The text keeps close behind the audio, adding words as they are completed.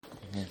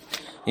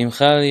אם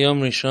חל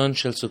יום ראשון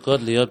של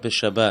סוכות להיות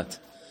בשבת,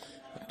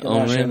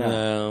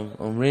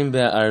 אומרים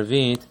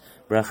בערבית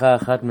ברכה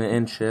אחת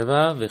מעין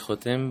 7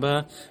 וחותם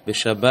בה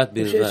בשבת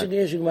בלבד.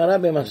 יש גמרא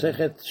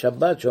במסכת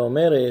שבת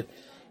שאומרת,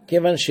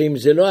 כיוון שאם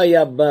זה לא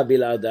היה בא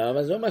בלעדיו,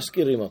 אז לא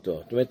מזכירים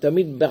אותו. זאת אומרת,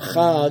 תמיד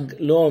בחג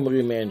לא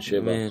אומרים מעין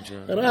 7,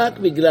 רק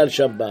בגלל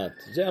שבת.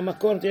 זה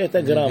המקור, תראה את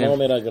הגרא, מה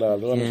אומר הגרא?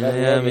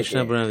 היה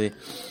משנה ברבי.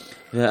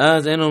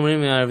 ואז אין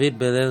אומרים מערבית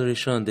בליל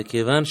ראשון,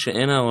 דכיוון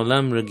שאין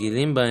העולם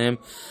רגילים בהם,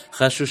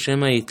 חשו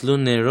שמא יתלו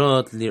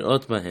נרות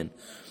לראות בהן.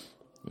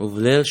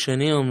 ובליל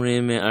שני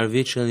אומרים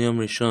מערבית של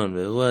יום ראשון,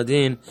 והוא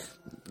הדין,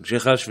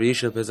 כשחל שביעי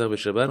של פסח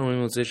בשבת,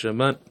 אומרים מוצאי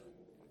שבת,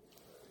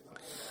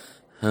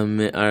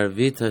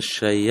 המערבית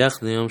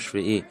השייך ליום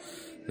שביעי,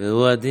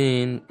 והוא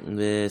הדין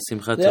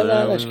בשמחת תורה.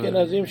 זה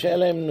לאשכנזים שהיה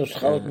להם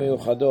נוסחאות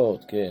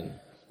מיוחדות, כן.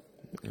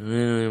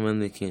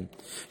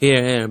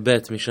 Here,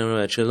 בית משם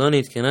רבית, שלא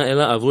נתקנה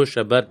אלא עבור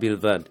שבת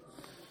בלבד.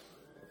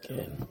 כן.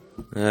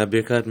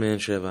 ברכת מעין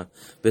 7.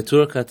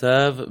 בטור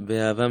כתב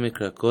באהבה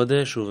מקרא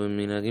קודש,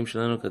 ובמנהגים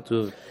שלנו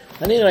כתוב.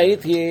 אני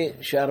ראיתי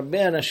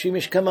שהרבה אנשים,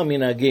 יש כמה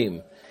מנהגים.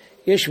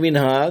 יש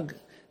מנהג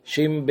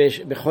שאם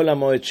בחול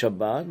המועד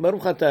שבת,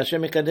 ברוך אתה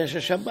השם מקדש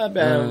השבת,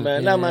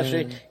 למה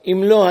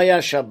שאם לא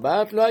היה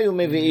שבת לא היו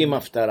מביאים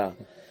הפטרה.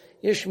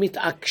 יש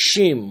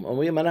מתעקשים,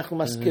 אומרים אנחנו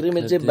מזכירים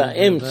את זה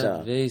באמצע,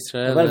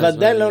 אבל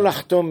ודאי לא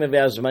לחתום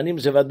והזמנים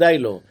זה ודאי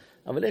לא,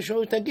 אבל יש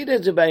אומרים תגיד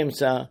את זה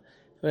באמצע,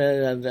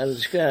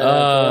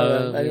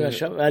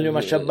 על יום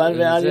השבת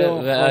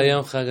ועל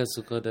יום חג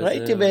הסוכות.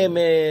 ראיתי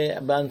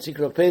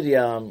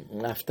באנציקלופדיה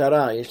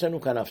הפטרה, יש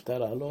לנו כאן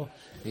הפטרה, לא?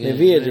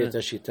 מביא את זה, את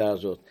השיטה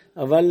הזאת,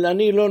 אבל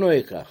אני לא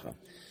נוהג ככה,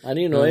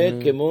 אני נוהג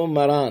כמו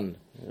מרן,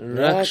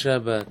 רק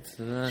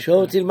שבת.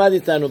 שואו תלמד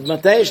איתנו,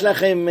 מתי יש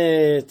לכם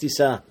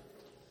טיסה?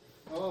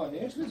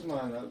 יש לי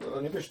זמן,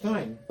 אני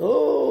בשתיים.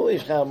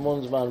 יש לך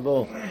המון זמן,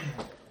 בוא.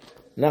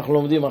 אנחנו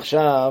לומדים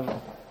עכשיו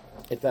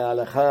את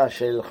ההלכה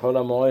של חול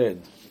המועד,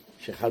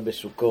 שחל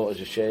בסוכות,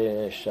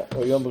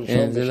 יום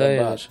ראשון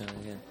בשבת.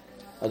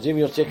 אז אם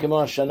יוצא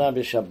כמו השנה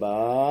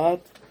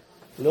בשבת,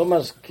 לא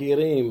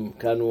מזכירים,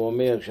 כאן הוא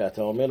אומר,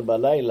 כשאתה אומר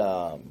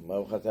בלילה,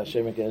 ברוך אתה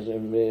השם,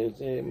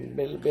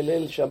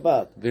 בליל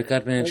שבת.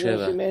 ברכת מעין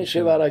 7. מעין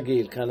 7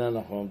 רגיל, כאן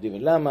אנחנו לומדים.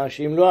 למה?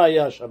 שאם לא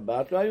היה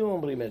שבת, לא היו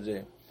אומרים את זה.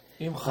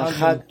 אם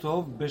חג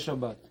טוב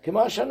בשבת.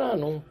 כמו השנה,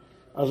 נו.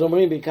 אז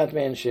אומרים ברכת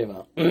מעין 7.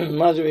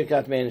 מה זה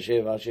ברכת מעין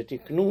 7?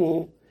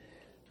 שתקנו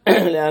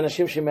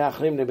לאנשים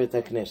שמאחרים לבית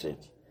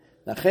הכנסת.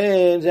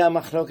 לכן זה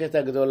המחלוקת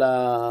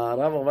הגדולה.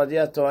 הרב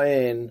עובדיה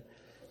טוען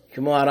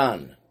כמו הר"ן,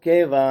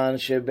 כיוון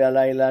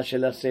שבלילה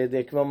של הסדר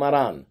כמו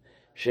מרן,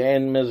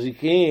 שאין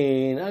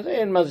מזיקין, אז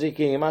אין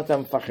מזיקין, מה אתה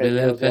מפחד?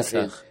 בליל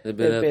פסח.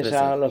 בליל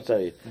פסח לא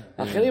צריך.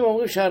 אחרים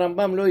אומרים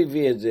שהרמב"ם לא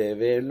הביא את זה,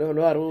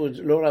 ולא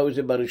ראו את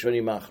זה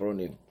בראשונים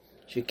האחרונים,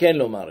 שכן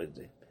לומר את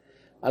זה.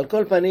 על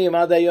כל פנים,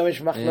 עד היום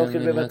יש מחלוקת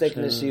בבתי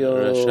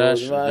כנסיות,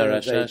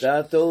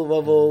 והייתה תוהו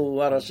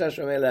ובוהו, הרשש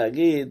אומר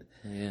להגיד,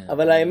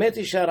 אבל האמת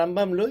היא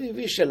שהרמב"ם לא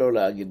הביא שלא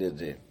להגיד את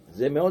זה.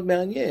 זה מאוד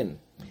מעניין.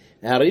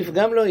 הריף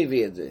גם לא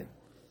הביא את זה.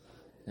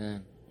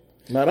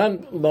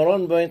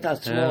 מרון בוא את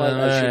עצמו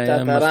על שיטת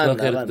הר"ן. היה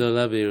מחלוקת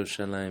גדולה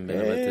בירושלים.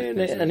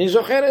 אני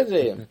זוכר את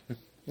זה.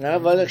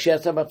 אבל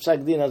כשיצא בפסק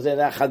דין הזה,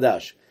 זה היה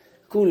חדש.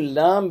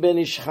 כולם בן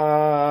ישחי,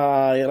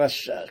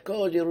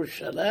 כל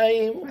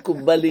ירושלים,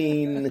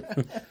 מקובלין,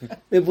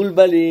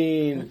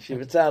 מבולבלים.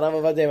 שבצע הרב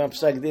עובדיה עם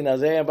הפסק דין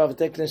הזה, היה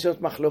בבתי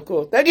כנסיות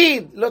מחלוקות.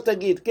 תגיד, לא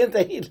תגיד, כן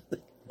תגיד.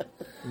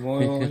 כמו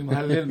עם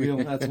הלל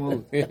ביום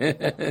העצמאות.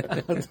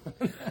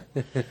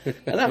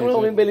 אנחנו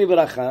אומרים בלי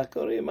ברכה,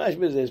 קוראים, מה יש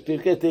בזה?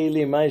 פרקי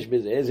תהילים, מה יש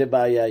בזה? איזה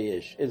בעיה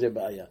יש? איזה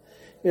בעיה?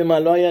 ומה,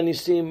 לא היה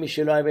ניסים, מי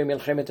שלא היה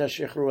במלחמת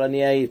השחרור,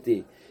 אני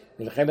הייתי.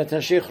 מלחמת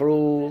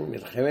השחרור,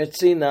 מלחמת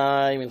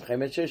סיני,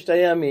 מלחמת 6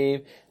 הימים,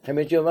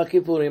 מלחמת יום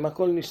הכיפורים,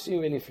 הכל ניסים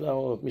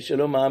ונפלאות. מי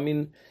שלא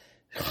מאמין,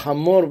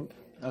 חמור.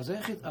 אז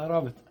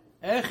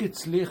איך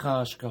הצליחה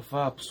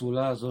ההשקפה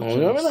הפסולה הזאת?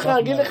 אני אומר לך,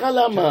 אגיד לך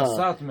למה.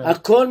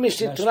 הכל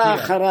מסתרה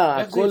אחרה,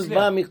 הכל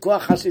בא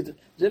מכוח חסידות.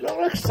 זה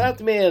לא רק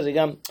סאטמר, זה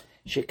גם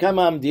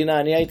שקמה המדינה,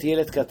 אני הייתי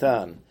ילד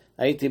קטן,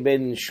 הייתי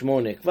בן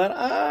 8, כבר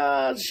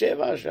אז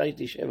 7,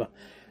 שהייתי 7.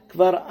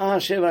 כבר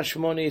 7-8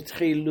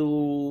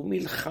 התחילו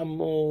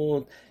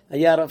מלחמות,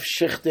 היה רב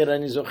שכטר,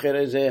 אני זוכר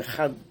איזה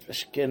אחד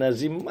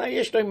אשכנזי, מה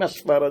יש לו עם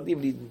הספרדים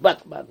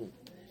להדבק בנו?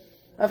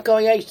 דווקא הוא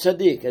היה איש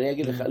צדיק, אני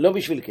אגיד לך, לא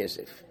בשביל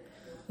כסף,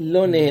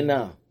 לא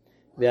נהנה,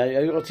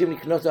 והיו רוצים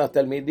לקנות לו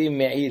התלמידים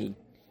מעיל,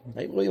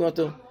 היו רואים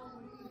אותו,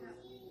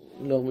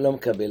 לא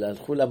מקבל,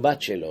 הלכו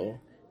לבת שלו,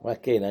 רק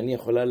כן, אני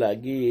יכולה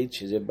להגיד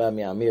שזה בא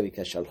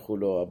מאמריקה, שלחו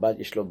לו, הבת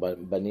יש לו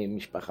בנים,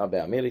 משפחה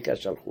באמריקה,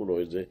 שלחו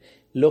לו את זה,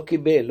 לא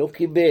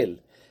קיבל.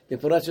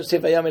 בפורת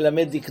יוסף היה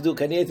מלמד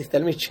דקדוק, אני הייתי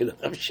תלמיד שלו,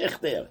 רב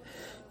שכטר.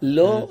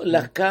 לא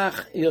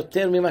לקח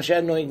יותר ממה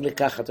שהיה נוהג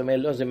לקחת. אתה אומר,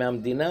 לא, זה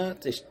מהמדינה,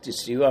 זה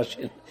סיוע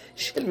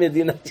של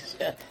מדינת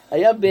ישראל.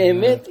 היה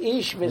באמת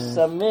איש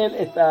מסמל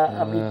את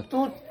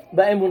האמיתות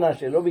באמונה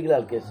שלו, לא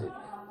בגלל כסף.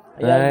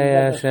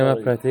 היה השם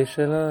הפרטי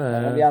שלו?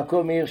 הרב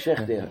יעקב מאיר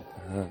שכטר.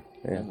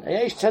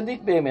 היה איש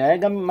צדיק באמת, היה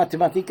גם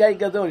מתמטיקאי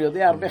גדול,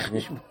 יודע הרבה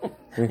חשבון.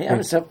 היה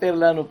מספר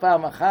לנו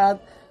פעם אחת,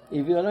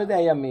 הביאו, לא יודע,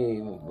 היה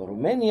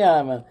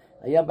ברומניה,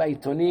 היה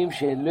בעיתונים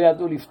שלא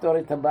ידעו לפתור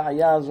את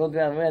הבעיה הזאת,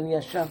 ואני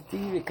ישבתי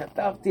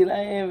וכתבתי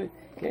להם,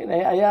 כן,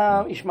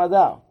 היה איש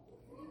מדע.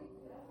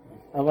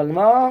 אבל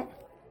מה?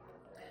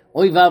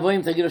 אוי ואבוי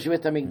אם תגידו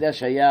שבית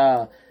המקדש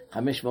היה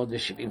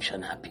 570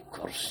 שנה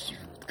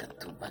ביקורסיות,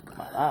 כתוב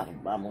בגמרא,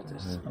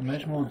 420.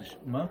 500,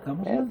 מה?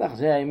 כמה? בטח,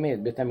 זה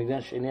האמת, בית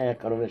המקדש שני היה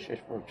קרוב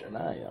ל-600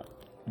 שנה היה.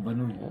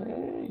 בנוי.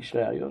 יש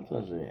ראיות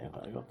לזה,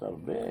 ראיות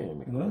הרבה.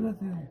 לא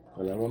ידעתי.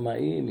 כל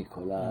הרומאים,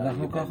 מכל ה...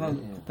 אנחנו ככה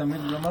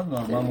תמיד למדנו,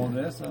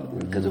 410.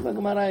 כתוב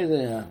בגמרא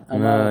איזה...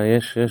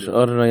 יש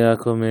עוד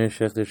יעקב מאיר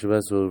שכטר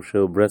שבאסו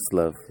שהוא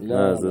ברסלב.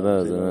 לא, זה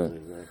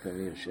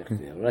מאיר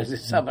שכטר, אולי זה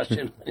סבא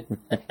שלו.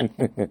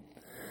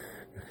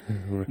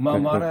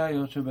 מה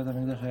הראיות שבית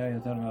המקדש היה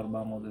יותר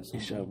מ-410?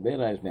 יש הרבה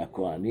ראיות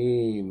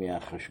מהכהנים,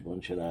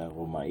 מהחשבון של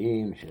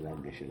הרומאים,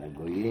 של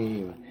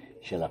הגויים,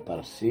 של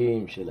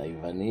הפרסים, של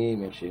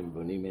היוונים, איך שהם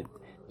בונים את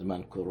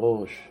זמן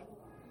קורוש.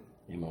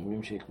 הם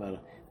אומרים שכבר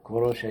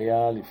קורוש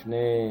היה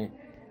לפני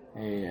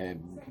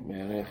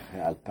בערך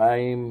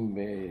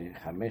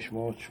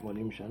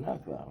 2580 שנה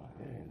כבר.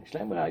 יש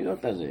להם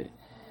ראיות על זה.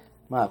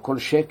 מה, הכל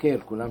שקר,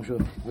 כולם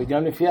שוב.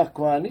 וגם לפי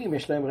הכהנים,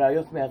 יש להם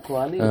ראיות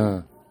מהכהנים.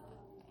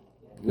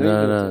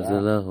 לא, זה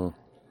לא הוא.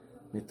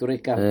 נטורי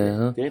ככה.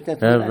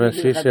 רב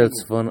ראשי של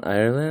צפון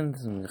איירלנד?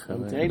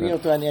 תראה לי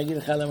אותו, אני אגיד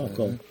לך על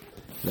המקום.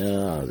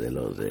 לא, זה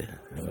לא זה.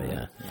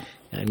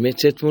 האמת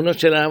שתמונות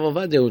של הרב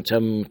עובדיה הוא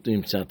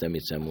נמצא,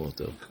 תמיד שמו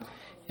אותו.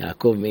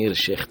 יעקב מאיר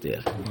שכטר.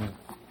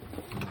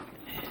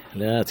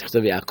 לא,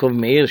 תכתוב יעקב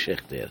מאיר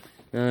שכטר.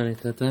 אני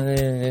כתב,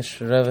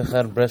 יש רב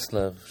אחד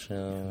ברסלב.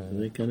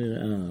 זה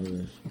כנראה,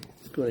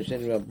 כל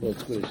השני רבות,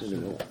 כל השני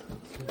רבות.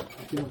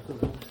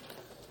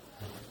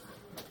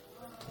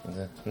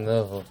 לא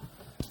הוא.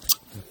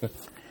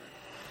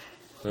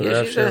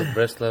 רב של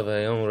ברסלב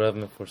היום הוא רב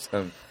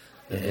מפורסם.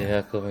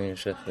 יעקב מאיר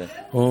שכטר.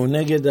 הוא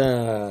נגד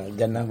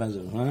הגנב הזה,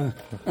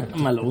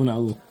 מלעון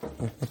ההוא.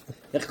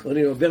 איך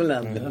קוראים לו?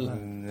 ברלנד.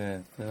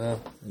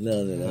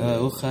 לא, זה לא.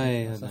 הוא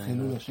חי. זה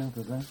חילול השם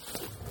כזה?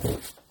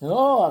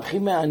 לא, הכי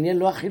מעניין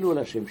לא החילול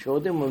השם,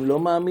 שעוד הם לא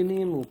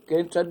מאמינים, הוא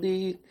כן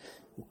צדיק,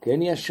 הוא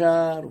כן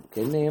ישר, הוא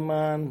כן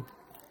נאמן.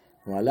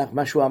 הוא הלך,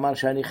 מה שהוא אמר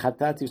שאני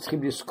חטאתי,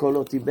 צריכים לסקול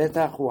אותי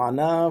בטח, הוא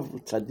ענב, הוא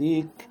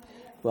צדיק,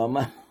 הוא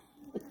אמר...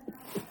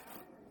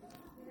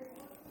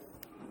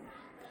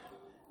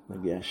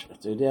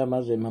 אתה יודע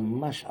מה זה?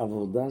 ממש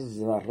עבודה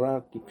זרה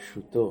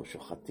כפשוטו,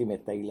 שוחטים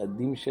את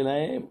הילדים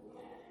שלהם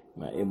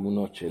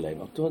מהאמונות שלהם.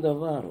 אותו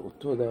דבר,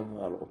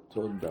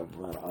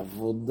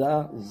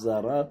 עבודה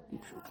זרה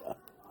כפשוטה.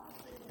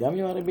 גם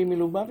עם הרבי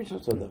מלובביץ'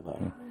 אותו דבר.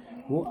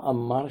 הוא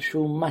אמר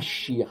שהוא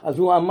משיח, אז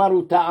הוא אמר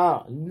הוא טעה.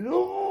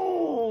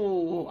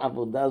 לא,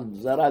 עבודה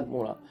זרה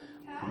גמורה.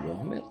 הוא לא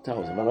אומר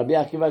טעה, אבל רבי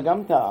עקיבא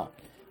גם טעה.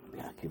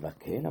 רבי עקיבא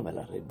כן, אבל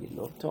הרבי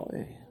לא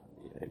טועה.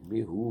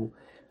 הרבי הוא...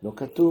 לא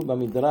כתוב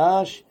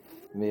במדרש,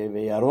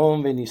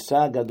 וירום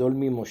וניסה גדול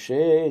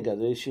ממשה,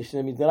 יש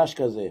מדרש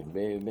כזה,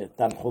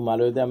 בתנחומה,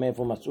 לא יודע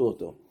מאיפה מצאו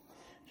אותו,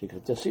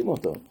 שתשים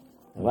אותו.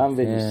 רם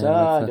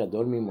וניסה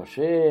גדול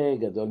ממשה,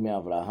 גדול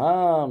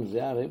מאברהם,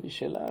 זה הרבי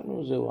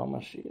שלנו, זהו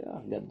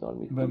המשיח, גדול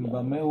מכולם.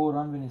 במה הוא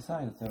רם וניסה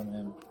יותר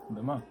מהם?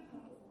 במה?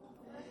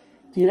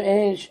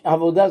 תראה,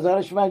 עבודה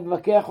זרה שמה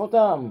להתווכח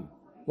אותם.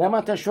 למה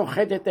אתה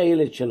שוחט את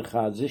הילד שלך?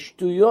 זה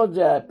שטויות,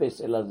 זה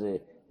הפסל הזה.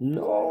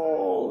 לא,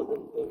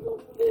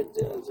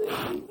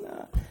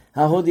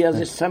 ההודי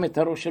הזה שם את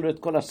הראש שלו, את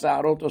כל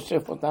השערות,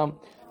 אוסף אותם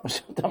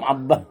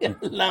עבאיה.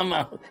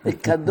 למה? זה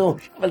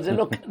קדוש, אבל זה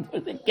לא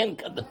קדוש, זה כן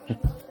קדוש.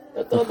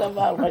 אותו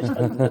דבר, מה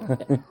שאתה...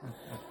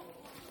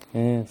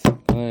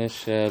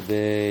 יש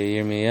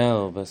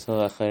בירמיהו,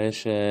 בסוף אחרי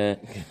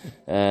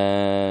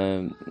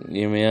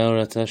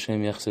שירמיהו רצה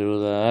שהם יחזרו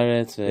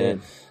לארץ,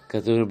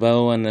 וכתוב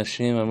באו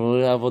אנשים, אמרו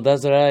העבודה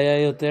זרה היה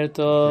יותר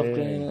טוב.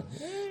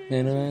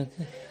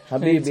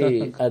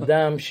 חביבי,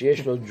 אדם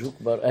שיש לו ג'וק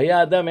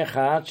היה אדם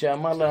אחד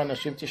שאמר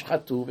לאנשים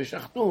תשחטו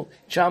ושחטו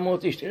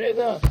 900 איש.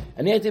 תראה,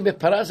 אני הייתי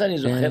בפרס, אני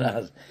זוכר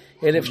אז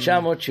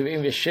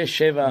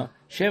 1976,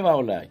 7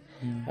 אולי.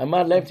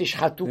 אמר להם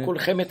תשחטו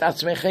כולכם את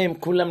עצמכם,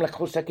 כולם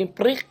לקחו סכין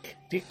פריק,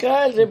 תקרא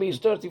על זה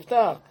בהיסטוריה,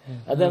 תפתח.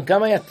 אדם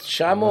כמה היה?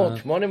 900,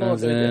 800.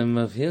 זה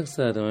מבהיר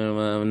קצת,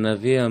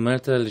 הנביא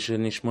אמרת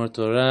שנשמור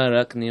תורה,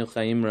 רק נהיו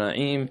חיים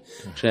רעים,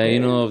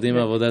 כשהיינו עובדים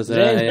עבודה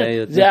זרה היה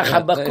יותר. זה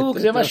החבקוק,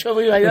 זה מה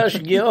שאומרים, היה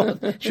שגיאות,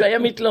 שהוא היה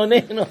מתלונן,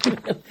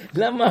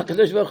 למה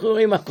הקדוש ברוך הוא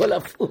אומרים הכל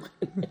הפוך.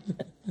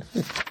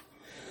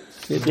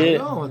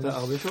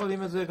 הרבה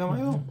שואלים את זה גם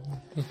היום.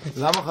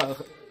 למה...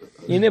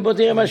 הנה בוא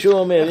תראה מה שהוא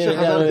אומר.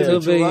 כשחזרתי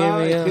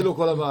לתשובה, התחילו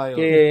כל הבעיות.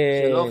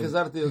 כשלא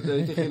חזרתי יותר,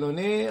 הייתי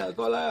חילוני,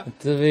 הכל היה.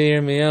 זה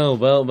בירמיהו,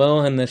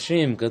 באו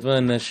הנשים, כתבו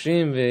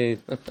הנשים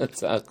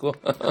וצעקו.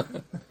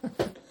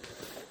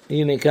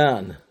 הנה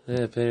כאן.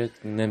 זה פרק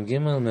נ"ג,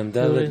 נ"ד,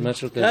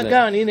 משהו כזה.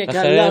 כאן, הנה כאן.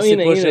 אחרי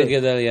הסיפור של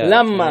גדליה.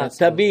 למה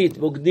תביט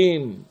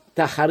בוגדים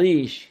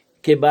תחריש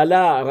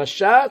כבעלה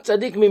רשע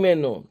צדיק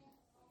ממנו?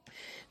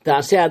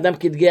 תעשה אדם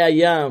כדגי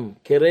הים,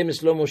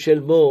 כרמס לא מושל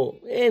בו,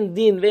 אין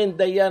דין ואין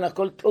דיין,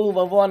 הכל תוהו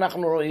ובוהו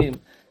אנחנו רואים.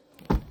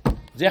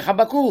 זה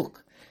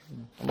חבקוק.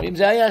 אומרים,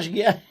 זה היה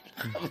שגיאה.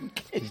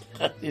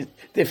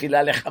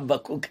 תפילה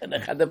לחבקוק, כאן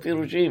אחד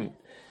הפירושים.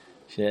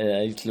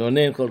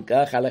 שהתלונן כל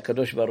כך על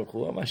הקדוש ברוך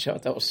הוא, אמר שם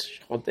אתה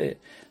חוטא.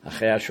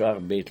 אחרי השואה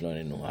הרבה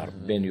התלוננו,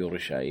 הרבה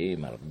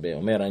יורשעים, הרבה.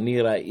 אומר,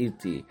 אני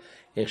ראיתי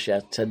איך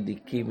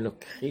שהצדיקים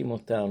לוקחים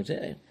אותם. זה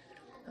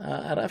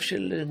הרב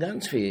של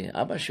גנצפי,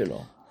 אבא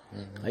שלו.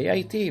 היה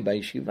איתי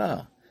בישיבה,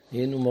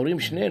 היינו מורים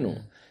שנינו.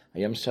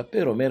 היה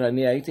מספר, אומר,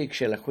 אני הייתי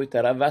כשלקחו את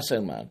הרב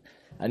וסרמן.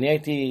 אני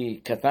הייתי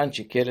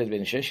קטנצ'יק, ילד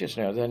בן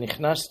 16, אז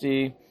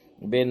נכנסתי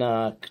בין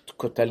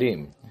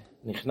הכותלים.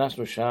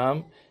 נכנסנו שם,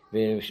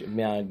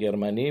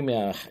 מהגרמנים,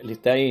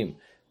 מהליטאים.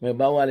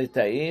 ובאו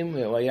הליטאים,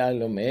 הוא היה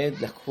לומד,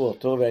 לקחו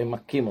אותו והם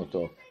מקים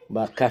אותו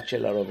בכת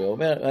של הרובה. הוא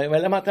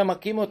אומר, למה אתה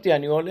מקים אותי?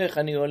 אני הולך.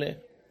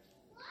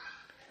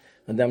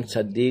 אדם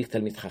צדיק,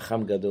 תלמיד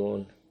חכם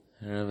גדול.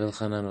 רב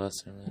אלחנן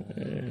וסרמן.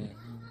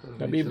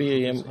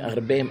 רבי,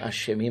 הרבה הם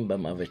אשמים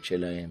במוות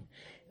שלהם.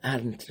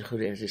 תלכו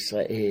לארץ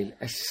ישראל,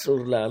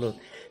 אסור לעלות.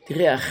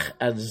 תראה,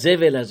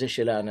 הזבל הזה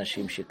של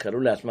האנשים שקראו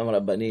לעצמם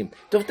רבנים,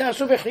 טוב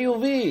תעשו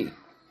בחיובי.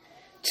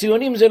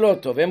 ציונים זה לא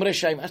טוב, הם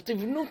רשעים, אז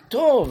תבנו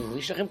טוב.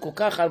 יש לכם כל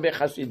כך הרבה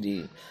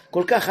חסידים,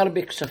 כל כך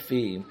הרבה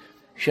כספים,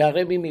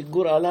 שהרבי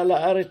מגור עלה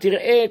לארץ,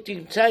 תראה,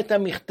 תמצא את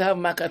המכתב,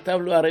 מה כתב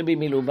לו הרבי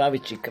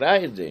מלובביץ', יקרא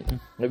את זה,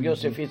 רבי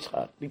יוסף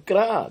יצחק,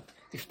 תקרא,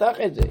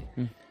 תפתח את זה,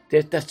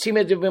 תשים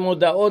את זה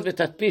במודעות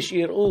ותדפיס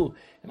שיראו,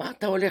 מה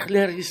אתה הולך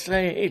לארץ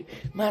ישראל,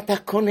 מה אתה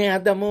קונה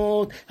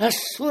אדמות,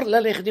 אסור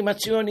ללכת עם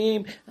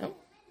הציונים,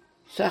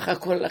 סך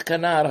הכל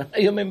הכנר,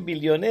 היום הם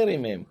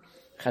ביליונרים הם,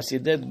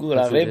 חסידי גור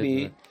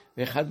הרבי,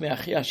 ואחד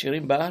מהכי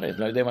עשירים בארץ,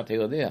 לא יודע אם אתה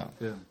יודע.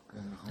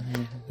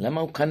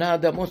 למה הוא קנה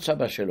אדמות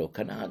סבא שלו?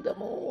 קנה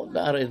אדמות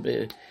בארץ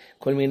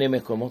בכל מיני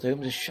מקומות,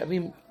 היום זה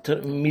שווים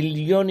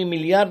מיליונים,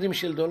 מיליארדים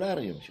של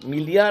דולרים,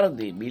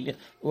 מיליארדים,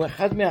 הוא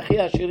אחד מהכי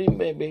עשירים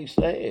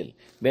בישראל,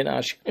 בין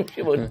העשירים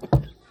שבונים.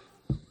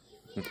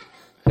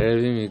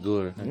 חייבים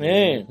מגור.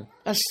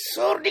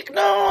 אסור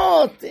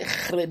לקנות,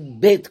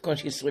 בית כל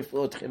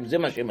שישרפו אתכם, זה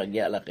מה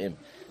שמגיע לכם.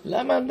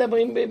 למה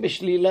מדברים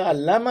בשלילה?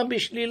 למה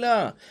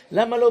בשלילה?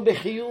 למה לא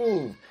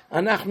בחיוב?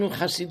 אנחנו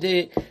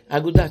חסידי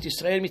אגודת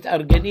ישראל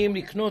מתארגנים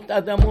לקנות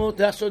אדמות,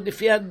 לעשות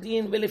לפי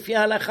הדין ולפי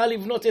ההלכה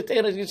לבנות את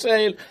ארץ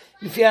ישראל.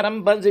 לפי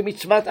הרמב"ן זה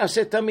מצוות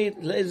עשה תמיד.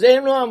 זה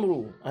הם לא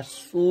אמרו.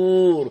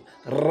 אסור,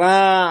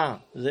 רע.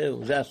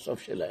 זהו, זה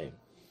הסוף שלהם.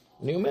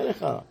 אני אומר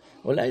לך,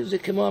 אולי זה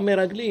כמו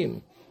המרגלים.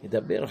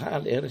 לדבר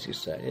על ארץ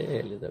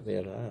ישראל,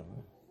 לדבר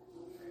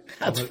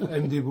אבל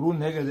הם דיברו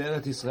נגד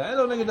ארץ ישראל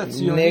או נגד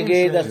הציונים?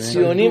 נגד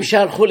הציונים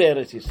שהלכו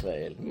לארץ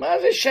ישראל. מה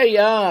זה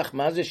שייך?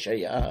 מה זה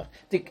שייך?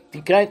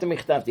 תקרא את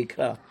המכתב,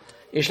 תקרא.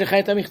 יש לך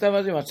את המכתב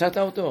הזה, מצאת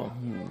אותו?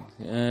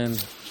 אין,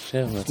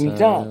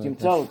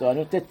 תמצא אותו,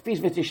 אני תדפיס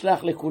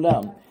ותשלח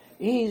לכולם.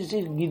 איזה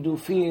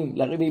גידופים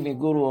לרבי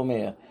מגור הוא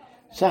אומר.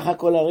 סך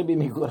הכל הרבי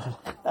מגור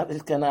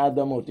הלך קנה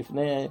אדמות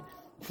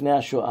לפני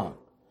השואה.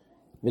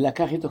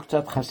 ולקח איתו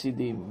קצת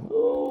חסידים.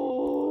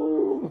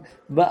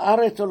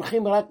 בארץ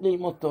הולכים רק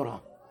ללמוד תורה.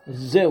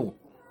 זהו.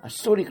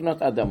 אסור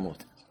לקנות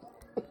אדמות.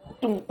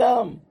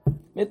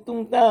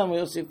 מטומטם.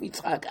 יוסף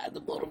יצחק,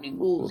 אדמו"ר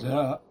מגור. זה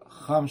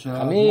החם של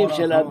חמים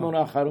של האדמו"ר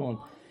האחרון.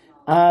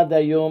 עד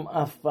היום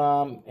אף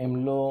פעם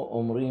הם לא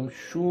אומרים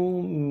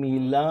שום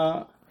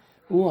מילה.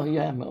 הוא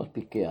היה מאוד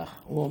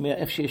פיקח. הוא אומר,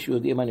 איפה שיש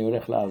יהודים אני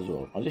הולך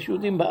לעזור. אז יש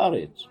יהודים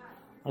בארץ.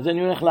 אז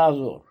אני הולך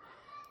לעזור.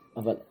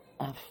 אבל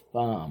אף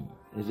פעם,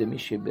 איזה מי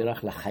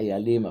שבירך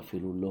לחיילים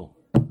אפילו לא.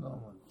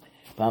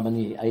 פעם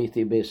אני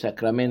הייתי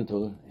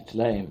בסקרמנטו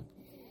אצלהם,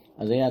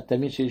 אז היה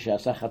תלמיד שלי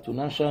שעשה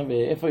חתונה שם,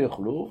 ואיפה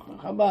יאכלו?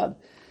 חב"ד.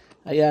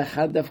 היה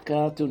אחד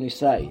דווקא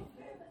טוניסאי,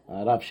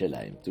 הרב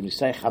שלהם,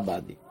 טוניסאי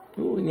חב"די.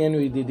 הוא עניינו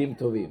ידידים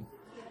טובים.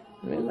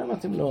 ולמה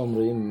אתם לא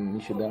אומרים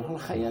מי שבירך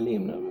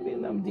לחיילים? לא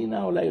מבין,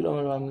 המדינה אולי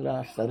לא,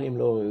 לשרים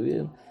לא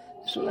אוהבים.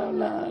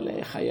 תסולם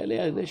לחיילי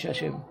הזה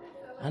שהשם.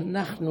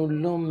 אנחנו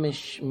לא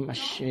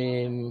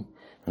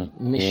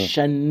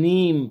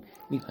משנים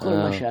מכל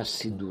מה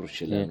שהסידור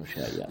שלנו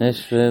שהיה.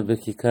 יש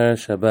בכיכר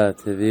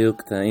שבת, הביאו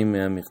קטעים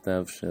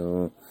מהמכתב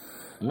שהוא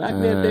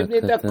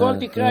את הכל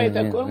תקרא, את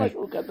הכל מה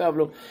שהוא כתב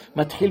לו.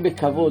 מתחיל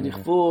בכבוד,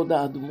 לכבוד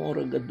האדמו"ר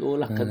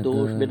הגדול,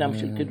 הקדוש, בנם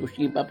של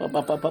קדושים,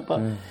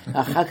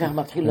 אחר כך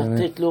מתחיל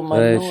לתת לו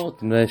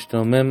מנות.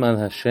 וישתומם על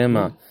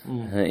השמע,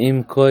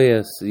 האם כה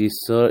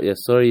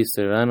יסור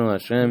יסרנו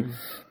השם,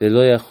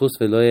 ולא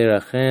יחוס ולא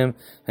ירחם,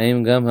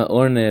 האם גם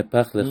האור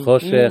נהפך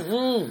לחושך?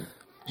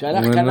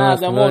 שהלך קנה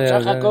אדמות,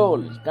 שך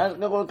הכל,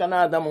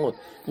 קנה אדמות.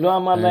 לא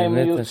אמר להם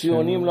להיות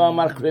ציונים, לא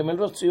אמר כלום, הם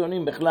לא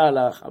ציונים בכלל,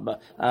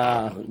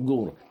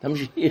 הגור.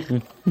 תמשיך.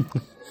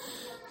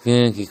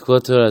 כן, כי כל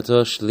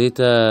תורתו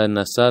שליטה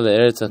נסע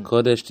לארץ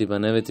הקודש,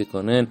 תיבנה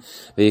ותיכונן,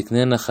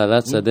 ויקנה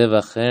נחלת שדה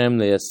וחרם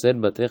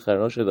לייסד בתי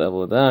חרושת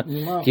עבודה,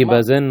 כי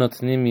בזה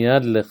נותנים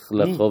יד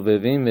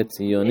לחובבים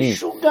וציונים.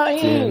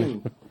 משוגעים!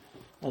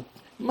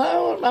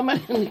 מה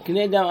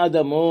נקנה גם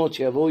אדמות,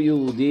 שיבואו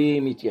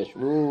יהודים,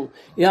 יתיישבו,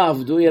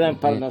 יעבדו, יהיה להם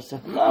פרנסה.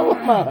 מה הוא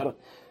אמר?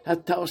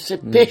 אתה עושה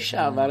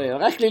פשע,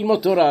 רק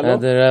ללמוד תורה, לא?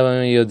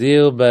 אדרבה,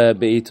 יודיעו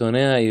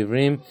בעיתוני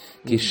העברים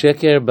כי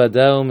שקר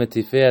בדאו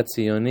מטיפי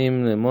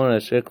הציונים לאמור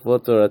אשר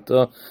כבוד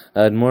תורתו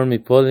האדמו"ר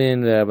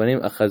מפולין והרבנים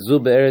אחזו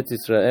בארץ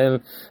ישראל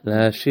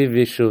להשיב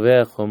יישובי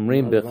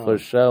החומרים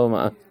בחורשה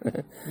ומעט.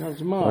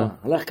 אז מה?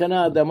 הלך כאן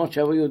האדמות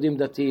שהיו יהודים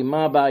דתיים,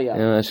 מה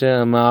הבעיה?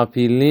 אשר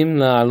מעפילים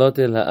לעלות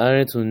אל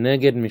הארץ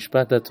ונגד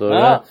משפט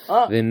התורה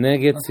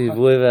ונגד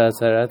ציווי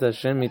והצהרת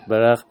השם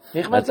יתברך.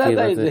 איך מצאת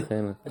את זה?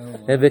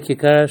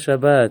 בכיכר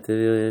השבת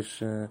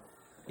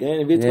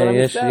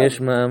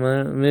יש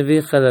מאמר,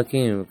 מביא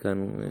חלקים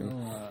כאן,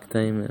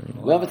 קטעים.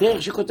 אבל תראה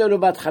איך שכותב לו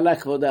בהתחלה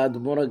כבוד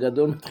האדמו"ר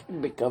הגדול מתחיל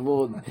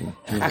בכבוד,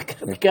 אחר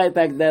כך תקרא את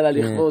ההגדרה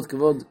לכבוד,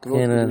 כבוד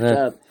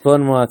קדושת. כבוד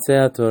מועצי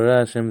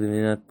התורה השם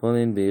במדינת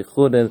פולין,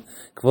 בייחוד אל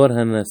כבוד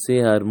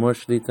הנשיא האדמו"ר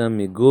שליטה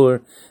מגור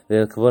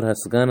ואל כבוד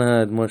הסגן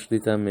האדמו"ר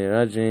שליטה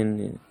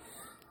מרג'ין.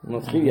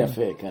 מתחיל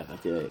יפה ככה,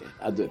 תראה,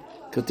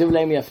 כותב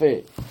להם יפה.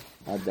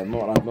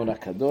 האדמו"ר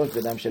הקדוש,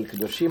 בדם של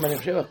קדושים, אני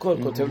חושב הכל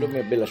כותב לו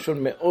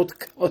בלשון מאוד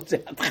כבוד, זה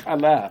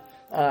התחלה,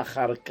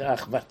 אחר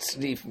כך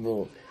בצליף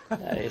בו,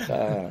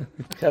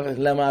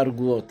 למה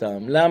הרגו אותם?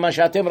 למה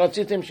שאתם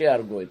רציתם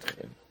שיהרגו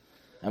אתכם?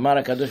 אמר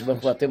הקדוש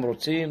ברוך הוא, אתם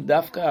רוצים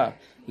דווקא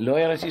לא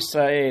ארץ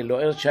ישראל, לא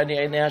ארץ שאני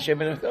עיני השם,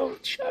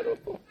 תשאלו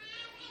פה.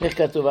 איך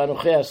כתוב,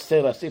 אנוכי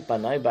אסתר אשיא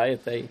פניי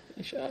בעת ההיא,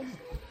 תשאלו.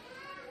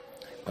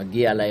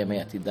 מגיע להם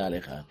היה תדע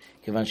לך,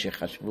 כיוון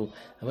שחשבו,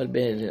 אבל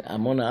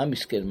בהמון העם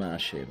מסכן מה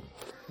השם.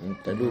 הם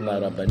תלו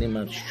ברבנים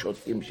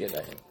השוטים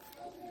שלהם.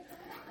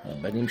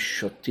 רבנים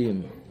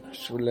שוטים,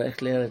 אסור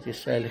ללכת לארץ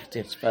ישראל, ללכת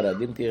את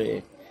ספרדים, תראה,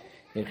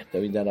 איך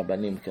תמיד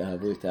הרבנים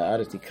כאהבו את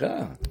הארץ, תקרא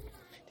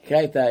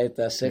את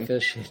הספר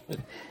של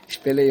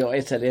שפלה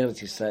יועץ על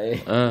ארץ ישראל.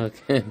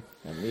 כן.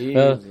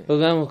 הוא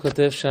גם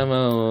כותב שם,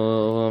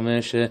 הוא אומר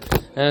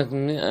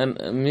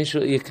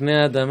שמישהו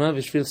יקנה אדמה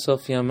בשביל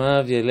סוף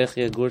ימיו, ילך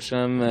יגור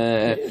שם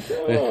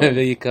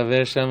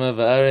ויקבר שם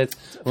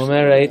בארץ. הוא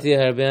אומר, ראיתי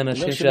הרבה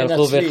אנשים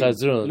שהלכו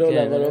וחזרו. לא,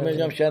 אבל הוא אומר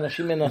גם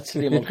שאנשים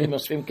מנצלים, הולכים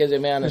אוספים כזה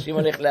 100 אנשים,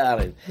 הולך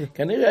לארץ.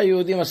 כנראה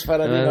היהודים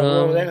הספרדים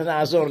אמרו,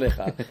 נעזור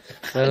לך.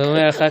 הוא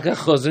אומר, אחר כך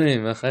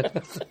חוזרים,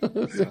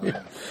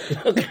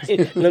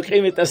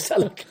 לוקחים את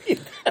הסל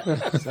קליטה.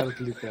 סל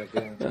קליטה,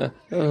 כן.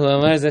 הוא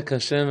אמר, זה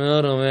קשה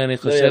מאוד, הוא אומר, אני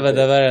חושב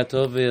הדבר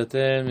הטוב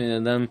ביותר,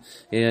 אדם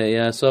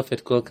יאסוף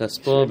את כל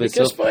כספו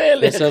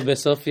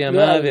בסוף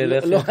ימיו.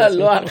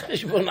 לא על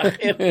חשבון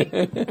אחרים.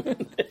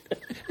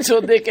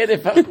 צודק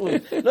 1,000%.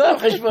 לא על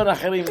חשבון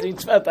אחרים, זה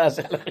מצווה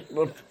תעשה על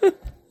חשבון.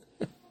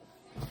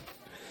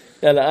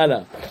 יאללה, הלאה.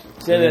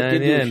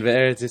 מעניין,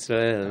 בארץ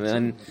ישראל.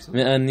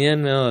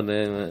 מעניין מאוד.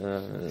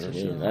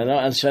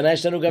 השנה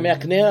יש לנו גם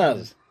יקנה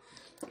אז.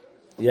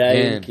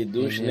 יין,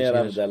 קידוש, נר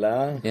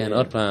הבדלה. כן,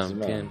 עוד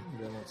פעם, כן.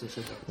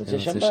 מוצא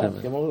שבת,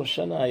 כמו ראש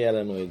שנה היה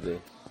לנו את זה.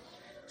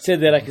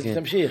 סדר הקידוש,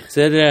 תמשיך.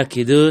 סדר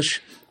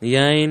הקידוש,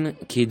 יין,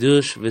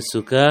 קידוש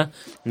וסוכה,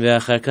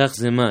 ואחר כך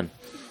זמן.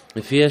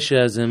 לפי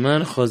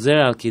שהזמן חוזר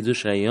על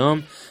קידוש היום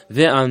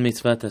ועל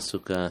מצוות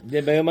הסוכה.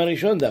 זה ביום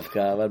הראשון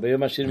דווקא, אבל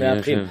ביום השני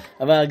מהפכים.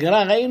 אבל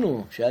הגר"א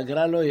ראינו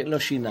שהגר"א לא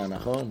שינה,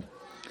 נכון?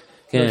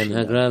 כן,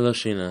 הגר"א לא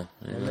שינה.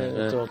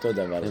 אותו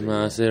דבר.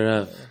 במעשה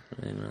רב.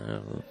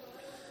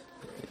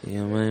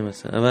 יומיים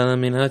עשה. אבל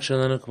המנהג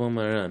שלנו כמו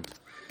מרן.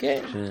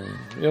 כן,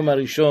 יום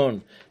הראשון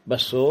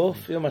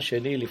בסוף, יום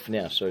השני לפני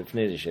הסוף,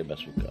 לפני זה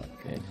שבסוכה.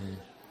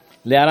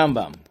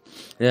 להרמב"ם.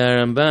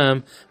 הרמב"ם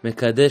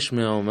מקדש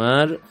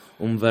מעומר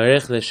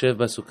ומברך לשב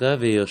בסוכה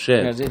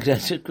ויושב.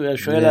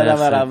 שואל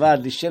עליו הרב,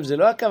 לשב זה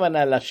לא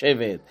הכוונה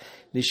לשבת,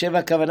 לשב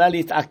הכוונה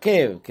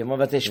להתעכב, כמו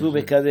ותשבו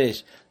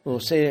בקדש. הוא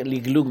עושה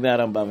לגלוג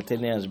מהרמב"ם, תן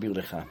לי אסביר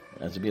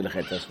לך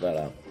את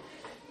הסברה.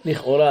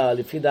 לכאורה,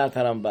 לפי דעת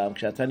הרמב"ם,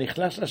 כשאתה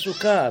נכנס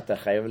לסוכה, אתה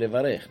חייב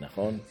לברך,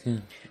 נכון?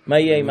 מה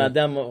יהיה אם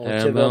האדם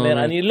רוצה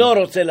ואומר, אני לא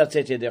רוצה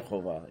לצאת ידי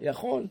חובה?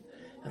 יכול.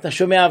 אתה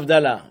שומע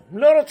הבדלה,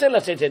 לא רוצה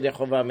לצאת ידי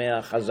חובה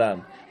מהחזן,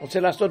 רוצה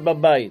לעשות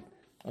בבית.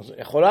 אז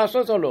יכול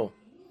לעשות או לא?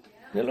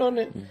 זה לא,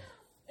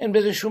 אין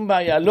בזה שום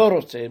בעיה, לא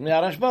רוצה.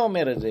 הרשב"א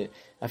אומר את זה.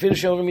 אפילו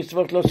שאומרים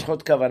מצוות לא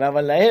צריכות כוונה,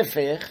 אבל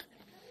להפך,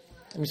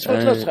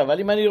 מצוות לא צריכה, אבל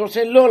אם אני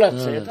רוצה לא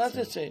לצאת, אז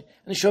תצא.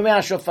 אני שומע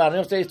השופר, אני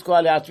רוצה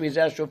לתקוע לעצמי,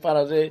 זה השופר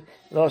הזה,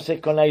 לא עושה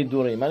כל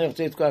ההידורים. אני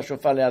רוצה לתקוע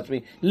השופר לעצמי,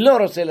 לא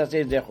רוצה לצאת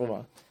ידי חובה.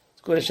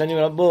 כל השנים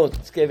רבות,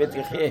 תזכה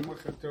ותחיה.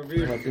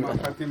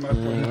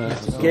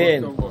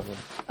 כן.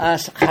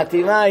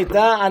 החתימה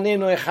הייתה,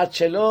 ענינו אחד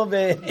שלו,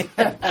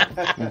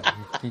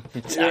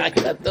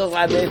 צעקתו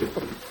ענינו.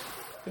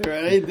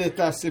 ראית את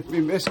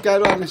הסיפים, יש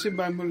כאלו אנשים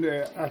באמון,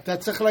 אתה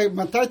צריך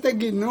מתי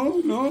תגיד,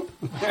 נו?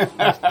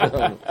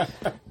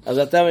 אז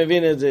אתה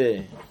מבין את זה,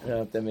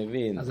 אתה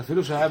מבין. אז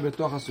אפילו שהיה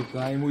בתוך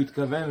הסוכה, אם הוא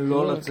התכוון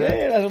לא לצאת.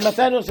 כן, אז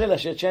מתי אני רוצה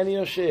לשאת? שאני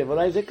יושב,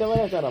 אולי זה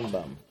כוונת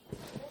הרמב"ם.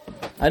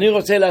 אני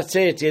רוצה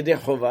לצאת ידי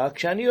חובה,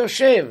 כשאני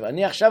יושב,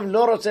 אני עכשיו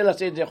לא רוצה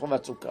לצאת ידי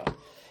חובת סוכה.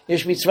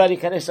 יש מצווה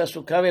להיכנס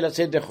לסוכה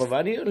ולצאת ידי חובה,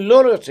 אני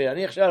לא רוצה,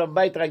 אני עכשיו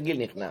בית רגיל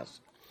נכנס.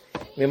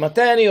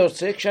 ומתי אני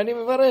יוצא? כשאני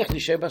מברך,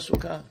 להישב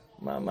בסוכה.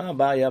 מה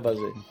הבעיה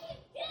בזה?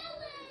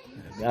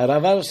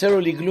 הרעב"ד עושה לו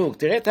לגלוג,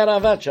 תראה את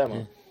הרעב"ד שם.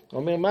 הוא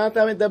אומר, מה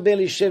אתה מדבר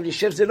לשב?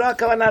 לשב זה לא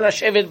הכוונה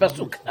לשבת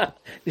בסוכה.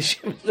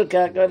 לשב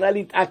בסוכה, הכוונה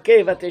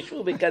להתעכב,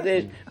 ותשבו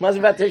וקדש. מה זה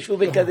ותשבו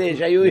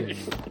וקדש? היו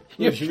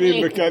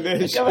יושבים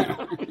וקדש.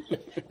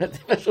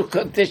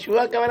 בסוכות תשבו,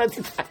 הכוונה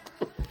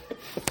תתעכב.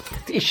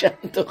 תישן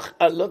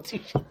תאכל, לא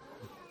תישן.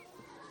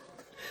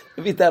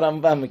 תביא את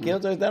הרמב"ם, מכיר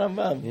אותו את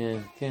הרמב"ם?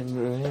 כן,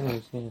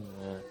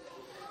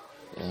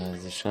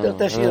 זה שם.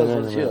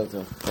 תשאיר אותו.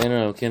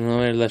 כן, הוא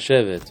אומר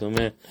לשבת, הוא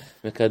אומר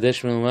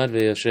מקדש מעומד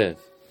ויושב.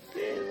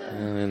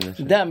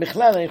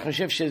 בכלל אני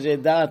חושב שזה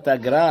דעת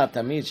הגר"א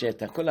תמיד,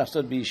 שאתה יכול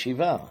לעשות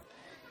בישיבה,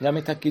 גם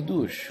את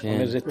הקידוש.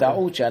 זה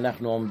טעות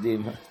שאנחנו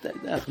עומדים.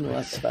 אנחנו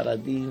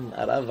הספרדים,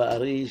 הרב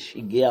האריש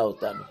הגיע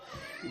אותנו.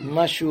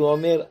 מה שהוא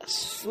אומר,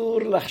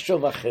 אסור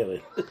לחשוב אחרת.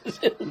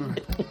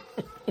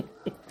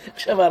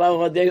 עכשיו הרב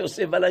עובדיה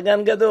יוסף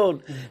בלגן גדול.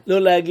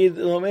 לא להגיד,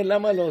 הוא אומר,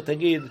 למה לא?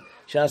 תגיד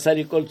שעשה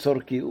לי כל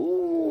צורכי.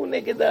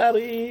 נגד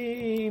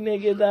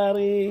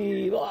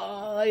הארי,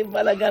 וואי,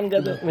 בלגן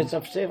גדול.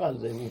 מצפצף על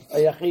זה,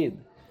 היחיד.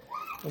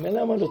 הוא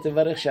אומר, למה לא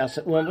תברך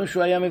שעשה? הוא אמר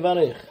שהוא היה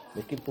מברך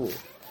בכיפור,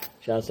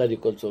 שעשה לי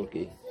כל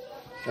צורכי.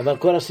 אבל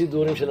כל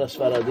הסידורים של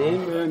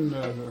הספרדים,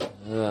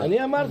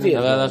 אני אמרתי.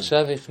 אבל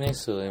עכשיו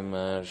הכניסו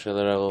של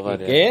הרב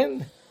עובדיה. כן?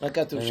 מה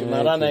כתוב?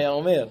 שמרן היה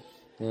אומר.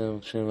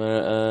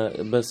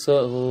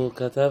 בסוף הוא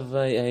כתב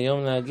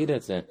היום להגיד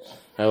את זה.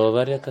 הרב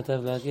עובדיה כתב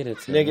להגיד את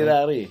זה. נגד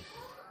הארי.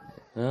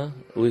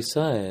 הוא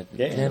יישא את.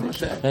 כן.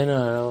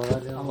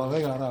 אבל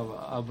רגע הרב,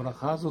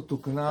 הברכה הזאת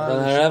תוקנה. אבל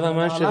הרב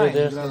אמר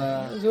שבדרך כלל.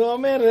 אז הוא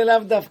אומר, זה לאו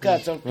דווקא.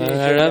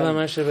 הרב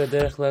אמר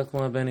שבדרך כלל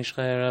כמו הבן איש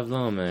חי הרב לא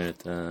אומר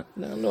את ה...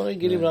 לא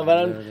רגילים,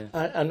 אבל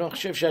אני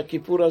חושב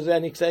שהכיפור הזה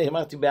אני קצת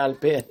אמרתי בעל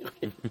פה.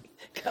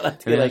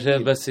 אני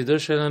חושב בסידור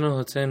שלנו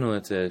הוצאנו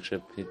את זה,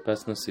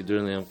 כשהדפסנו סידור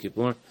ליום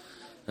כיפור,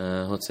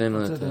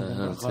 הוצאנו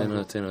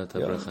את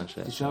הברכה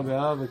שלנו. תשעה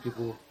באב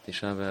וכיפור.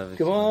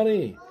 כמו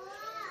הארי.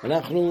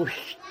 אנחנו,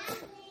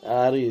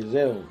 הארי,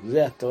 זהו,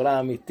 זה התורה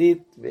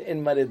האמיתית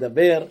ואין מה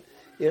לדבר.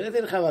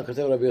 הראיתי לך מה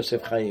כותב רבי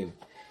יוסף חיים.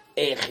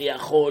 איך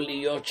יכול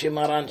להיות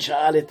שמרן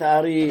שאל את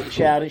הארי,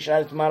 שהארי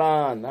שאל את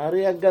מרן?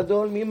 הארי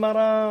הגדול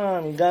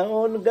ממרן,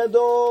 גאון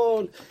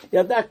גדול,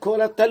 ידע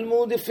כל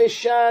התלמוד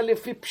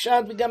לפי פשט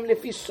וגם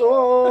לפי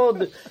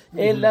סוד,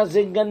 אלא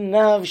זה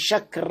גנב,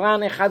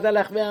 שקרן, אחד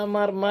הלך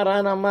ואמר,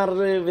 מרן אמר,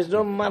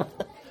 וזו מרן.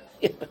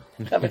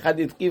 אף אחד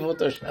התקיף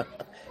אותו שם.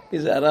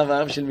 זה הרב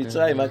האב של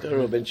מצרים, מה קראו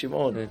לו? בן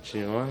שמעון.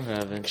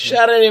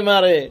 שרה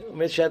למראה,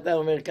 אומר שאתה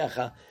אומר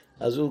ככה,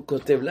 אז הוא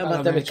כותב,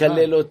 למה אתה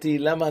מקלל אותי,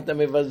 למה אתה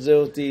מבזה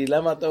אותי,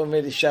 למה אתה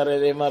אומר לי שרה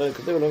למראה,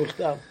 כותב לו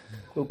מכתב.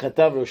 הוא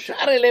כתב לו,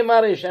 שרה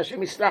למראה,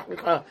 שהשם יסלח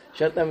לך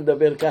שאתה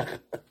מדבר ככה.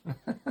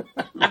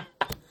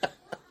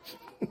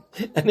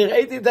 אני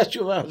ראיתי את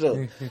התשובה הזאת.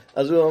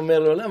 אז הוא אומר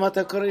לו, למה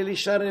אתה קורא לי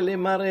שרה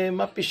למראה,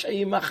 מה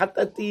פשעי, מה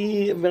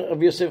חטאתי?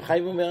 רבי יוסף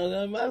חיים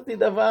אומר, אמרתי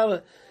דבר...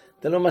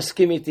 אתה לא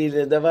מסכים איתי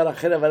לדבר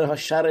אחר, אבל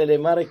השאר אלה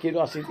מראה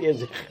כאילו עשיתי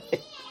איזה חטא.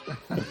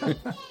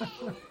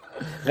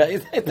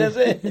 ראית את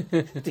זה?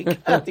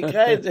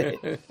 תקרא את זה.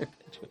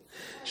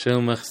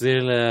 שהוא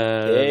מחזיר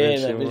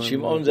כן, בן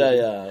שמעון זה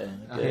היה.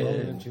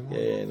 כן,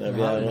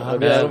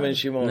 רבי אהרון בן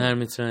שמעון. נער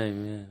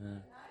מצרים.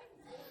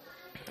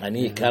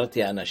 אני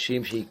הכרתי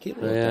אנשים שהכירו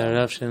אותם. היה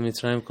הרב של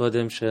מצרים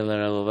קודם של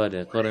הרב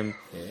עובדיה.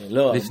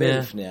 לא,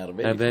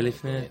 הרבה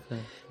לפני.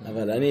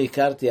 אבל אני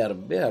הכרתי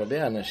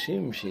הרבה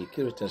אנשים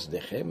שהכירו את השדה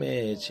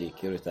חמד,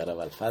 שהכירו את הרב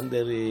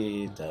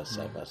אלפנדרי, את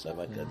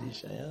הסבא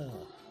קדיש היה.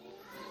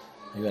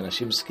 היו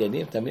אנשים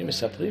זקנים, תמיד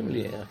מספרים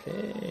לי,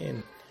 כן.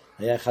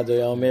 היה אחד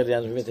היה אומר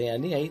לי,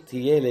 אני הייתי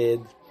ילד,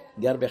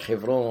 גר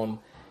בחברון,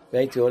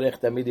 והייתי הולך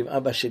תמיד עם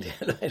אבא שלי,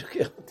 לא היה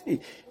לוקח אותי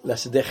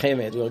לשדה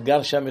חמד, הוא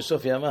גר שם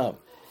בסוף ימיו.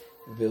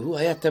 והוא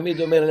היה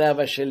תמיד אומר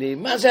לאבא שלי,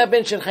 מה זה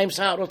הבן שלך עם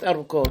שערות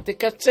ארוכות?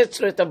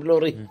 תקצץ לו את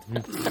הבלורית.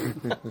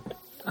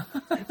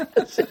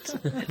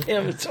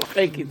 היה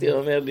מצוחק איתי, הוא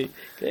אומר לי,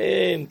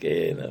 כן,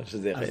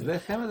 אז זה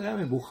חמד היה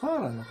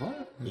מבוכרה, נכון?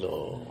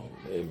 לא,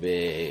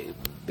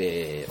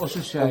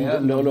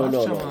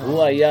 לא,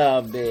 הוא היה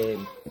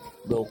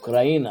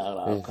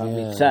באוקראינה,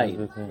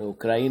 המצרים,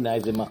 באוקראינה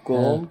איזה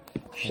מקום,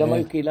 שם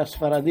היו קהילה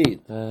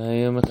ספרדית.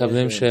 היו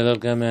מקבלים שאלות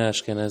גם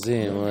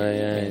מהאשכנזים.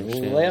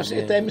 הוא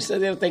היה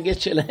מסדר את הגט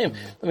שלהם.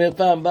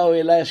 פעם באו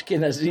אליי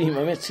אשכנזים,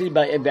 אצלי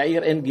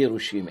בעיר אין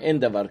גירושים, אין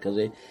דבר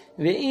כזה.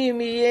 ואם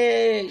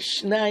יהיה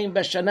 2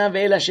 בשנה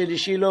ואלה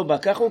שלישי לא בא,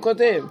 כך הוא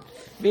כותב.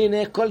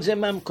 והנה כל זה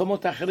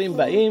מהמקומות האחרים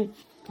באים,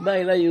 בא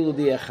אליי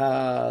יהודי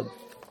אחד,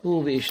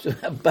 הוא ואשתו,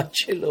 הבת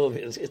שלו,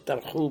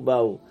 וטרחו,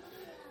 באו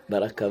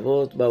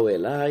ברכבות, באו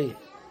אליי.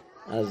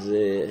 אז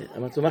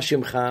אמרתי לו, מה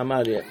שמך?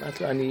 אמר לי,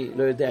 אמרתי לו, אני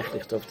לא יודע איך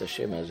לכתוב את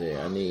השם הזה,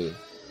 אני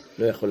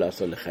לא יכול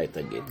לעשות לך את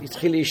הגט.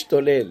 התחיל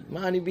להשתולל,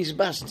 מה אני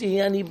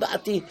בזבזתי, אני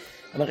באתי.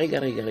 אמר,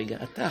 רגע,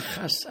 אתה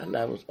חס על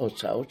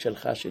ההוצאות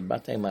שלך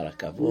שבאת עם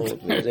הרכבות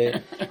וזה,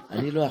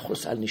 אני לא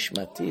אחוס על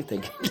נשמתי,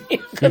 תגיד לי,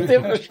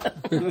 כתב לו שם,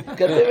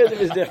 כתב את זה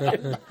בשדה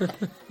חמד.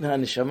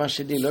 הנשמה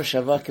שלי לא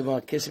שווה כמו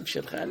הכסף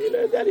שלך, אני לא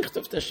יודע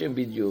לכתוב את השם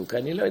בדיוק,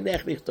 אני לא יודע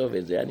איך לכתוב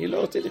את זה, אני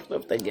לא רוצה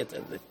לכתוב את הגט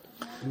הזה.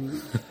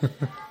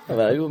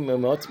 אבל היו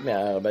מאות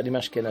מהרבנים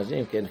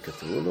האשכנזים, כן,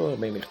 כתבו לו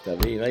הרבה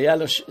מכתבים, היה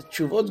לו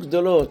תשובות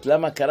גדולות,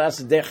 למה קרא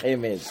שדה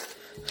חמד,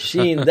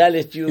 שין,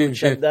 דלת יוד,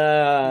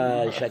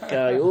 שדי,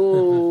 שקאי,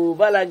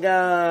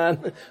 בלגן,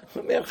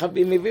 אומר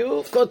חביבי,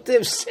 הוא כותב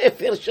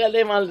ספר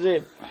שלם על זה,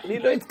 אני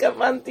לא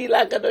התכוונתי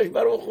לקדוש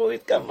ברוך הוא,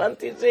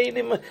 התכוונתי זה,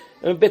 הנה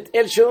בית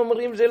אל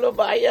שאומרים זה לא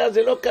בעיה,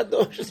 זה לא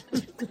קדוש,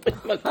 זה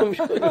מקום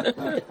שונה.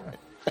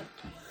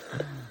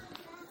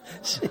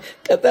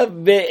 כתב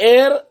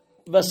באר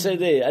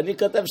בשדה, אני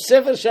כתב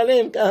ספר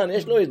שלם כאן,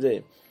 יש לו את זה,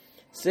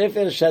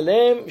 ספר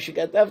שלם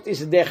שכתבתי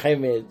שדה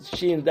חמד,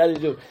 שין,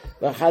 דלת יוד,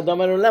 ואחד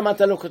אמר לו, למה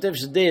אתה לא כותב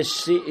שדה,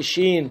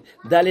 שין,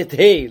 דלת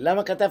ה',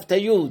 למה כתבת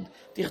יוד,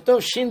 תכתוב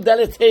שין,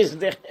 דלת ה',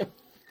 שדה חמד.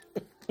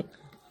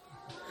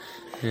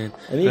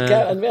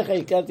 אני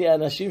הכרתי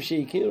אנשים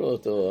שהכירו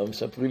אותו,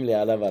 מספרים לי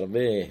עליו הרבה,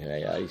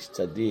 היה איש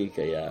צדיק,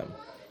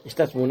 יש את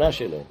התמונה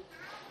שלו,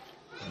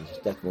 יש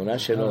את התמונה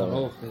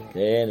שלו,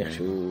 כן, איך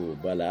שהוא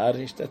בא לארץ,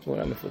 יש את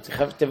התמונה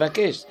מפוצחה,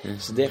 תבקש,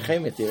 שדה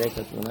חמד, תראה את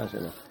התמונה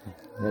שלו.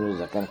 הוא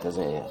זקן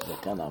כזה,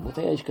 זקן עמות,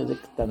 היה איש כזה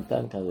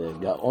קטנטן כזה,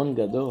 גאון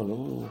גדול.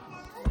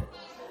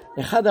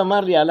 אחד אמר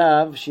לי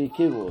עליו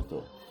שהכירו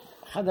אותו,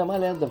 אחד אמר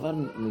לי דבר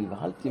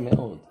נבהלתי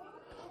מאוד,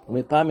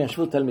 ומפעם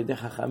ישבו תלמידי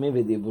חכמים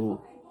ודיברו,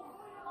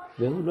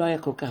 והוא לא היה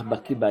כל כך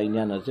בקיא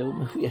בעניין הזה, הוא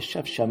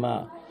ישב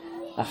שמה,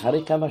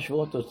 אחרי כמה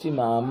שבועות הוציא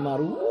מאמר,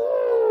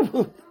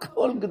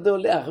 כל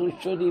גדולי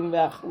הראשונים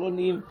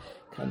והאחרונים,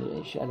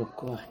 כנראה שהיה לו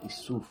כוח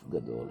איסוף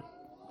גדול,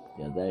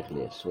 ידע איך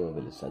לאסור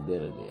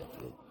ולסדר את זה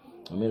יפה.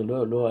 הוא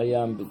אומר, לא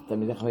היה,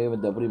 תלמידי חכמים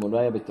מדברים, הוא לא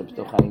היה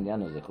בתוך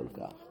העניין הזה כל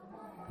כך.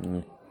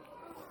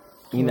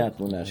 הנה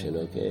התמונה שלו,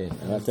 כן.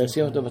 אבל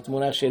תרשים אותו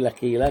בתמונה של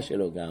הקהילה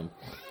שלו גם.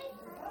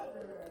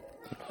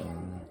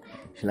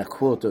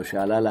 שלקחו אותו,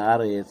 שעלה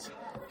לארץ,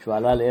 שהוא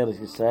עלה לארץ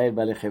ישראל,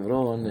 בא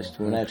לחברון, יש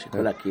תמונה איך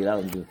שכל הקהילה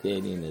עומדים, כן,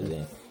 הנה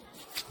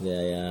זה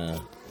היה...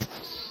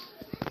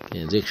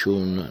 כן,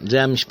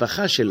 זה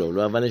המשפחה שלו,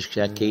 לא אבל יש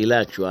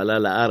כשהקהילה, כשהוא עלה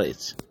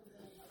לארץ.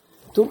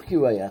 טורקי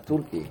הוא היה,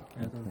 טורקי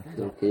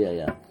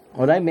היה.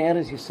 אולי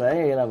מארץ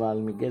ישראל, אבל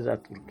מגזע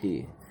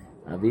טורקי.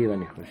 אביב,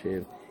 אני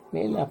חושב.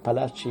 מאלה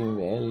הפלאצ'ים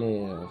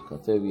ואלה,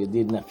 כותב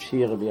ידיד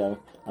נפשי,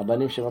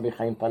 הבנים של רבי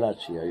חיים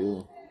פלאצ'י היו.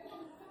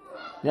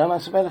 גם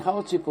אספר לך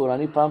עוד סיפור,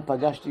 אני פעם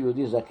פגשתי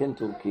יהודי זקן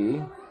טורקי,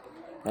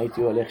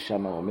 הייתי הולך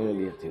שם, הוא אומר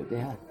לי, אתה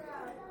יודע,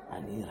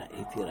 אני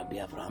ראיתי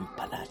רבי אברהם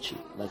פלאצ'י,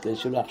 אבל כדי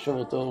שלא אחשוב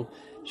אותו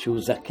שהוא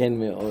זקן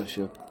מאוד,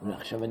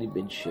 עכשיו אני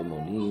בן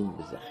 80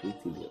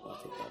 וזכיתי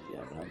לראות את רבי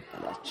אברהם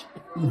פלאצ'י,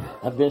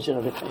 הבן של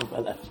רבי חיים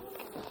פלאצ'י.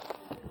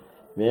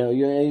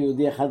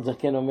 ויהודי אחד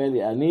זקן אומר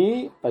לי,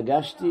 אני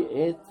פגשתי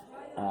את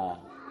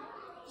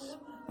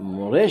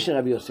המורה של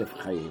רבי יוסף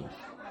חיים.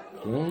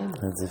 כן?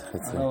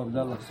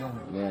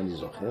 אני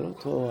זוכר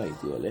אותו,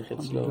 הייתי הולך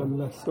אצלו.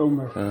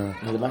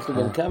 אז אמרתי,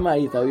 בן כמה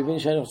היית? הוא הבין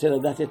שאני רוצה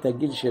לדעת את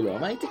הגיל שלו.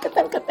 מה הייתי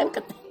קטן.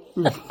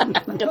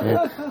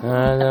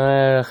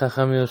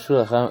 חכם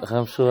יהושע,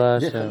 חכם שועה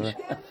שם.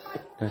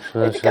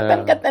 הייתי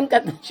קטן,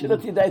 שלא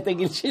תדע את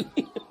הגיל שלי.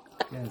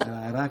 כן, זה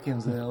העיראקים,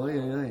 זה אוי.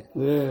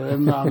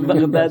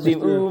 בגדדים,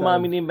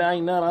 מאמינים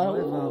בעין הרע.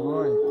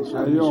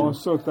 היו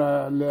עושות...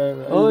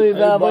 אוי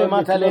ואבוי,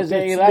 מה אתה לאיזה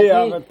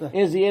עיראקי,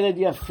 איזה ילד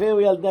יפה או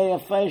ילדה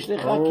יפה יש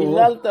לך,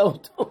 קיללת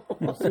אותו.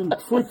 עושים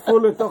טפו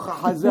לתוך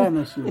החזה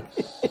אנשים.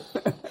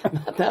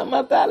 אתה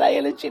אמרת על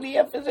הילד שלי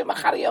יפה, זה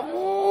מחר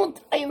ימות,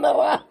 עין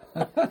הרע.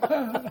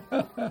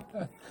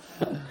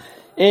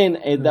 אין,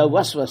 עדה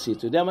ווסווסית,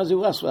 אתה יודע מה זה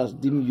ווסווס?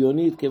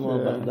 דמיונית כמו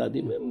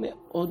בגדדים,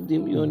 מאוד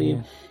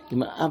דמיונים.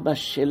 עם האבא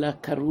שלה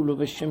קראו לו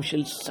בשם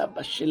של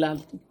סבא שלה, אל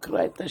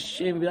תקרא את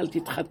השם ואל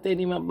תתחתן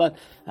עם הבת.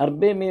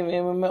 הרבה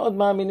מאוד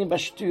מאמינים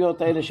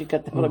בשטויות האלה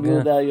שכתב רבי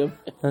יהודה היום.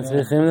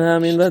 צריכים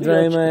להאמין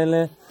בדברים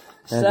האלה.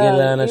 להגיד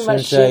לאנשים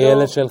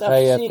שהילד שלך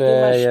יפה. תפסיק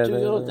עם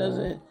השטויות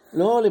הזה.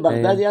 לא,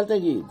 לבגדדי אל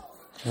תגיד.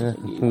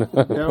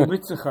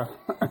 ירביץ לך.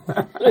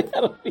 לא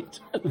ירביץ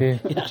לך.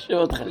 יחשב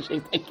אותך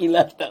שהייתה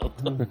קיללת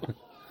אותו.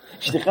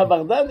 אשתך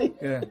בגדדי?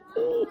 כן.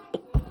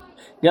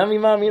 גם היא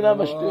מאמינה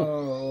בשטויות.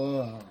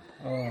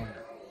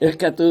 איך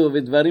כתוב,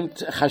 דברים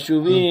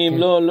חשובים,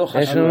 לא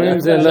חשובים. יש אומרים,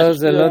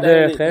 זה לא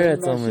דרך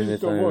ארץ, אומרים.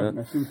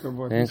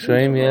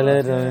 כשרואים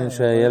ילד, אומרים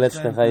שהילד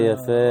שלך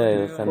יפה,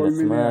 יפה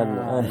נחמד.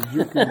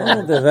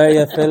 דבר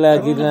יפה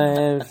להגיד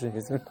להם.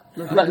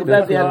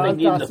 בגדדי אל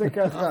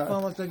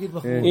תגיד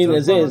לו. הנה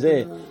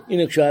זה.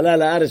 הנה כשהוא עלה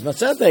לארץ,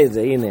 מצאת את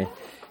זה, הנה.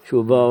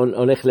 כשהוא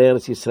הולך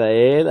לארץ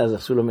ישראל, אז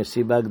עשו לו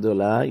מסיבה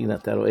גדולה. הנה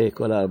אתה רואה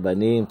כל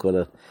הרבנים,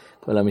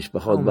 כל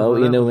המשפחות באו,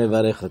 הנה הוא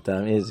מברך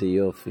אותם, איזה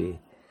יופי.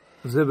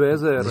 זה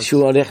באיזה ארץ?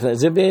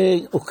 זה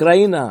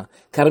באוקראינה,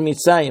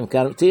 קרמיצאים,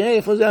 תראה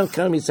איפה זה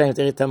קרמיצאים,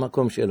 תראה את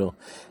המקום שלו.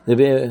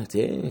 תראה,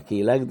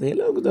 קהילה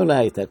לא גדולה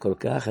הייתה כל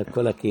כך,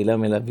 כל הקהילה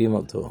מלווים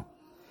אותו.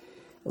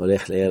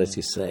 הולך לארץ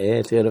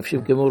ישראל, תראה,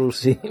 לובשים כמו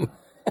רוסים,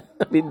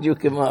 בדיוק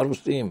כמו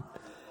הרוסים.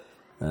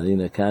 אז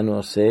הנה, כאן הוא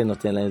עושה,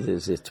 נותן להם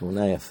איזו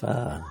תמונה יפה,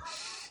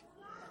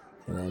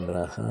 נותן להם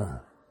ברכה.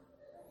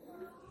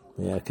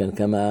 היה כאן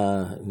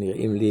כמה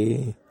נראים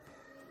לי,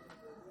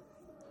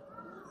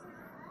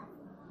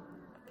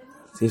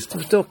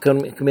 תסתובתו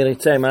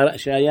כמריציים,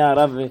 שהיה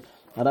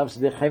הרב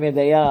שדה חמד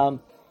היה,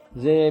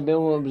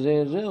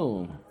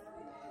 זהו.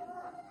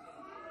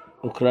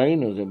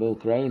 אוקראינו, זה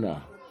באוקראינה.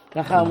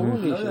 ככה אמרו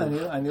לי.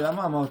 אני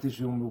למה אמרתי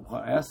שהוא מבוכר?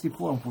 היה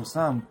סיפור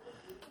מפורסם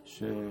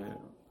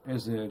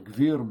שאיזה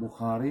גביר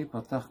בוכרי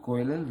פתח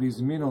כולל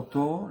והזמין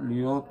אותו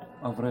להיות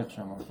אברך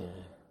שם.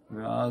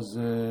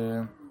 ואז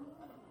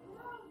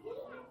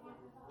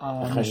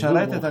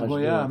המשרתת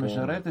הגויה,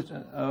 המשרתת,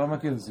 אני לא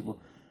מכיר את הסיפור.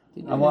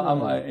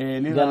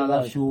 העלילה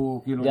עליו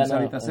שהוא כאילו ניסה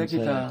להתעסק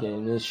איתה.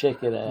 כן,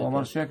 שקר. הוא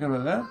אמר שקר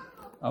וזה,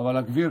 אבל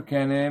הגביר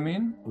כן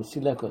האמין. הוא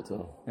סילק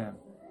אותו. כן.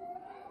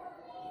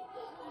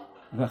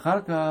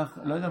 ואחר כך,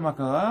 לא יודע מה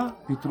קרה,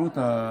 פיתרו את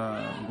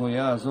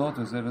הגויה הזאת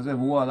וזה וזה,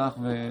 והוא הלך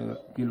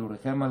וכאילו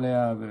ריחם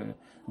עליה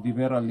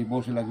ודיבר על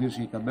ליבו של הגביר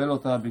שיקבל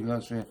אותה, בגלל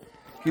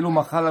שכאילו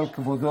מחל על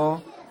כבודו,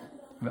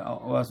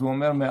 אז הוא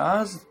אומר,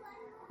 מאז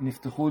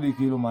נפתחו לי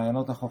כאילו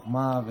מעיינות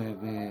החוכמה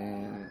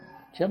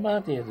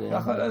שמעתי את זה.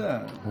 ככה, לא יודע.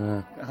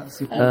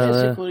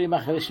 סיפורים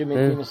אחרי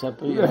שמתים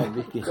מספרים.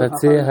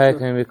 חצי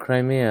הייקרים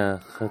בקרימיה.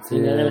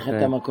 אני אראה לך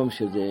את המקום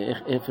של זה.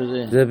 איפה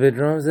זה? זה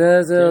בדרום,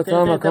 זה אותו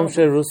המקום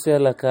של רוסיה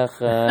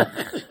לקח.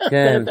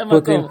 כן,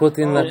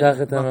 פוטין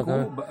לקח את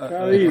המקום.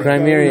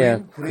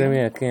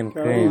 קרימיה, כן.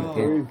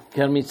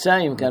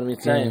 קרמיצאים.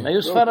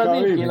 היו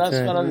ספרדים, קהילה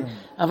ספרדים.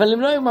 אבל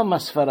הם לא היו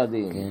ממש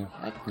ספרדים.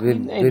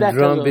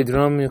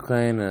 בדרום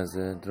אוקראינה,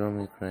 זה דרום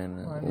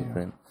אוקראינה.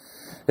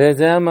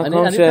 זה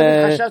המקום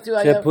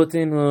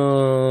שפוטין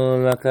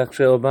הוא לקח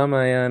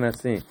כשאובמה היה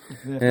נשיא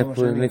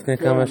לפני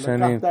כמה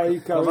שנים.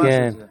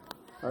 כן.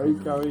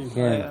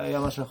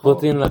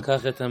 פוטין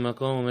לקח את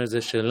המקום, הוא אומר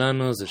זה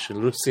שלנו, זה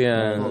של רוסיה.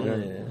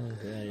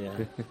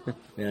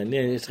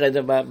 מעניין, יש לך את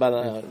זה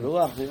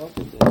ברוח לראות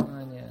את זה.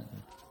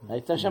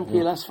 הייתה שם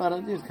קהילה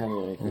ספרדית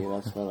כנראה,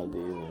 קהילה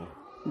ספרדית.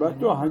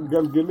 בטוח,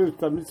 גלגלים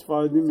תמיד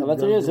ספרדים. אבל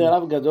תראה, זה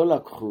רב גדול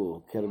לקחו,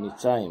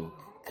 קרמיצאים.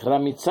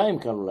 קרמיצאים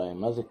קראו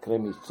להם, מה זה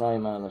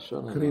קרמיצאים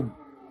הלשון?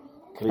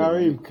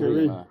 קרים.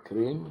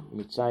 קרים?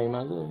 מצאים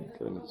מה זה?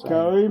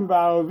 קרים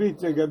בערבית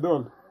זה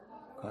גדול.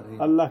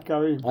 אללה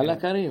קרים. אללה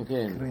קרים,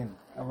 כן.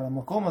 אבל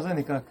המקום הזה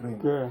נקרא קרים.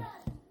 כן.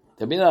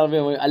 תמיד הערבים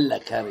אומרים אללה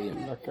קרים.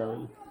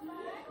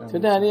 אתה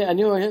יודע,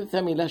 אני אוהב את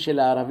המילה של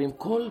הערבים,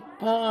 כל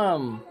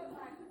פעם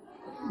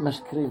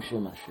מזכירים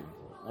שם השם.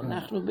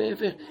 אנחנו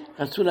בהפך,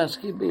 רצו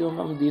להזכיר ביום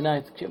המדינה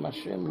את שם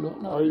השם, לא.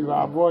 אוי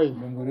ואבוי.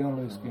 בן גוריון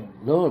לא הסכים.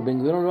 לא, בן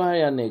גוריון לא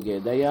היה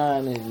נגד, היה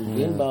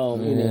נגד,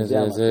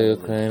 זה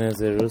אוקראינה,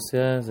 זה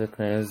רוסיה, זה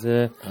אוקראינה,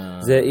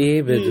 זה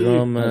אי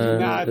בדרום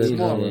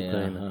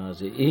אוקראינה.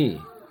 זה אי.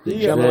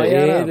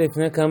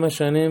 לפני כמה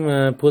שנים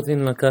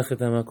פוטין לקח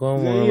את המקום,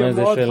 הוא אומר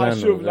זה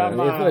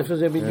שלנו. איפה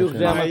זה בדיוק?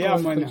 זה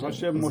המקום.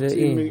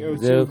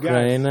 זה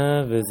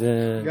אוקראינה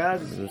וזה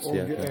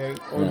רוסיה.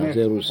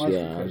 זה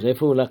רוסיה. אז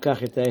איפה הוא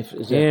לקח את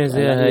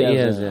זה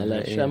האי הזה.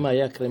 שם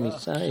היה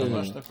קרמיצאים.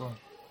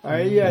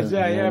 האי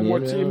הזה היה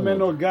מוצאים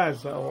ממנו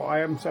גז, הוא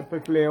היה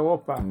מספק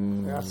לאירופה.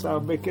 עשה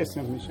הרבה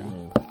כסף משם.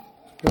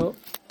 טוב.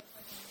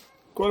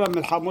 כל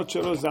המלחמות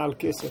שלו זה על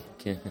כסף.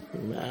 כן.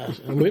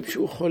 אומרים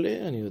שהוא חולה,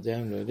 אני לא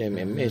יודע,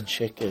 אמת,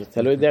 שקר,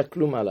 אתה לא יודע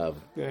כלום עליו.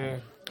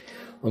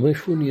 אומרים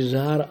שהוא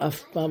נזהר,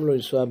 אף פעם לא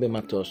לנסוע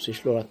במטוס,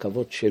 יש לו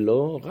רכבות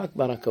שלו, רק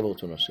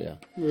ברכבות הוא נוסע.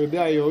 הוא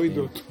יודע, יוריד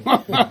אותו.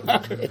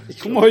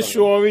 כמו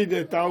שהוא הוריד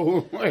את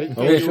ההוא.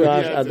 אומרים שהוא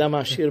האדם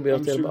העשיר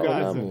ביותר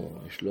בעולם,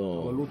 יש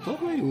לו... אבל הוא טוב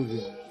ליהודי.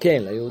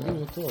 כן, ליהודים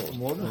הוא טוב. הוא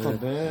מאוד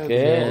מכבד.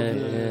 כן.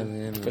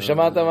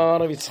 ושמעת מה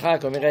אמר רב יצחק,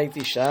 אומר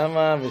הייתי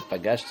שמה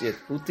ופגשתי את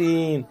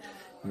פוטין,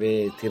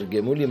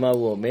 ותרגמו לי מה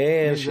הוא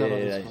אומר,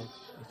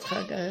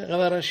 יצחק רב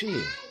הראשי.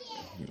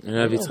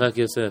 רב יצחק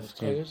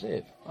יוסף.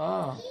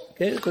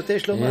 כן, כותב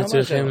לו מה אמר.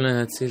 צריכים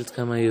להציל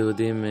כמה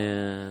יהודים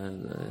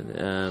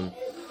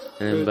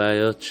עם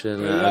בעיות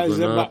של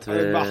עגונות.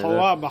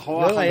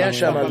 בחורה. לא, היה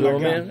שם, אז הוא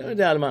אומר, לא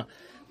יודע על מה.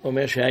 הוא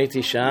אומר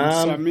שהייתי שם,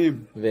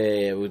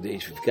 והוא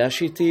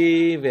נפגש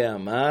איתי,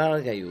 ואמר,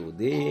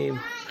 היהודים,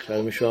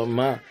 עכשיו מישהו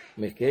אמר,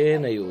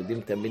 מכן,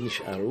 היהודים תמיד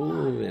נשארו,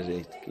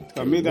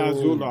 תמיד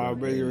עזרו לו,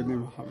 הרבה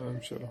יהודים החברים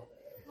שלו.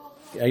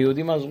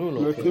 היהודים עזרו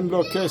לו. נותנים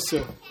לו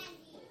כסף.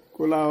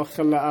 כל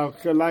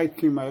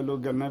הארכלייקים האלו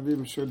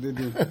גנבים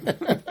שודדים.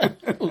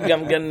 הוא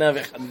גם גנב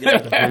אחד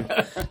גנב.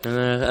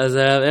 אז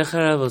איך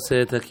הרב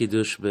עושה את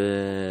הקידוש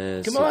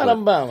בסוכה? כמו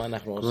הרמב"ם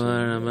אנחנו עושים. כמו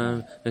הרמב"ם,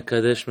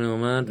 מקדש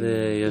מעומד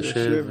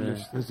ויושב.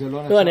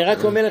 לא, אני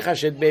רק אומר לך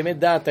שבאמת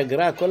דעת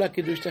הגר"א, כל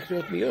הקידוש צריך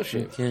להיות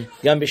מיושב.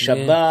 גם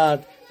בשבת.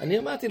 אני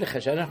אמרתי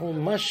לך שאנחנו,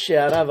 מה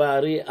שהרב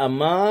הארי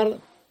אמר,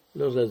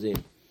 לא זזים.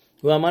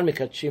 הוא אמר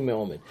מקדשים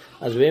מעומד.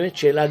 אז באמת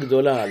שאלה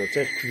גדולה, לא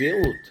צריך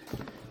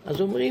קביעות.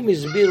 אז אומרים,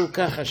 הסבירו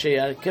ככה,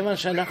 שכיוון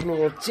שאנחנו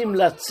רוצים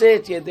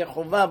לצאת ידי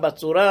חובה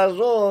בצורה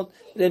הזאת,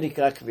 זה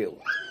נקרא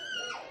קביעות.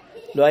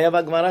 לא היה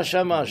בגמרא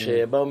שמה,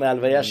 שבאו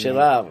מהלוויה של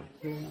רב,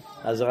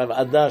 אז רב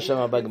עדה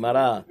שמה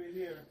בגמרא,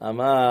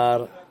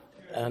 אמר,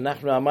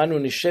 אנחנו אמרנו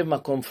נשב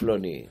מקום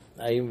פלוני,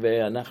 האם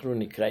אנחנו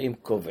נקראים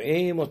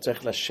קובעים או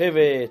צריך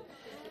לשבת,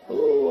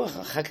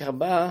 אחר כך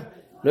בא,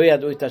 לא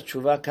ידעו את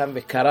התשובה, קם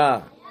וקרא,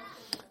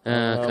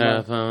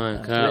 קרא פעמיים.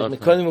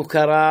 קודם הוא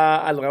קרא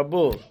על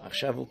רבו,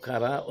 עכשיו הוא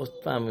קרא עוד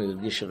פעם, הוא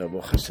הרגיש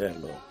שרבו חסר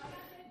לו.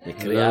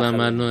 לא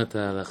למדנו את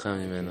ההלכה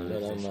ממנו. לא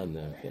למדנו,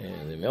 כן,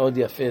 זה מאוד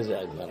יפה זה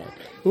הגברה.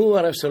 הוא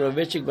הרב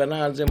סולובייצ'יק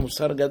בנה על זה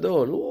מוסר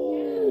גדול,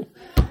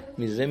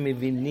 מזה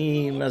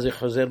מבינים מה זה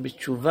חוזר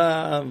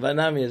בתשובה,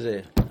 בנה מזה.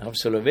 הרב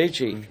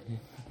סולובייצ'יק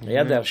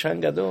היה דרשן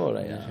גדול,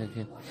 היה.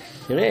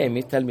 תראה,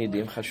 מי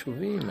תלמידים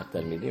חשובים,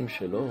 התלמידים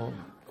שלו,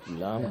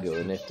 כולם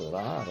גאוני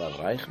תורה, הרב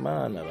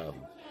רייכמן,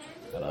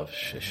 הרב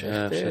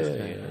שכטר,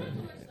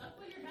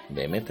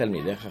 באמת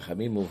תלמידי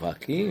חכמים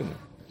מובהקים,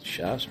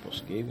 ש"ס,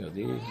 פוסקים,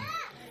 יודעים.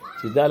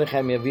 תדע לך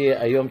אם יביא,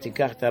 היום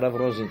תיקח את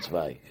הרב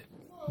רוזנצוויג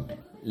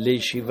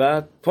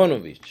לישיבת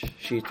פונוביץ',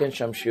 שייתן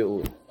שם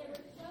שיעור.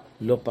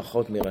 לא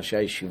פחות מראשי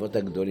הישיבות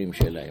הגדולים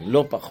שלהם,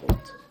 לא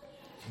פחות.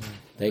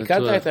 אתה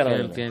הכרת את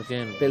הרב? כן,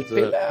 כן.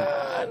 פלפלן.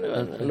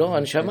 לא,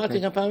 אני שמעתי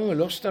גם פעמים,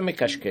 לא סתם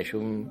מקשקש,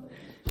 הוא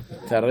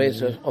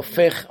תרז,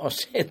 הופך,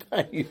 עושה את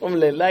היום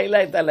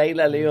ללילה, את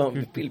הלילה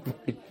ליום, בפלפול.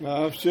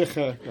 הרב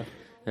שכטר.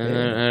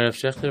 הרב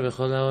שכטר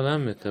בכל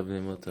העולם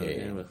מקבלים אותו,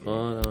 בכל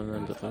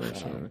העולם, בכל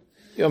העולם.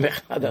 יום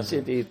אחד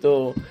עשיתי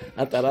איתו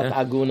התרת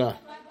עגונה.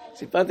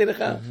 סיפרתי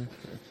לך?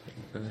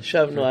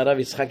 ישבנו, הרב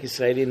יצחק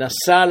ישראלי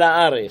נסע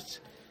לארץ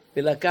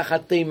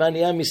ולקחת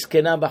תימניה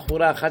מסכנה,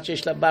 בחורה אחת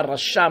שיש לה בר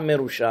רשע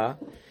מרושע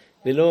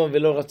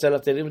ולא רצה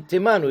לתת,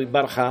 תימן, היא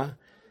ברחה,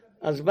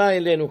 אז בא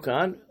אלינו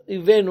כאן,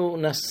 הבאנו,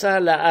 נסע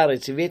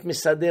לארץ, הביא את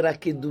מסדר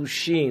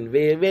הקידושין,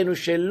 והבאנו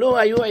שלא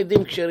היו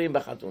עדים כשרים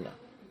בחתונה.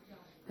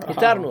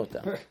 התרנו אותה.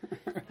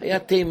 היה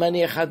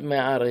תימני אחד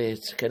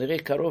מהארץ, כנראה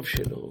קרוב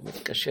שלו,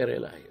 מתקשר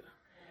אליי.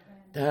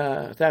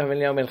 אתה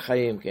אליהו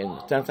חיים, כן.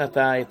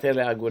 אתה היתר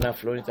לעגונה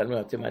פלונית, על מי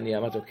התימני,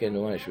 אמרת לו, כן,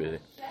 הוא משהו.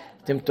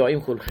 אתם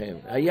טועים כולכם.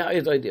 היה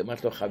עד,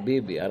 אמרת לו,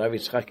 חביבי, הרב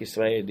יצחק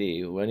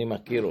ישראלי, ואני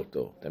מכיר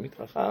אותו, תמיד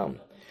חכם.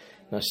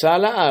 נסע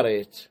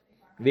לארץ,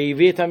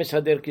 והביא את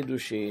המסדר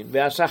קידושין,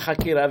 ועשה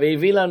חקירה,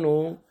 והביא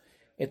לנו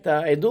את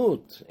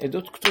העדות,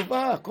 עדות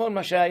כתובה, כל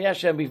מה שהיה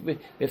שם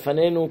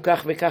בפנינו,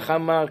 כך וכך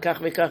אמר,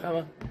 כך וכך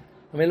אמר.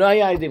 אבל לא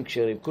היה עדים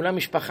כשרים, כולם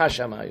משפחה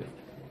שם היו.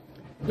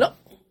 לא.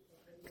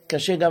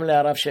 קשה גם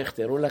להרב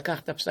שכטר, הוא לקח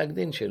את הפסק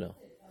דין שלו.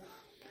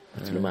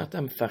 אז מה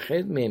אתה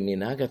מפחד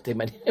ממנהג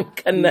התימנים? הם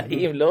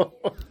קנאים, לא?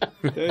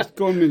 יש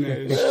כל מיני.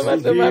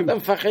 מה אתה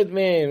מפחד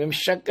מהם? הם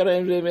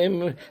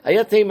שקרים,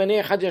 היה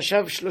תימני אחד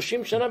ישב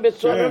 30 שנה בבית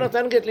סוהר, לא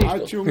נתן גט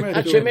לאשתו.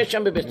 עד שמת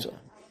שם בבית סוהר.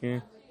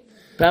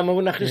 פעם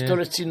הוא נכניס אותו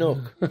לצינוק.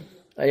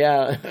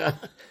 היה,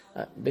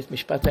 בית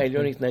משפט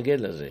העליון התנגד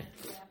לזה.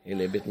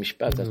 אלה בית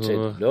משפט הצדק,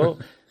 לא?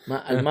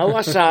 על מה הוא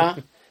עשה?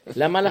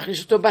 למה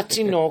להכניס אותו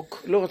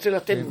בצינוק? לא רוצה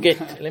לתת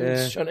גט,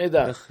 למשון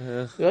עדה.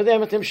 לא יודע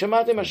אם אתם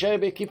שמעתם מה שהיה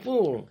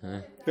בכיפור.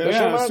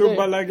 עשו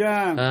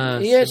בלגן.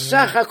 יש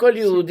סך הכל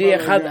יהודי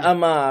אחד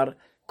אמר,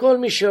 כל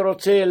מי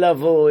שרוצה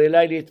לבוא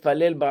אליי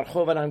להתפלל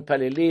ברחוב, אנחנו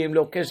מתפללים,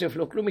 לא כסף,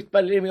 לא כלום,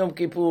 מתפללים יום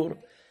כיפור.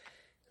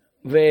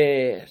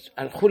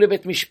 והלכו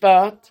לבית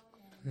משפט,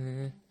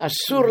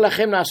 אסור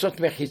לכם לעשות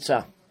מחיצה.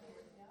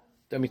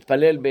 אתה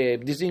מתפלל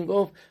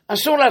בדיזינגוף,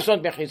 אסור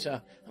לעשות מחיצה.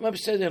 אמר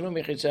בסדר, לא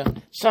מחיצה,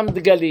 שם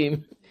דגלים.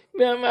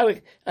 ואמר,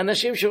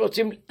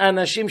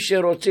 אנשים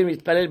שרוצים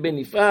להתפלל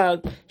בנפרד,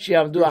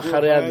 שיעבדו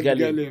אחרי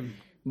הדגלים.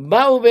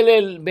 באו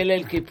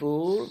בליל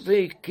כיפור,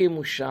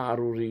 והקימו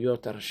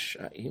שערוריות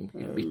הרשעים,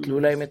 ביטלו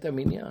להם את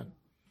המניין.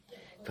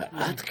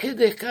 ועד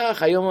כדי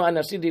כך, היום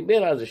הנשיא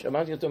דיבר על זה,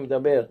 שמעתי אותו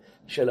מדבר,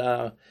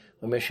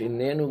 אומר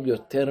שאיננו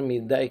יותר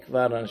מדי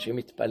כבר, אנשים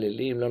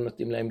מתפללים, לא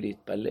נותנים להם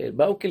להתפלל.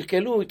 באו,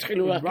 קלקלו,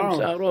 התחילו להקים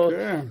שערות.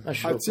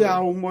 חצי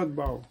האומות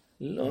באו.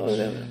 לא,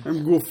 הם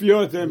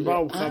גופיות, הם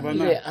באו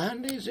בכוונה. לאן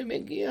זה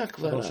מגיע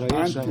כבר? ראש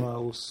העיר שם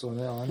הוא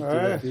שונא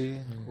אנטי-דתי.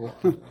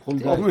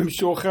 אומרים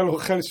שהוא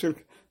אוכל של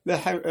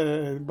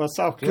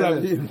בשר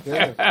כלבים.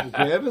 הוא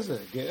גאה בזה,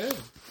 גאה.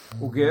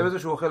 הוא גאה בזה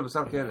שהוא אוכל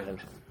בשר כלב.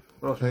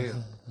 ראש העיר.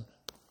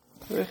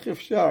 איך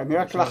אפשר? אני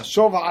רק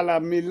לחשוב על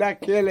המילה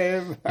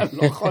כלב, אני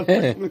לא יכול...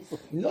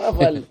 לא,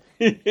 אבל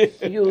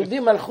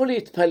יהודים הלכו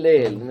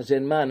להתפלל.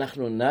 מה,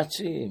 אנחנו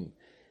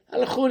נאצים?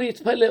 הלכו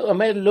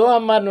להתפלל, לא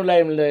אמרנו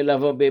להם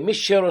לבוא, מי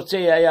שרוצה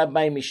היה בא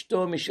עם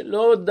אשתו,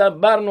 לא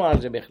דברנו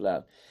על זה בכלל.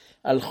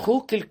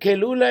 הלכו,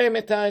 קלקלו להם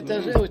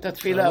את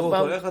התפילה.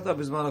 איך אתה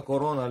בזמן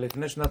הקורונה,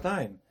 לפני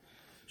שנתיים,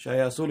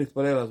 שהיה אסור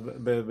להתפלל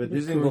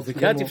בדיזינגוף,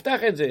 תפתח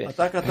את זה.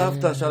 אתה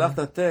כתבת, שלחת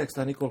טקסט,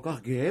 אני כל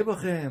כך גאה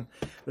בכם.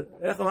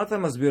 איך אתה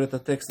מסביר את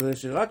הטקסט הזה,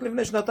 שרק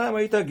לפני שנתיים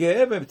היית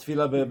גאה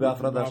בתפילה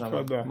בהפרדה שם.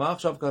 מה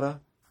עכשיו קרה?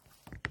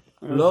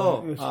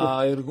 לא,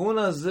 הארגון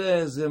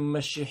הזה זה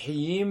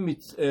משיחיים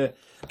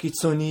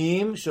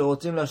קיצוניים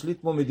שרוצים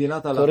להשליט פה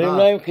מדינת הלכה. קוראים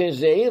להם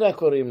כזעירה,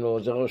 קוראים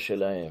לו, זה ראש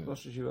שלהם.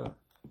 ראש ישיבה.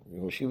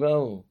 ראש ישיבה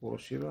הוא.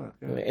 ראש ישיבה,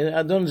 כן.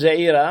 אדון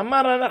זעירה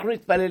אמר, אנחנו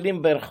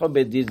מתפללים ברחוב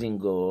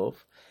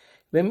בדיזינגוף,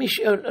 ומי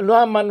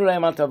שלא אמרנו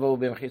להם אל תבואו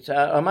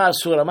במחיצה, אמר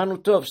אסור, אמרנו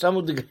טוב,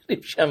 שמו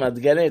דגלים שם,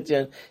 דגלי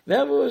ציין,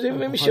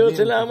 ומי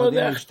שרוצה לעמוד...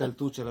 פחדים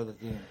להשתלטות של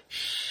הדתיים.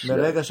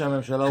 ברגע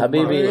שהממשלה...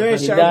 חביבי,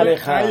 נדע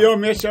לך.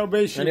 היום יש הרבה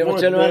ישיבות. אני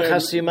רוצה לומר לך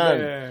סימן,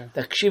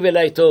 תקשיב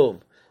אליי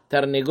טוב,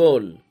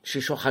 תרנגול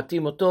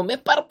ששוחטים אותו,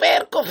 מפרפר,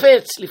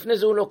 קופץ, לפני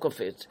זה הוא לא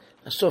קופץ.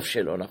 הסוף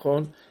שלו,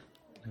 נכון?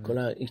 כל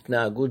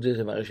ההתנהגות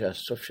זה מראה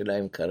שהסוף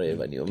שלהם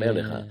קרב, אני אומר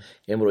לך,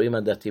 הם רואים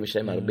הדתיים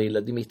שלהם הרבה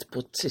ילדים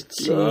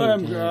מתפוצצים,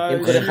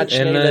 הם כל אחד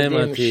שני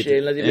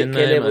ילדים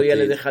וכלב או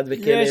ילד אחד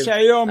וכלב,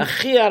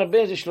 הכי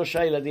הרבה זה 3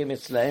 ילדים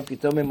אצלהם,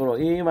 פתאום הם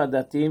רואים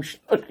הדתיים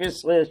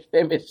 13,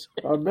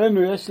 12.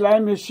 רבנו, יש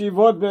להם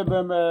ישיבות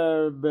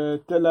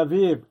בתל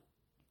אביב,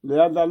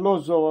 ליד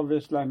הלוזור,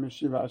 ויש להם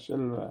ישיבה של...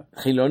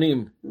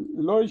 חילונים.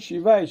 לא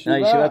ישיבה.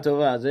 ישיבה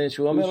טובה, זה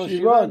שהוא אומר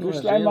ישיבות,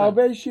 יש להם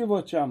הרבה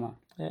ישיבות שם.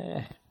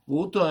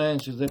 והוא טוען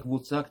שזה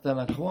קבוצה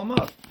קטנה, כמו אמר,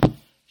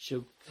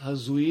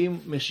 שהזויים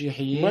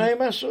משיחיים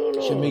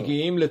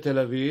שמגיעים לתל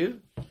אביב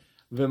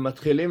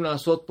ומתחילים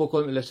לעשות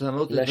פה,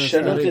 לשנות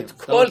את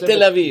כל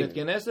תל אביב.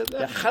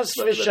 חס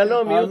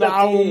ושלום יהיו דתיים.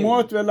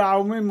 לעומות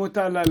ולעומים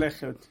מותר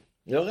ללכת.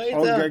 לא ראית?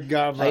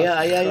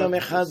 היה יום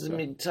אחד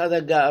מצד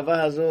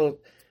הגאווה הזאת,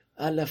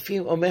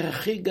 אלפים, אומר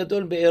הכי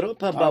גדול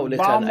באירופה באו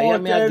לכאן, היה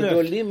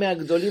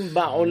מהגדולים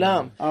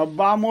בעולם.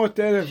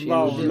 400,000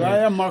 באו, לא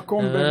היה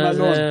מקום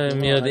במלון.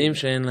 הם יודעים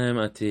שאין להם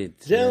עתיד.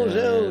 זהו.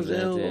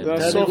 זה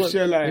הסוף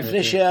שלהם.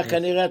 לפני שהיה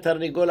כנראה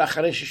התרנגול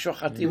אחרי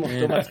ששוחטים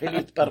אותו מתחיל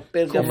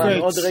להתפרפר, גם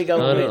עוד רגע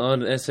עוד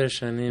 10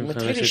 שנים,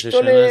 15 שנה. מתחיל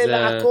להשתולל,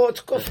 לעקות,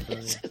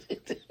 קופץ.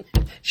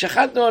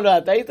 שחטנו או לא,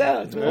 אתה היית?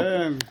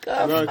 כן,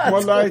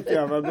 אתמול לא הייתי,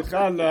 אבל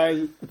בכלל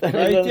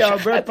הייתי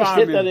הרבה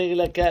פעמים. שחטתי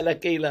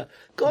לקהילה.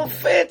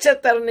 קופץ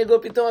התרנגול,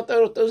 פתאום אתה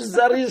רואה אותו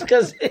זריז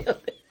כזה.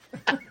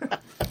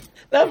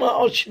 למה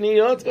עוד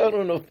שניות כבר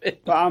הוא נופל?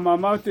 פעם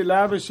אמרתי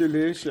לאבא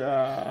שלי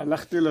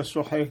שהלכתי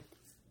לשוחט,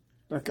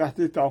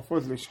 לקחתי את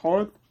העופות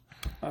לשחוט,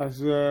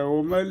 אז הוא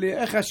אומר לי,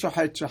 איך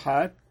השוחט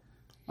שחט?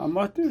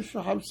 אמרתי,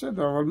 שוחט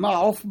בסדר, אבל מה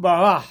העוף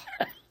ברח?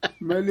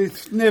 אומר לי,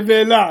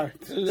 נבלה.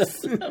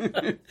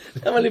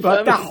 למה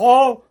לפעמים?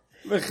 פתחו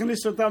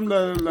והכניס אותם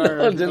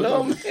זה לא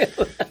אומר.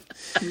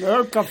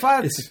 לא,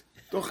 קפץ.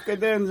 תוך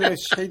כדי זה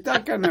שחיטה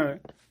כנראה.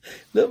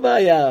 לא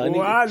בעיה, אני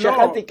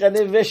שחטתי קנה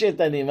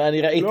ושת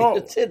אני ראיתי,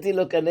 יוצאתי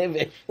לו קנה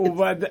ושת.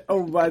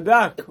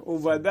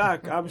 הוא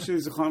בדק, אבא שלי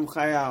זכרון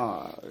חיה.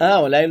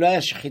 אולי לא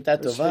היה שחיטה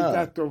טובה.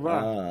 שחיטה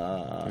טובה.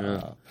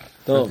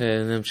 טוב.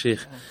 אוקיי,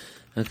 נמשיך.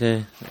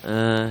 אוקיי,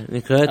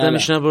 נקרא את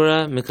המשנה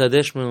ברורה,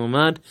 מקדש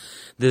מלומד,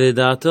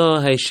 לדעתו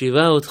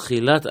הישיבה הוא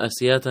תחילת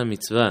עשיית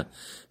המצווה,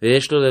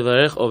 ויש לו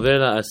לברך עובר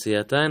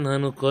לעשייתה,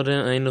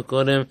 היינו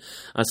קודם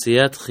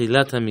עשיית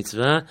תחילת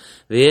המצווה,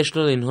 ויש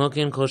לו לנהוג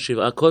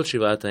כל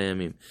 7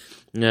 הימים.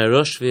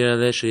 ראש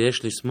סבירה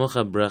שיש לסמוך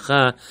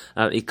הברכה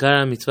על עיקר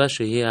המצווה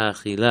שהיא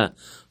האכילה,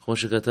 כמו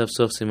שכתב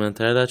סוף סימן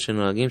תרדת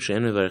שנוהגים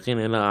שאין מברכים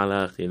אלא על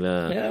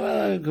האכילה.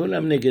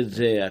 כולם נגד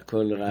זה,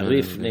 הכל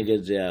הריף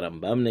נגד זה,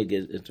 הרמב"ם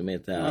נגד, זאת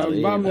אומרת,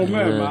 הרמב"ם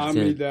אומר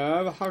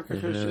מעמידה, ואחר כך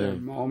יש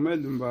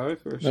מעומד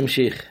ומברך.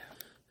 ממשיך.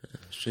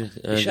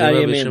 9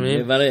 ימים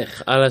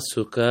לברך על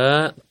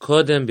הסוכה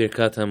קודם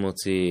ברכת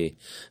המוציא,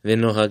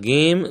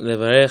 ונוהגים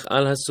לברך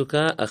על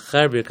הסוכה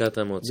אחר ברכת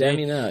המוציא,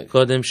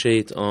 קודם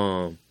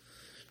שיטעום.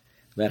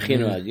 והכי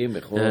נוהגים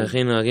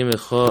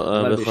בכל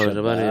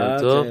שבת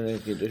לידתו,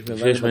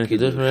 שיש בין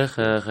קידוש ברך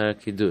אחר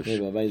הקידוש.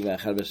 בבית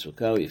ואכל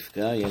בסוכה הוא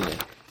יפקע,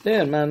 ילך.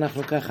 מה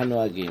אנחנו ככה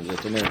נוהגים?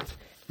 זאת אומרת,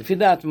 לפי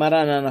דעת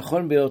מרן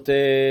הנכון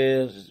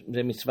ביותר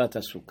זה מצוות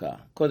הסוכה.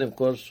 קודם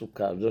כל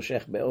סוכה, זה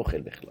שייך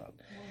באוכל בכלל.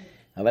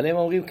 אבל הם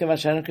אומרים כמה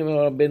שאנחנו כמו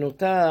רבנו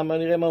תם,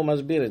 נראה מה הוא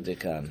מסביר את זה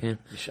כאן.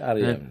 בשאר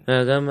ימים.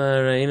 גם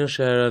ראינו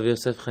שהרב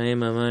יוסף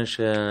חיים אמר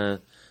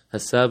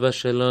הסבא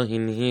שלו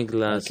הנהיג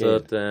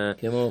לעשות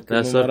כמו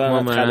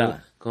מרן,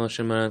 כמו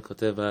שמרן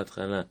כותב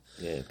בהתחלה.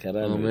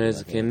 הוא אומר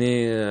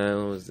זקני,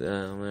 הוא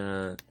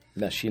אומר...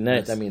 והשינה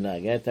את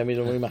המנהג, תמיד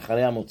אומרים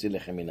אחרי המוציא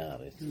לכם מן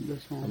הארץ.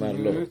 אמר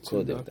לא,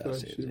 קודם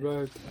תעשה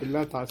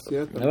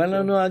את זה. אבל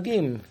לא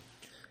נוהגים.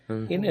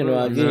 הנה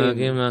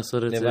נוהגים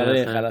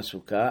לברך על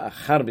הסוכה,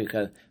 אחר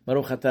ברכת,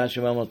 ברוך אתה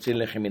השם המוציא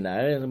לכם מן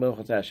הארץ, ברוך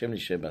אתה השם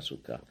נשב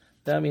בסוכה.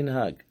 זה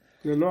המנהג.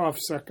 זה לא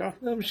הפסקה?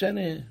 לא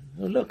משנה,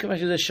 לא כמו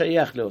שזה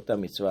שייך לאותה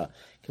מצווה.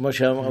 כמו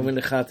שאומרים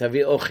לך,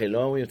 תביא אוכל,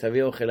 לא אומרים,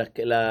 תביא אוכל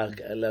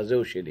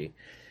לזהו שלי,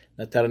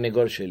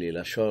 לתרנגול שלי,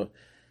 לשור.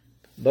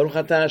 ברוך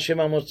אתה השם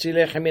המוציא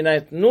לחם מן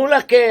הארץ, תנו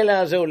לכלא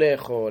הזהו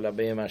לאכול,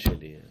 הבהמה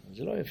שלי.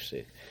 זה לא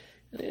הפסק.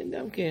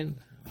 גם כן,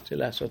 רוצה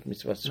לעשות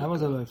מצוות סוכה. למה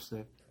זה לא הפסק?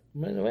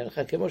 אני אומר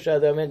לך, כמו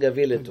שאדם אומר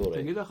גבי לתורה.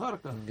 תגיד אחר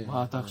כך.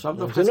 אתה עכשיו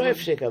זה לא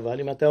הפסק, אבל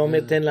אם אתה אומר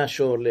תן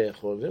לשור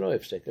לאכול, זה לא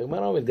הפסק.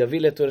 הגמרא אומרת גבי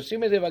לתורה,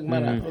 שים את זה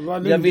בגמרא,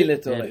 גבי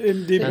לתורה.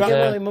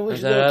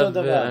 אז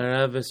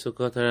הרב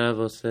בסוכות הרב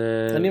עושה...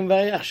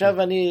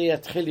 עכשיו אני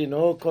אתחיל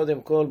לנהוג,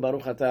 קודם כל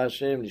ברוך אתה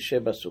השם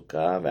נשב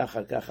בסוכה,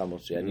 ואחר כך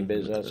המוציא. אני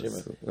בעזרת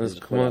השם. אז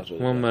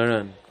כמו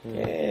מרן.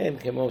 כן,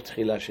 כמו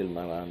תחילה של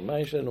מרן. מה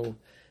יש לנו?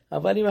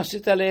 אבל אם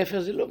עשית להפך,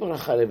 זה לא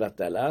ברכה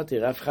לבטלה.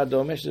 תראה, אף אחד לא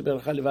אומר שזה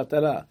ברכה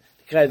לבטלה.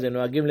 תקרא את זה,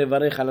 נוהגים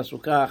לברך על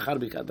הסוכה אחר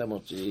ברכת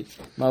המוציא,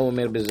 מה הוא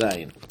אומר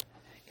בזין?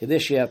 כדי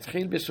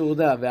שיתחיל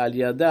בסעודה ועל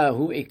ידה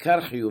הוא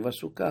עיקר חיוב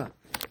הסוכה.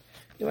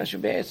 כיוון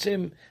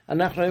שבעצם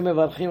אנחנו היום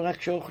מברכים רק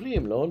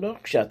כשאוכלים, לא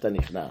כשאתה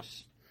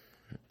נכנס.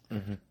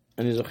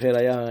 אני זוכר,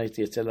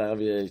 הייתי אצל הרב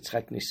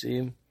יצחק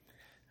ניסים,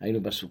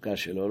 היינו בסוכה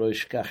שלו, לא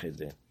אשכח את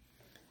זה.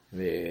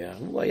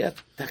 והוא היה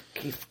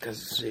תקיף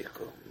כזה,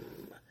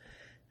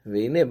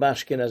 והנה בא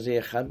אשכנזי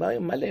אחד,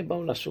 מלא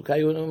באו לסוכה,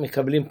 היו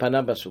מקבלים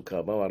פנה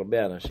בסוכה, באו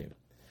הרבה אנשים.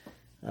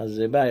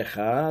 אז בא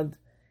אחד,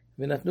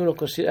 ונתנו לו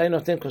כוסית, היה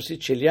נותן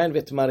כוסית של יין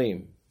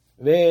ותמרים,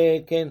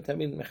 וכן,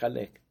 תמיד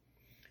מחלק.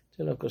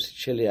 נתן לו כוסית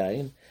של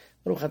יין,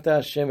 ברוך אתה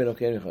השם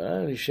אלוקינו,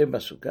 להישב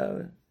בסוכה,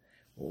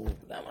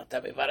 למה אתה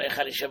מברך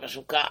על להישב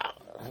בסוכה?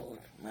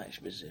 מה יש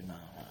בזה? מה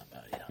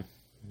הבעיה?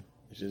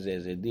 יש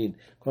איזה דין.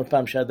 כל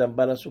פעם שאדם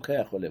בא לסוכה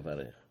יכול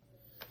לברך.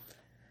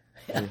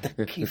 היה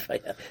תקיף,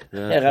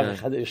 היה רב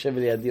אחד יושב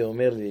לידי,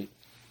 אומר לי,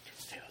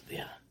 אתה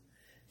יודע,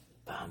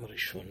 פעם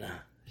ראשונה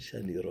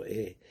שאני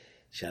רואה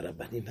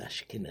שהרבנים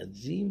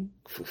האשכנזים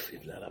כפופים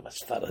לרב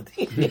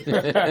הספרדים.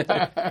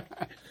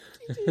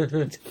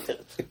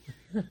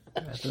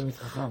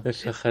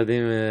 יש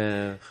אחדים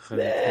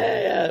חכמים.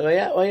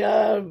 הוא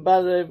היה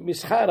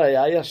במסחר,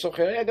 היה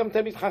סוחר, היה גם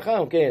תמיד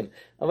חכם, כן.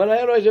 אבל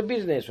היה לו איזה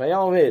ביזנס, הוא היה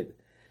עובד.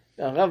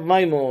 הרב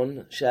מימון,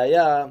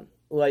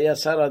 הוא היה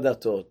שר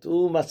הדתות,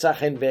 הוא מצא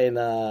חן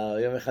בעיניו,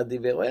 יום אחד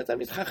דיבר, הוא היה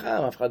תמיד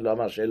חכם, אף אחד לא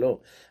אמר שלא.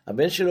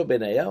 הבן שלו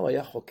בניהו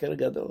היה חוקר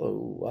גדול,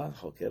 הוא היה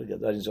חוקר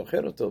גדול, אני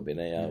זוכר אותו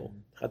בניהו.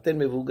 חתן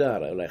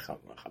מבוגר, אולי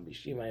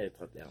 50 היה,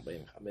 התחתן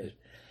 45.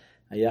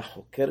 היה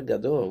חוקר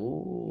גדול,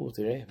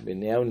 תראה,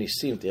 בניהו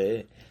ניסים,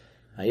 תראה.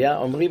 היה,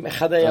 אומרים,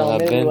 אחד היה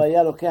אומר, הוא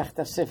היה לוקח את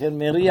הספר,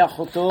 מריח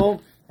אותו,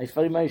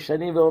 הספרים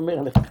הישנים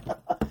ואומר לך,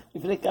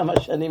 לפני כמה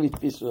שנים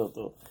הדפיסו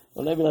אותו,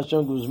 אולי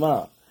בלשון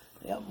גוזמה.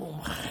 היה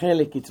מומחה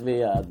לכתבי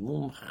יד,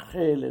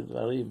 מומחה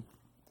לדברים.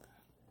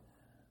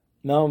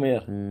 מה אומר?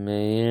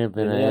 מאיר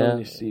בניהו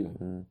ניסים.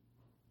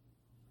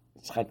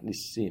 יצחק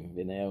ניסים,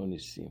 בניהו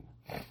ניסים.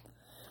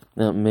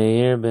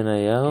 מאיר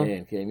בניהו?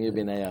 כן, מאיר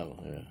בניהו.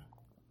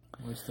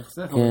 הוא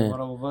הסתכסך, אבל הוא הרב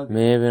עובדיה.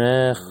 מאיר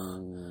בניהו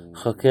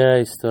חוקר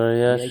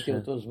ההיסטוריה. הייתי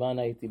אותו זמן,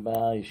 הייתי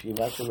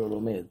בישיבה שלו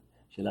לומד,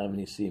 של הרב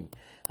ניסים.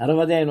 הרב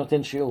עובדיה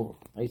נותן שיעור.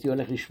 הייתי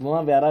הולך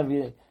לשמוע,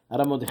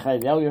 הרב מרדכי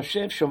אליהו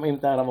יושב, שומעים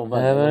את הרב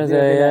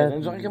עובדיה.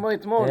 אני זוכר כמו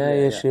אתמול.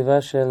 היה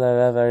ישיבה של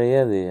הרב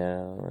אריאלי.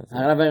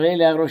 הרב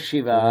אריאלי היה ראש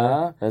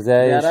שיבה,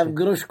 והרב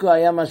גרושקו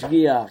היה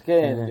משגיח,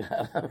 כן.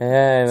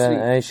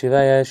 הישיבה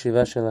היה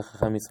ישיבה של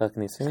החכם יצחק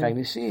ניסים. יצחק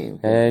ניסים.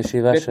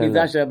 בית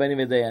מקדש של רבנים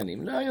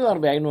ודיינים. לא היו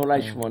הרבה, היינו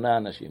אולי 8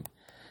 אנשים.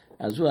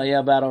 אז הוא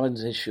היה בערב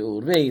איזה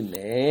שיעור, והנה,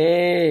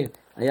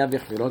 היה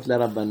בחירות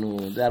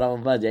לרבנות, והרב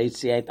עובדיה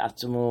הציע את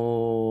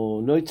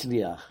עצמו, לא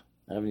הצליח.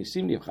 הרב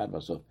ניסים נבחר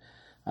בסוף.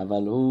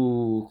 אבל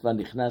הוא כבר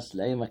נכנס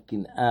להם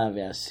הקנאה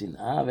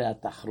והשנאה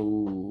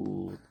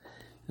והתחרות.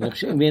 אני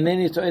חושב,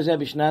 ואינני טועה, זה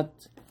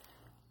בשנת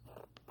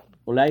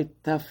אולי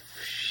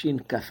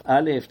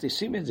תשכ"א,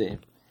 תשים את זה.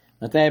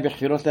 מתי היה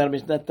בחירות להרב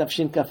בשנת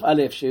תשכ"א,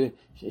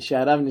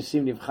 שהרב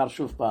ניסים נבחר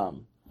שוב פעם.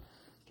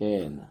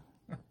 כן.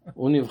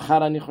 הוא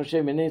נבחר, אני חושב,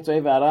 אינני טועה,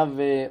 והרב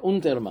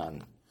אונטרמן.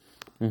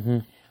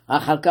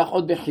 אחר כך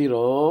עוד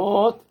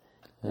בחירות,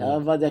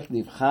 הרב עובדיה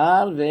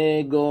נבחר,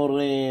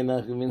 וגורן,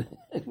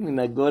 מן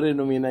הגורן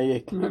ומן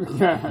היקר.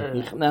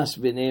 נכנס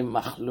ביניהם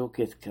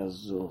מחלוקת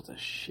כזאת,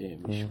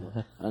 השם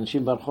ישמע.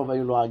 אנשים ברחוב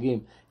היו לועגים.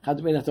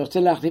 אחד בין, אתה רוצה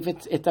להחליף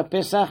את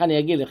הפסח? אני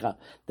אגיד לך.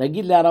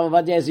 תגיד להרב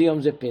עובדיה איזה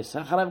יום זה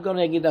פסח, הרב גורן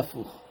יגיד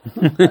הפוך.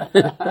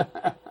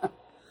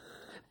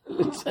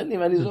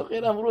 לשנים, אני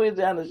זוכר, אמרו את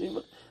זה אנשים.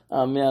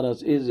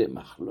 המארץ, איזה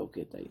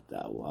מחלוקת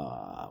הייתה,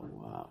 וואו.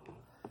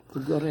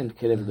 גורן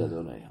כלב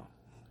גדול היה.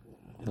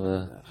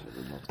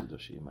 חרימות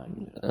קדושים,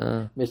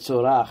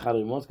 מצורע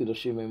חרימות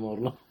קדושים אמור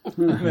לו.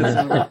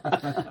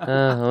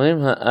 אומרים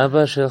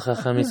האבא של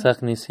חכם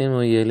יצחק ניסים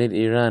הוא יליד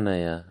איראן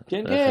היה.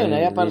 כן,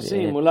 היה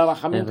פרסי, מולה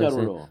רחמים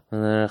קראו לו.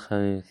 מולה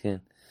רחמים, כן.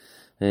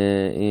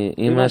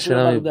 אמא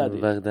שלו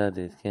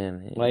בבגדדית, כן.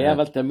 הוא היה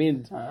אבל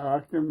תמיד,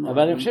 אבל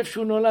אני חושב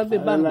שהוא נולד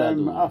בבגדד.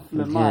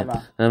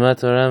 למד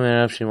תורה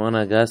מהרב שמעון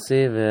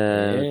אגסי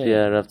ועל-פי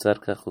הרב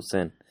צדקה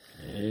חוסיין.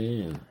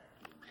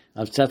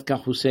 הרב צדקה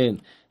חוסיין,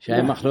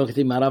 שהיה מחלוקת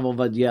עם הרב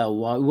עובדיה,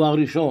 הוא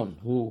הראשון,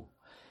 הוא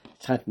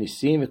יצחק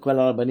ניסים וכל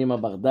הרבנים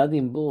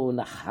הבגדדים, בואו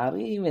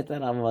נחרים את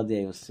הרב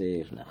עובדיה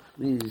יוסף,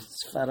 נכריז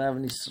ספריו,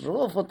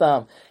 נשרוף אותם.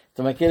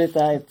 אתה מכיר את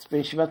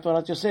בישיבת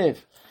תורת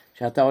יוסף,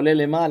 שאתה עולה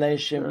למעלה,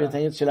 יש בית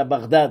העיר של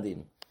הבגדדים,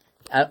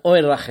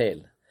 אוהל רחל.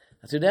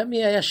 אתה יודע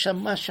מי היה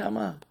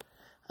שמה?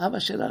 אבא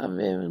של הרב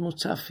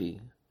מוצפי,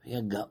 היה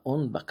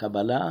גאון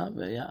בקבלה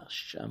והיה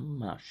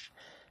שמש.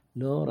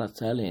 לא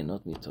רצה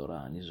ליהנות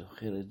מתורה, אני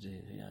זוכר את זה,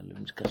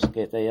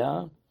 קסקט היה,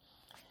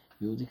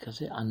 יהודי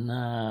כזה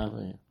ענב,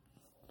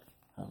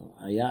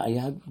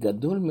 היה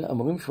גדול,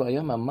 אומרים שהוא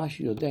היה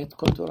ממש יודע את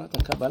כל תורת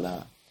הקבלה.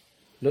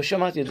 לא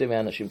שמעתי את זה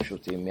מאנשים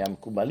פשוטים,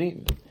 מהמקובלים.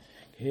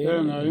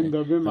 כן, היו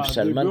מדברים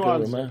מעדידו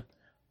על זה.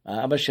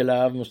 האבא של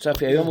הרב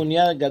מוצפי, היום הוא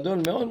נהיה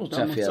גדול מאוד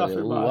מוצפי.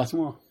 מוצפי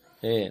בעצמו.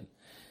 כן,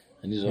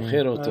 אני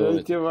זוכר אותו.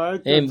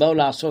 ראיתי. הם באו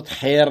לעשות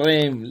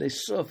חרם,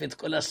 לשרוף את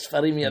כל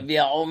הספרים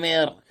יביע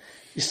עומר.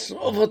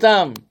 לשרוף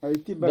אותם.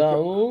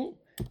 באו,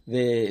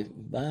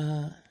 ובא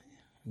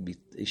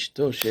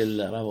אשתו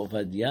של הרב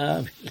עובדיה,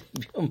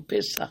 ביום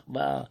פסח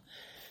בא,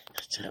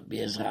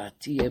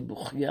 בעזרתי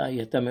בוכיה, היא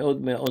הייתה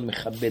מאוד מאוד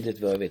מכבדת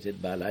ואוהבת את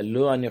בעלה.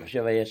 לא, אני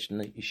חושב, היה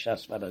אישה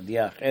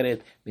ספרדיה אחרת,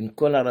 בין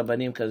כל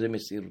הרבנים כזה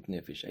מסירות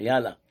נפש. היה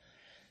לה.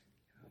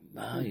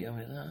 בא יום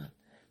אחד,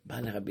 בא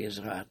לרבי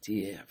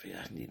עזרעתי,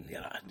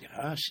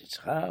 נראה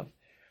שצריו.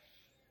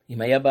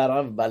 אם היה בא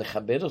הרב, בא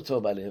לכבד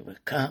אותו, בא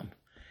לקם,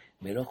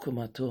 מלוא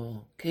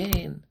קומתו,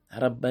 כן,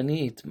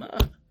 הרבנית, מה?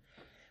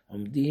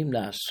 עומדים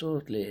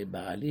לעשות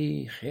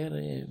לבעלי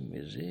חרם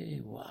וזה,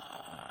 וואו,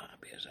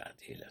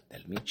 בעזרתי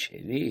לתלמיד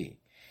שלי,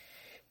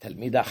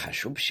 תלמיד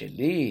החשוב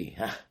שלי,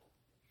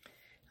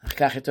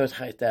 קח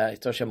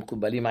את ראש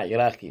המקובלים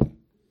העיראקים,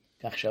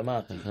 כך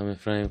שמעתי. חכם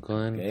אפרים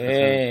כהן.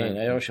 כן,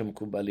 היה ראש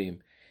המקובלים.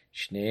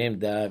 שניהם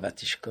דה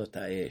ותשקוט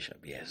האש,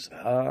 רבי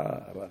עזרא,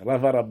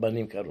 רב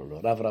הרבנים קראו לו,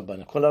 רב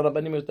רבנים, כל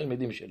הרבנים היו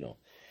תלמידים שלו.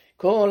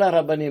 כל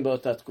הרבנים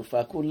באותה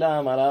תקופה,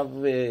 כולם,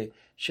 הרב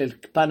של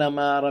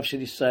פנמה, הרב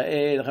של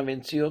ישראל, הרב בן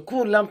ציון,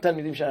 כולם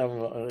תלמידים של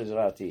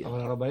עזרעתי.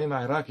 אבל הרבנים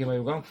העיראקים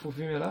היו גם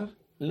כפופים אליו?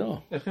 לא.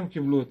 איך הם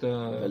קיבלו את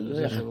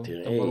זה שלו?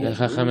 תראה,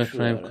 חכם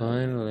אפרים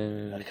כהן.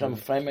 חכם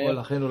אפרים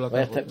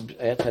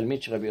היה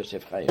תלמיד של רבי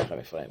יוסף חיים, חכם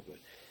אפרים כהן.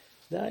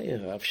 די,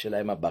 הרב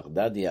שלהם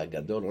הבגדדי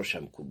הגדול, ראש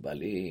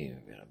המקובלים,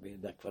 ורבי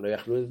ידע כבר לא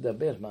יכלו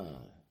לדבר, מה?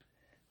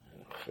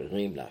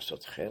 אחרים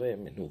לעשות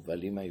חרם,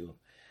 מנובלים היו.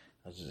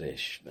 אז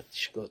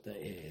בתשקוט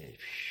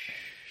האש,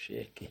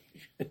 שקט.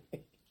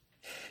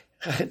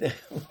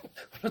 הוא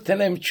נותן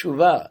להם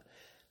תשובה.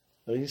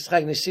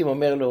 יצחק ניסים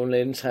אומר לו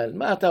לניסן,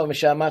 מה אתה אומר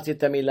שאמרתי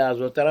את המילה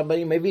הזאת?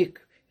 הרבי מביק.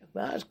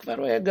 ואז כבר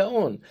הוא היה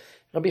גאון.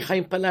 רבי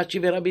חיים פלאצ'י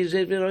ורבי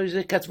זה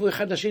וזה כתבו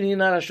אחד לשני,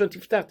 נא לשון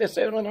תפתח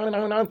תסיים,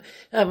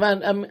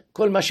 אבל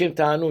כל מה שהם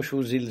טענו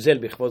שהוא זלזל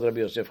בכבוד רבי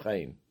יוסף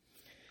חיים.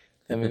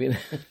 אתה מבין?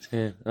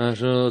 כן,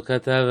 שהוא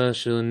כתב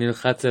שהוא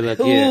נלחץ על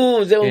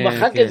הקיר. זהו, הוא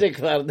מחק את זה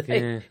כבר,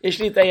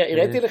 יש לי את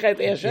הראיתי לך את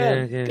הישר,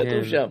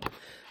 כתוב שם.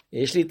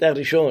 יש לי את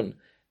הראשון,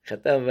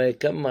 כתב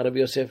כמה רבי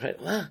יוסף חיים,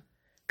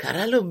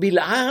 קרא לו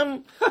בלעם,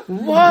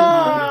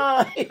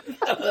 וואי,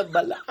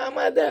 בלעם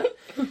עדה,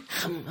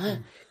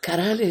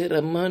 קרא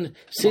לרמן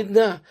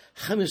סדנה,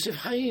 חכם יוסף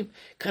חיים,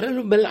 קרא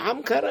לו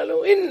בלעם, קרא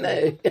לו, הנה,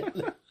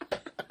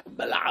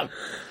 בלעם.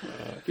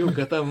 כי הוא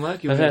כתב מה?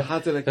 כי הוא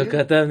נלחץ על הקיר? הוא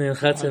כתב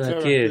נלחץ על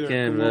הקיר,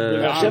 כן.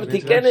 עכשיו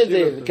תיקן את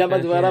זה, כמה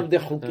דבריו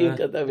דחוקים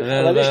כתב.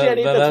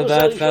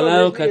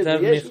 בהתחלה הוא כתב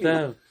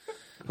מכתב.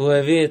 הוא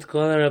הביא את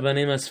כל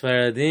הרבנים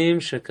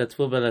הספרדים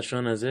שכתבו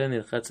בלשון הזה,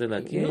 נלחץ על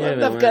הקיר.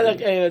 דווקא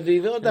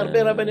ועוד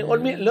הרבה רבנים.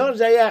 לא,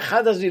 זה היה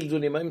אחד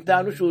הזלזולים. הם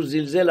טענו שהוא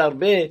זלזל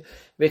הרבה,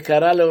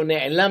 וקרא לו,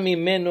 נעלם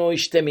ממנו,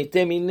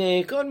 השתמיתה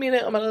מיני, כל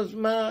מיני. אבל אז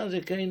מה,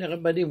 זה כאלה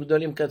רבנים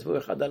גדולים כתבו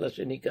אחד על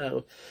השני ככה.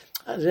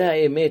 אז זה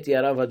האמת,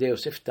 הרב עדי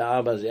יוסף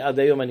טעה בזה. עד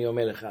היום אני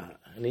אומר לך,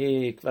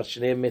 אני כבר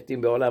שניהם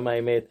מתים בעולם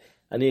האמת.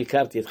 אני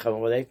הכרתי את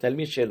חמור, אני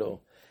תלמיד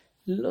שלו.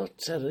 לא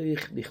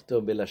צריך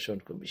לכתוב בלשון,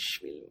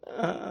 בשביל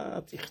מה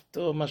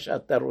תכתוב מה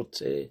שאתה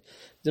רוצה.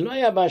 זה לא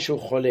היה משהו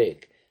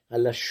חולק,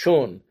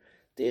 הלשון.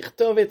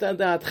 תכתוב את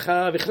דעתך,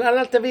 בכלל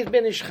אל תביא את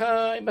בן איש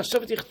חי,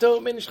 בסוף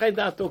תכתוב בן איש חי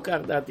דעתו, כך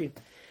דעתי.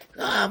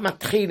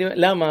 מתחיל,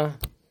 למה?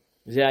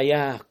 זה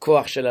היה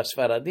כוח של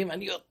הספרדים,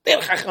 אני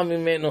יותר חכם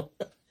ממנו.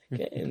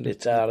 כן,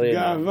 לצערנו.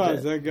 גאווה,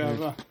 זה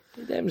גאווה.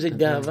 לא יודע אם זה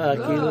גאווה,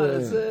 כאילו...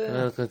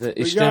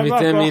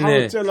 השתמיתה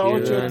מיני.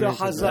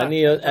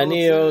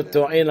 אני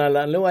טוען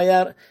על... לא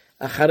היה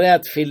אחרי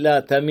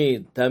התפילה,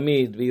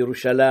 תמיד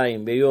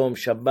בירושלים, ביום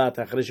שבת,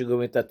 אחרי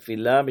שגומרים את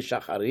התפילה,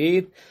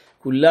 בשחרית,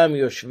 כולם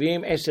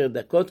יושבים 10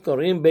 דקות,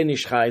 קוראים בן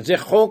איש חי. זה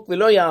חוק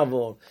ולא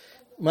יעבור.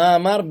 מה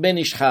אמר בן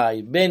איש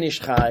חי? בן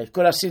איש חי.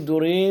 כל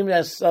הסידורים,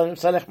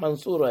 סלח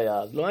מנסור היה,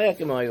 אז לא היה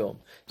כמו היום.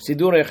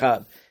 סידור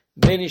אחד.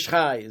 בן איש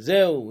חי,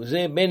 זהו,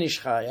 זה בן איש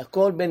חי,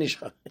 הכל בן איש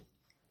חי.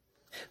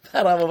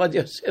 הרב עובד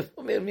יוסף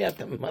אומר, מי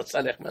אתה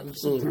סלח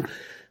מנסור?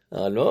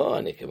 לא,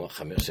 אני כמו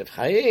חכם יוסף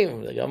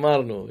חיים, זה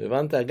גמרנו,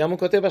 הבנת? גם הוא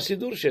כותב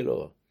בסידור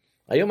שלו.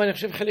 היום אני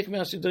חושב חלק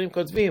מהסידורים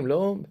כותבים,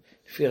 לא?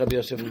 לפי רבי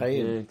יוסף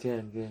חיים. כן,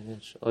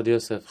 יש עוד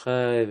יוסף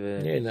חי.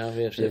 כן,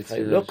 רבי יוסף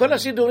חיים. לא, כל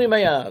הסידורים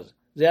היה אז.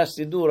 זה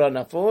הסידור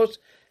הנפוץ,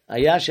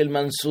 היה של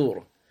מנסור.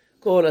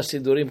 כל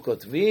הסידורים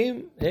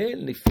כותבים,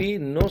 לפי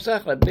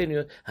נוסח רבי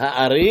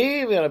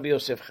הארי ורבי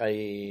יוסף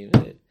חיים.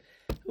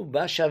 הוא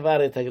בא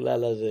שבר את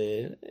הכלל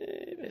הזה,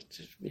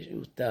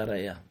 יותר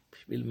היה,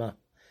 בשביל מה?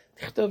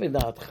 תכתוב את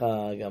דעתך,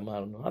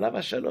 גמרנו. עליו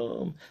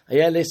השלום.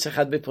 היה לס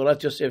אחד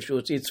בפורת יוסף שהוא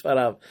הוציא את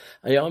ספריו.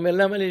 היה אומר,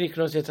 למה לי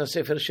לקנות את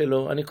הספר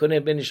שלו? אני קונה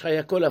בן איש חי,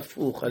 הכל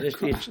הפוך, אז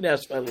יש לי את שני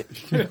הספרים.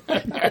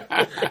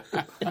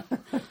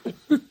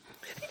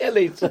 היה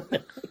ליצון.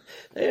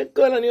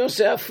 הכל אני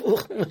עושה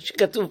הפוך, מה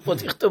שכתוב פה,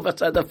 תכתוב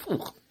בצד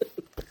הפוך.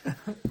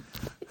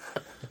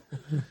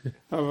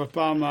 אבל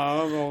פעם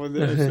הרב עובדי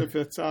יוסף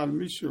יצא על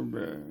מישהו,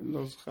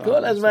 לא זוכר.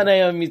 כל הזמן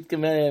היה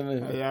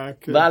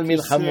בעל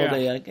מלחמות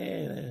היה,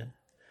 כן.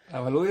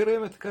 אבל הוא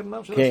הרים את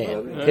קרנם של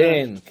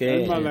הספרדים.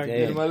 כן.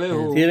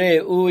 תראה,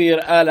 הוא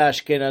הראה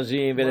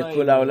לאשכנזים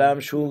ולכל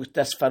העולם שהוא את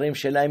הספרים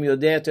שלהם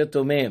יודע יותר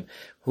טוב מהם.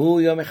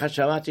 הוא יום אחד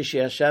שמעתי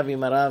שישב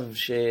עם הרב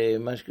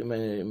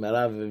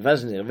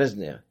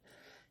וזנר.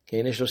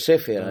 כן, יש לו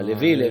ספר,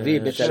 הלוי,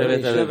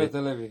 בית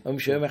הלוי.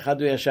 יום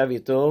אחד הוא ישב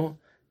איתו,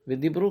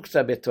 ודיברו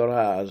קצת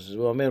בתורה, אז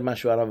הוא אומר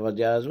משהו הרב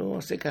עובדיה, אז הוא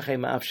עושה ככה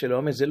עם האף שלו,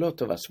 אומר, זה לא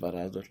טוב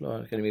הסברה הזאת, לא,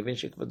 כי אני מבין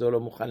שכבודו לא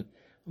מוכן. הוא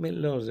אומר,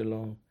 לא, זה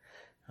לא.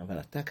 אבל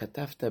אתה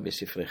כתבת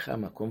בספרך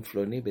מקום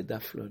פלוני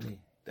בדף פלוני.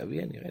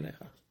 תביא, אני אראה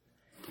לך.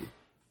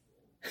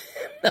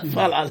 נפל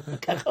עליו,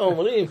 ככה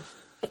אומרים.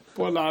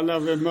 פול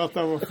עליו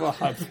ומטה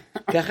ופחד.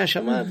 ככה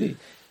שמעתי.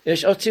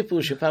 יש עוד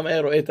סיפור שפעם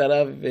היה רואה את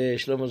הרב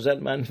שלמה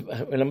זלמן,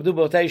 ולמדו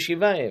באותה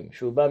ישיבה הם,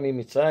 שהוא בא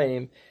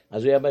ממצרים,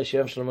 אז הוא היה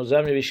בישיבה של שלמה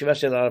זלמן, בישיבה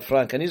של הרב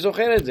פרנק, אני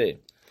זוכר את זה.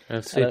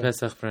 הרב צבי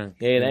פסח פרנק.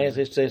 כן,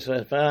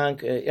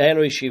 היה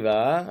לו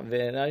ישיבה,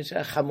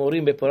 והיה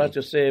חמורים בפורת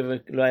יוסף,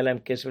 ולא היה להם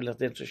כסף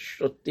לתת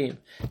שוטים.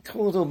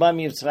 קחו אותו, הוא בא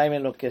ממצרים,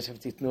 אין לו כסף,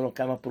 תיתנו לו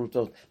כמה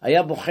פרוטות.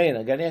 היה בוחן,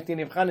 אני הייתי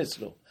נבחן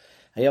אצלו.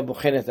 היה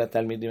בוחן את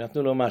התלמידים,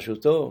 נתנו לו משהו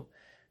טוב.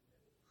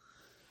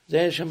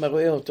 זה שם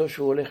רואה אותו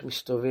שהוא הולך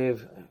מסתובב,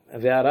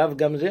 והרב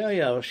גם זה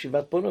היה,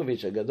 שיבת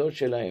פונוביץ' הגדול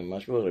שלהם,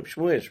 משהו רב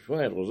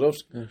שמואל,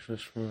 רוזובסקי,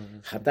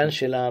 חתן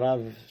של הרב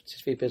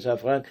צבי פסח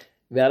פרנק,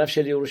 והרב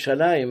של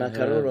ירושלים, מה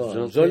קראו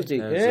לו? זולטי,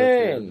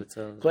 כן,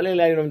 כל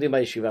אלה היו לומדים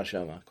בישיבה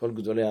שם, כל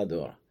גדולי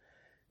הדור.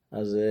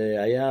 אז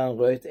היה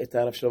רואה את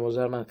הרב שלמה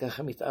זלמן,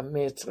 ככה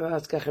מתאמץ,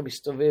 רץ, ככה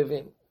מסתובב,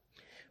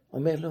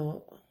 אומר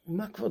לו,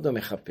 מה כבודו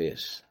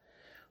מחפש?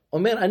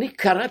 אומר, אני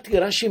קראתי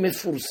רש"י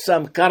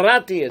מפורסם,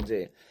 קראתי את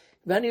זה,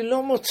 ואני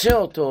לא מוצא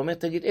אותו. אומר,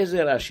 תגיד,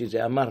 איזה רש"י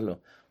זה? אמר לו.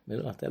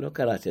 אומר לו, אתה לא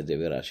קראת את זה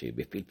ברש"י,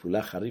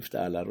 בפלפולה חריפת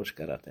על הראש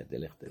קראת את זה,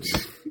 לך תגיד.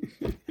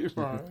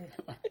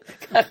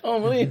 ככה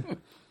אומרים.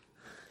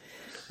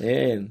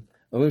 כן.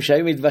 אומרים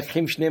שהיו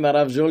מתווכחים שניהם,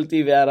 הרב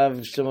זולטי והרב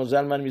שלמה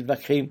זלמן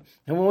מתווכחים.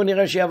 אמרו,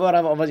 נראה שיבוא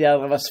הרב עובדיה,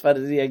 הרב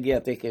הספרדי יגיע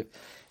תקף.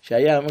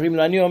 שהיה, אומרים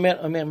לו, אני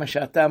אומר, מה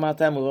שאתה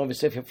אמרת, אמרו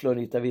בספר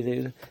פלוני,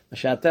 תביא זה, מה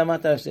שאתה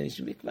אמרת,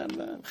 כבר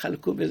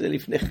חלקו בזה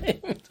לפניכם.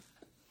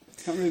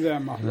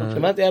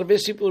 שמעתי הרבה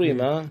סיפורים,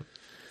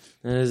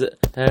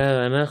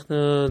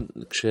 אנחנו,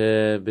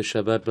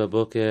 כשבשבת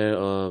בבוקר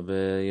או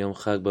ביום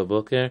חג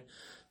בבוקר,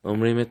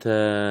 אומרים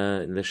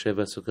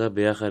לשב בסוכה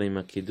ביחד עם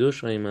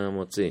הקידוש או עם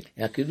המוציא?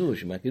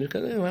 הקידוש, עם הקידוש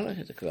כזה,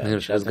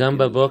 אז גם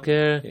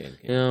בבוקר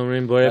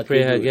אומרים בורא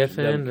פרי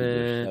הגפן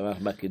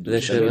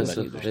ולשב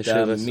בסוכה.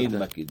 תמיד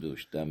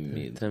בקידוש,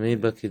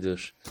 תמיד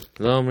בקידוש.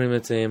 לא אומרים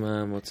את זה עם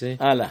המוציא?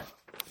 הלאה.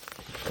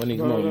 בוא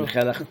נגמור,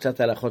 קצת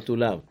הלכות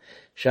אולב.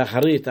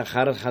 שאחרית,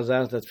 אחר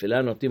חזרת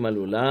התפילה, נוטים על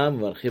אולם,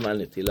 מברכים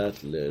על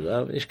נטילת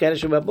לולב. יש כאלה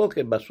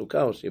שבבוקר,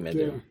 בסוכה עושים את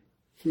זה.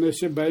 לפני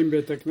שבאים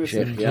בית הכנסת.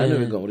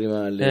 שהחיינו וגומרים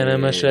על... כן,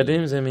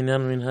 המשלים זה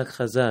מנהג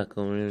חזק,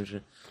 אומרים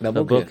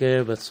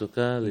שבבוקר,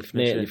 בסוכה,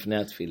 לפני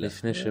התפילה.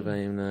 לפני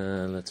שבאים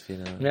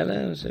לתפילה.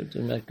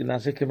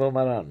 נעשה כמו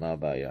מרן, מה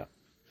הבעיה?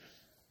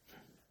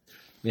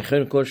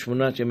 לכן כל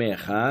 8 ימי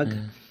החג,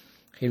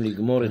 צריכים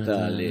לגמור את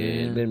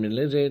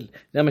ההלל.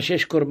 למה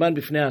שיש קורבן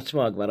בפני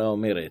עצמו, הגמרא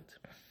אומרת.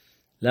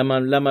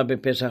 למה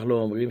בפסח לא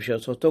אומרים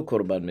שאותו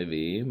קורבן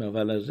מביאים,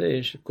 אבל על זה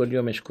כל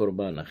יום יש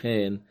קורבן,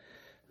 לכן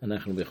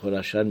אנחנו בכל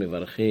השנה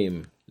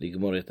מברכים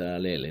לגמור את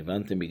ההלל.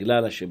 הבנתם,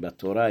 בגלל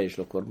שבתורה יש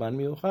לו קורבן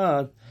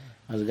מיוחד,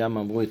 אז גם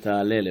אמרו את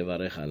ההלל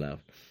לברך עליו.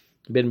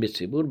 בין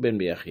בציבור, בין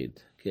ביחיד,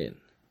 כן,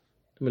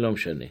 לא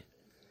משנה.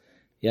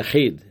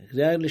 יחיד,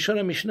 זה לשון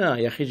המשנה,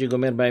 יחיד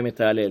שגומר בהם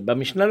את ההלל.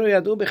 במשנה לא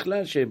ידעו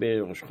בכלל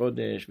שבראש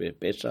חודש,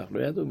 בפסח,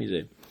 לא ידעו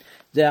מזה.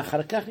 זה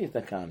אחר כך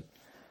נתקן.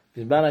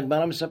 בזמן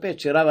הגמרא מספרת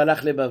שרב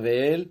הלך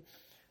לבבל,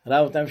 ראה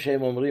אותם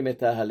שהם אומרים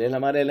את ההלל,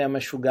 אמר אלה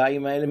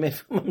המשוגעים האלה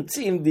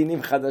ממציאים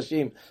דינים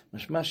חדשים,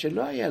 משמע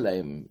שלא היה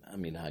להם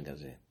המנהג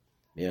הזה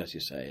בארץ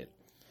ישראל.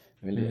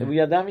 הוא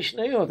ידע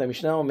משניות,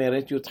 המשנה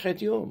אומרת י"ח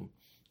יום.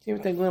 שים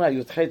את הגמרא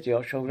י"ח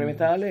יום שאומרים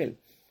את ההלל.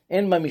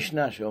 אין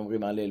במשנה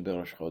שאומרים הלל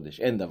בראש חודש,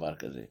 אין דבר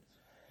כזה.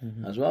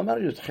 אז הוא אמר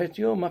י"ח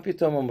יום, מה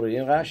פתאום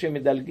אומרים? ראה שהם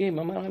מדלגים,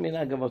 אמר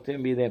המנהג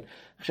אבותיהם בידיהם.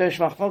 עכשיו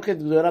יש מחלוקת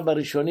גדולה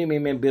בראשונים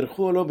אם הם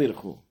בירכו או לא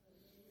בירכו.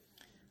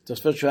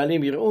 תוספות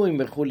שואלים, יראו אם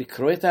בירכו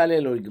לקרוא את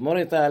ההלל או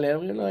לגמור את ההלל,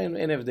 אומרים לא,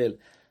 אין הבדל.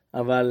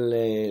 אבל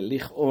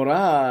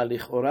לכאורה,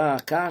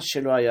 הכעס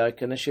שלו היה,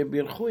 כנראה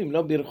שבירכו, אם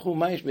לא בירכו,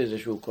 מה יש בזה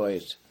שהוא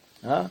כועס?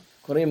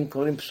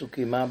 קוראים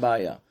פסוקים, מה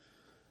הבעיה?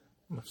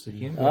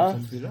 מפסיקים?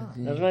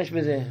 אז מה יש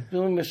בזה?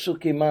 קוראים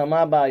פסוקים,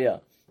 מה הבעיה?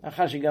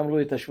 אחר שגמרו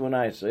את ה-18,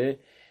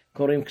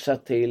 קוראים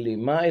קצת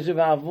תהילים, מה, איזה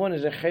ועוון,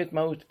 איזה חטא,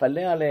 מה הוא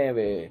התפלא עליהם,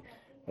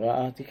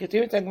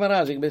 תקראו את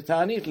הגמרא, זה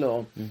בתענית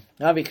לו.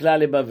 רב יקלע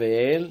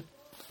לבבל,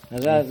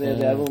 אז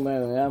זה הוא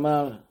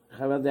אמר,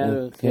 חוות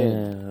דעת,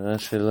 כן,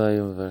 רש"י לא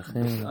היו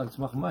מברכים. על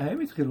סמך מה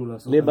הם התחילו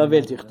לעשות?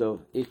 לבבל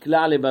תכתוב,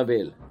 יקלע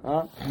לבבל.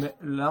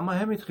 למה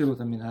הם התחילו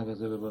את המנהג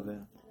הזה בבבל?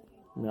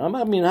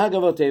 אמר מנהג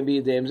אבותיהם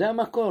בידיהם, זה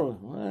המקור.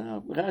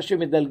 רש"י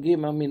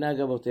מדלגים המנהג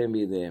אבותיהם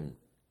בידיהם.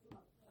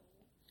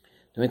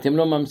 זאת אומרת, הם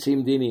לא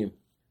ממציאים דינים.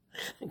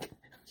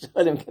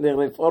 הם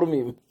כנראה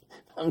רפורמים,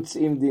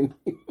 ממציאים דינים.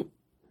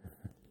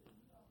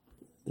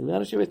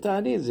 דבר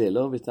שבתענית זה,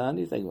 לא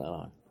בתענית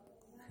הגמרא.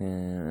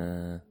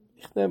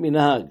 נכתב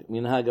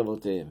מנהג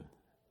אבותיהם.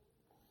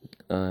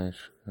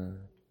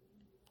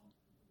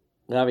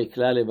 רב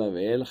יקלע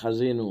לבבל,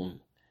 חזינו.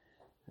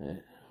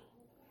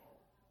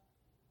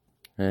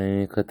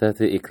 אני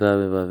כתבתי יקלע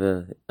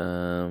בבבל.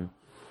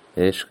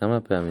 יש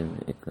כמה פעמים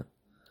יקלע.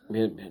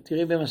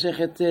 תראי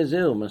במסכת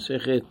זהו,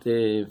 מסכת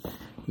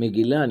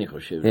מגילה אני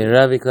חושב.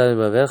 רב יקלע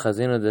בבבל,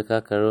 חזינו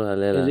דקה קראו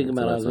הלל. איזה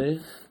גמרא זה?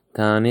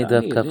 תענית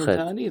דף כ"ח.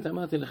 תענית,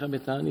 אמרתי לך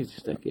בתענית,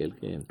 תסתכל,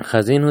 כן.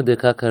 חזינו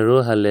דקה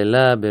קראו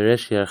הלילה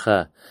ברש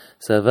ירחה,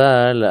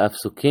 סבר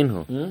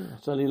לאפסוקינו.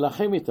 צריך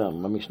להילחם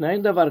איתם, במשנה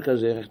אין דבר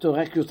כזה, כתוב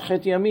רק י"ח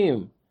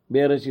ימים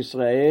בארץ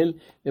ישראל,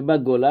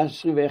 ובגולה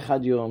 21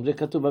 יום, זה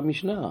כתוב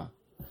במשנה.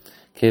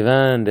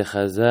 כיוון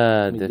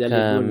דחזה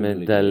דקה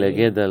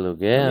מדלגי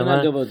דלוגי,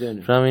 אמר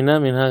פרמינה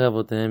מנהג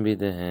אבותיהם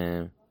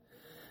בידיהם.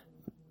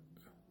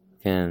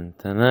 כן,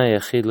 תנא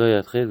יחיד לא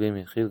יתחיל ואם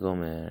יחיד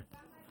גומר.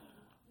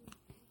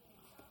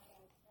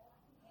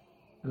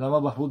 למה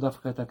בחרו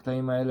דווקא את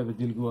הקטעים האלה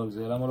ודילגו על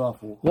זה? למה לא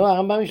הפוך? לא,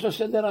 הרמב"ם יש לו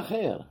סדר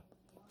אחר.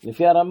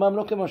 לפי הרמב"ם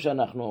לא כמו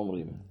שאנחנו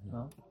אומרים.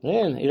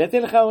 כן, הראיתי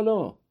לך או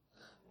לא?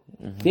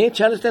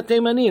 תשאל את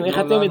התימנים, איך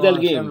אתם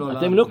מדלגים?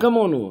 אתם לא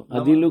כמונו,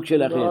 הדילוג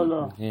שלכם.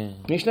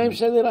 יש להם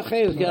סדר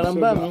אחר, כי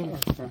הרמב"ם,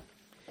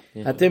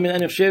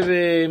 אני חושב,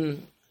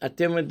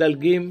 אתם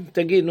מדלגים,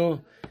 תגידו,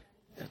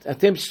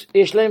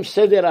 יש להם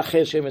סדר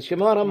אחר,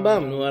 כמו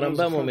הרמב"ם,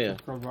 הרמב"ם אומר.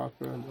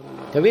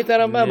 תביא את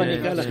הרמב"ם, אני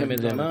אקרא לכם את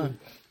זה, מה?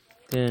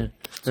 כן,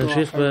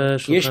 נמשיך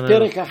בשולחן. יש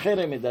פרק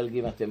אחר הם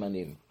מדלגים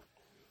התימנים,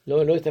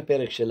 לא את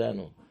הפרק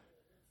שלנו.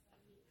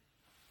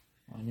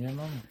 מעניין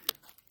לנו.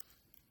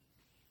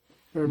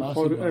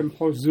 הם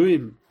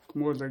חוזרים,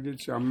 כמו להגיד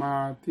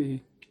שאמרתי.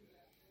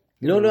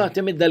 לא,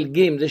 אתם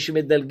מדלגים, זה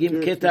שמדלגים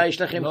קטע,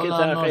 יש לכם קטע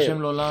אחר. לא לנו,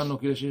 השם לא לנו,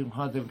 כי יש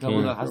שמחתם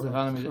כבוד על חס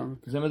וחלילה.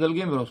 זה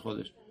מדלגים בראש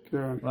חודש.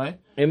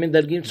 הם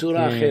מדלגים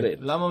צורה אחרת.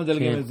 למה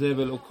מדלגים את זה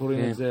ולא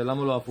קוראים את זה?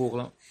 למה לא הפוך?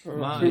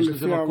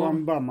 לפי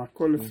הרמב"ם,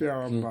 הכל לפי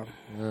הרמב"ם.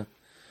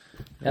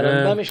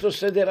 הרמב"ם יש לו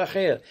סדר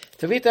אחר.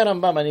 תביא את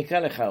הרמב"ם, אני אקרא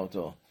לך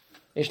אותו.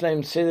 יש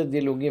להם סדר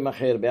דילוגים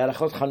אחר,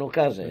 בהלכות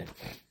חנוכה זה.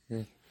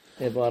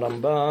 איפה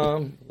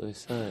הרמב"ם?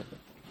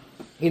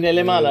 הנה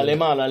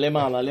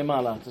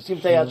למעלה. תשים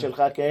את היד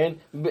שלך, כן?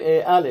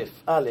 א'.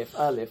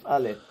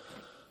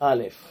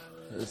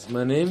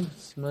 זמנים?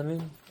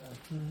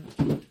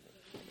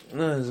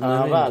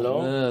 אהבה,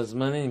 לא?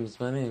 זמנים.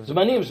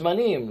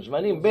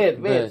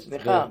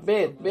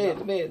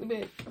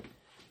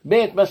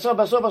 ב',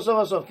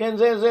 בסוף. כן,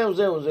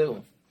 זהו.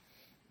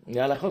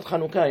 להלכות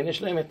חנוכה, אם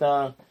יש להם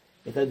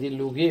את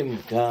הדילוגים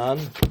כאן,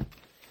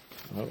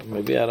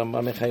 מביא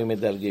הרמב"ם איך היו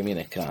מדלגים,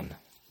 הנה כאן.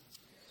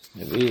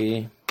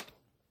 מביא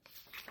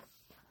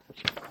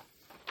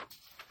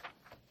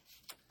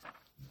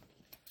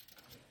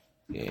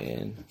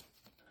כן,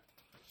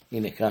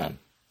 הנה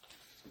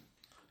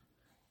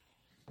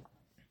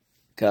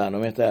כאן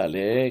אומר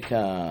תעלה,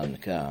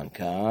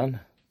 כאן,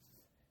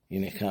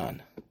 הנה כאן.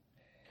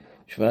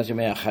 שבעת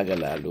ימי החג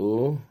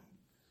הללו,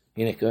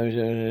 הנה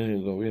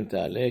גומרים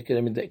תעלה,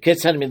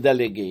 כיצד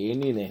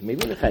מדלגים, הנה,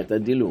 מביא לך את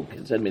הדילוג,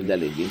 כיצד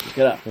מדלגים,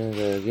 תקרא.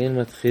 מדלגים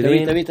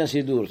מתחילים, תביא את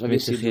הסידור.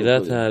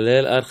 מתחילת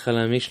ההלל עד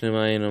חלמיש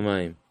למים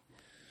ומים.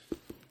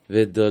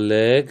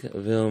 ודולג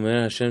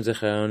ואומר השם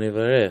זכרנו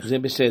יברך. זה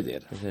בסדר,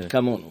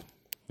 כמונו.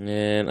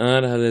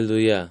 עד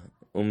הללויה.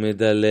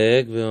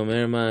 ומדלג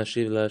ואומר מה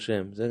אשיב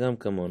להשם. זה גם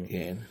כמונו.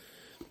 כן.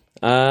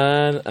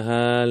 עד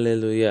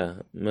הללויה.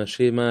 מה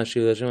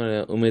אשיב להשם.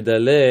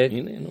 ומדלג.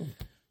 הנה, נו.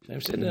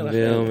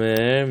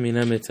 ואומר מן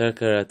המצר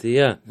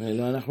קראתיה.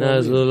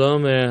 אז הוא לא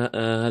אומר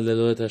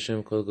הללו את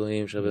השם כל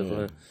גויים שווה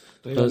כל.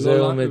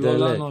 לא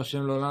לנו,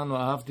 השם לא לנו,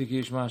 אהבתי כי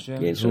ישמע השם.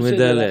 הוא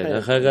מדלג.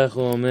 אחר כך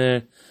הוא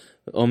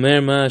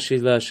אומר מה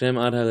אשיב להשם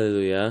עד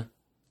הללויה.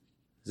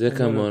 זה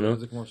כמונו.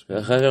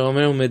 ואחר כך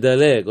אומר הוא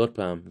מדלג עוד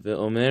פעם.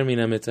 ואומר מן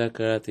המצר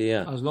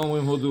קראתיה. אז לא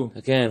אומרים הודו.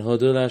 כן,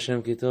 הודו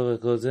להשם כי טוב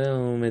וכל זה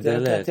הוא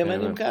מדלג.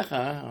 התימנים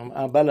ככה,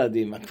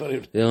 הבלדים.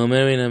 זה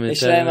אומר מן המצר.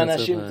 יש להם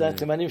אנשים,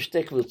 התימנים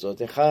שתי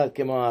קבוצות. אחד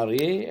כמו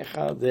הארי,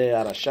 אחד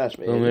הרשש.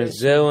 הוא אומר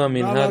זהו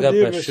המנהג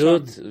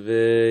הפשוט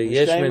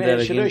ויש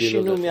מדלגים. שלא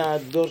שינו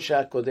מהדור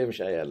הקודם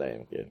שהיה להם.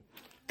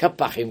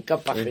 כפחים.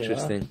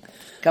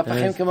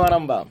 כפחים כמו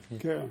הרמב"ם.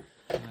 כן.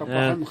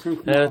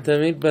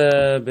 תמיד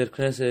בבית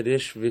כנסת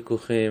יש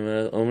ויכוחים,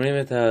 אומרים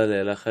את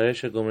ההלל, אחרי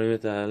שגומרים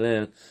את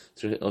ההלל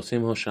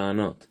עושים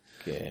הושענות.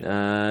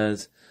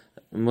 אז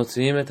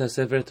מוציאים את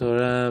הספר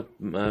תורה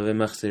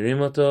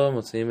ומחזירים אותו,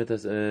 מוציאים את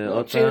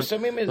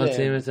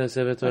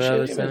הספר תורה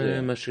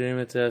ומשאירים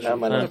את זה השולחן.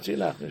 למה לא רוצים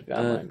להכניס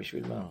גם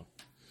בשביל מה?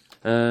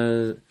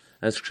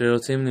 אז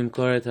כשרוצים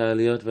למכור את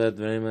העליות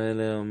והדברים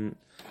האלה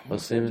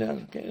עושים...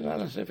 כן,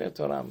 על הספר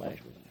תורה, מה יש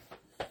בזה?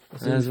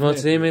 אז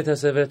מוציאים את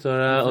הספר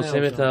תורה,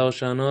 עושים את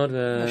ההושענות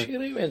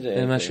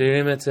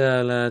ומשאירים את זה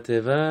על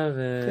התיבה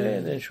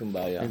כן, אין שום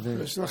בעיה.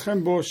 יש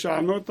לכם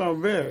בהושענות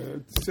הרבה,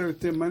 אצל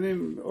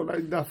תימנים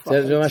אולי דף.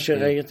 זה מה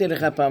שראיתי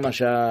לך פעם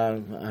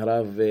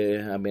שהרב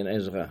הבן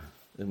עזרא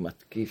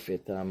מתקיף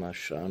את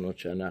המשענות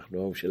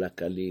שאנחנו של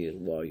הקליר,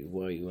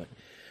 וואי.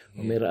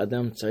 אומר,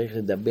 אדם צריך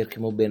לדבר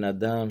כמו בן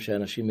אדם,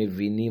 שאנשים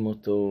מבינים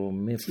אותו,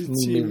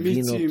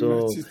 מבין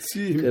אותו,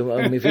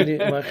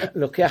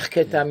 לוקח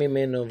קטע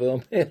ממנו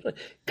ואומר,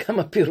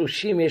 כמה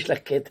פירושים יש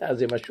לקטע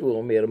הזה, מה שהוא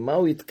אומר, מה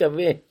הוא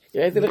התכוון?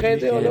 ראיתי לך את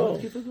זה או לא?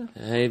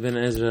 היי בן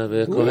עזרא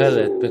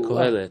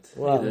בקהלת.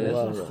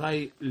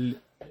 חי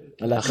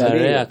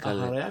אחרי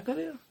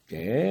הקליר?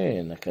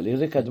 כן, הקליר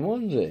זה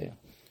קדמון זה.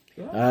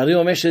 הארי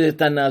אומר שזה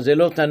תנא, זה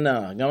לא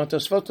תנא. גם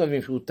התוספות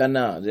טובים שהוא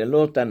תנא, זה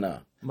לא תנא.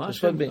 מה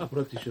השם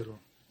הפרטי שלו?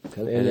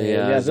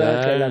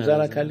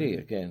 אלעזר הקליר,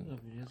 כן.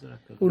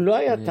 הוא לא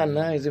היה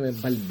תנא איזה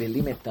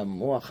מבלבלים את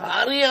המוח.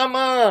 הארי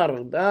אמר,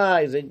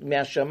 די, זה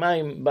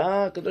מהשמיים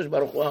בא, הקדוש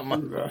ברוך הוא אמר.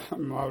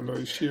 אמר לו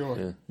ישירות.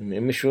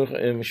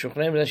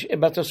 משוכנעים,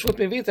 בתוספות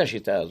מביא את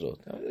השיטה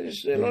הזאת.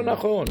 זה לא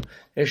נכון.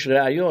 יש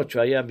ראיות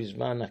שהיה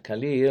בזמן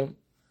הקליר,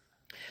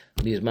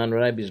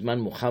 בזמן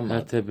מוחמד.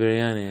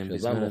 הטבריאנים.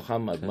 בזמן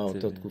מוחמד,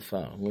 באותה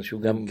תקופה.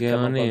 שהוא גם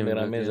כמה פעם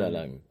מרמז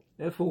עליהם.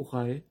 איפה הוא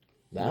חי?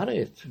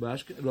 בארץ.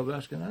 לא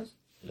באשכנז?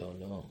 לא,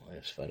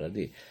 היה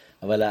ספרדי.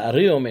 אבל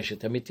הארי אומר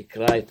שתמיד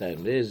תקרא את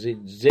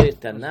זה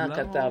תנא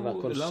כתב,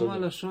 הכל סודי. למה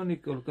הלשון היא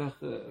כל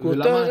כך...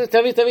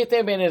 תביא את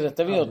אבן עזרא,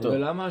 תביא אותו.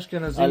 ולמה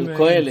האשכנזים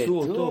ימצאו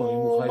אותו אם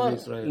הוא חי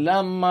בישראל?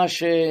 למה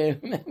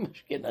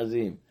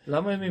אשכנזים?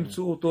 למה הם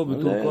ימצאו אותו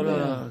בתור כל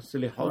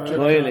הסליחות של...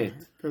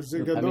 קהלת. כזה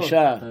גדול. 5.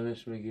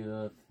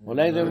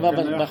 אולי זה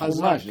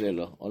בחומש זה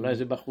לא. אולי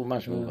זה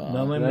בחומש.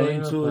 למה הם לא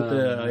ימצאו את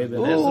אבן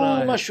עזרא?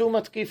 הוא משהו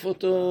מתקיף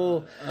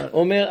אותו.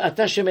 אומר,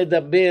 אתה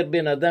שמדבר,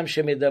 בן אדם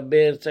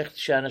שמדבר, צריך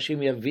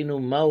שאנשים יבינו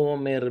מה הוא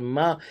אומר,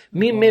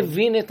 מי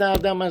מבין את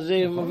האדם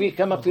הזה, מביא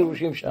כמה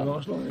פירושים שם.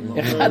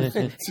 אחד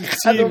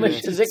אומר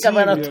שזה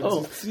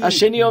כוונתו,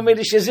 השני אומר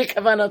לי שזה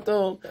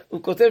כוונתו,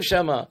 הוא כותב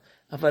שמה.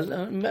 אבל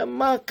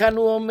מה כאן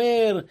הוא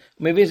אומר?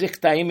 הוא מביא איזה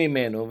קטעים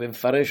ממנו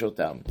ומפרש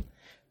אותם.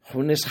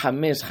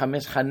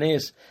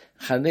 חנס,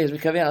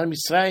 מקווה על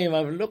מצרים,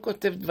 אבל לא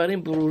כותב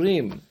דברים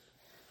ברורים.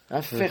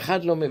 אף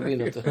אחד לא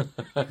מבין אותו.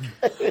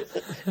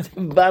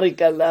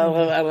 בריק עליו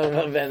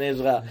ואבן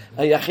עזרא,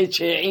 היחיד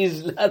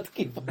שהעיז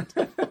להתקיף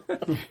אותו.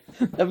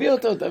 תביא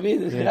אותו, תביא,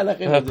 נראה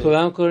לכם את זה.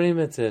 כולם קוראים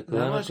את זה.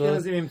 למה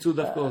אשכנזים ימצאו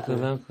דווקא אותו?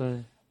 כולם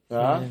קוראים.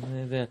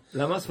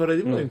 למה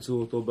הספרדים לא ימצאו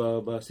אותו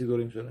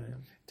בסידורים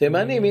שלהם?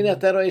 תימנים, הנה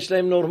אתה רואה, יש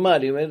להם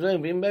נורמלים,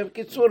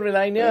 בקיצור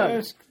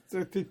ולעניין.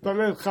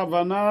 תתפלל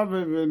כוונה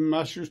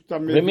ומשהו שאתה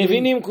מבין.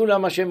 ומבינים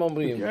כולם מה שהם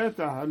אומרים.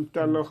 קטע,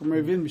 אתה לא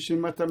מבין בשביל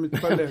מה אתה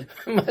מתפלל.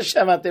 מה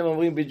שם אתם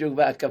אומרים בדיוק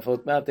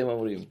בהקפות? מה אתם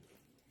אומרים?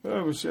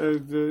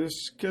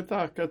 יש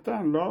קטע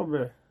קטן, לא הרבה.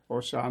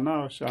 או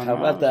שנה.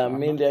 חבל,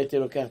 תאמין לי, הייתי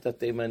לוקח את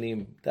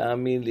התימנים.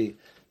 תאמין לי.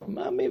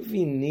 מה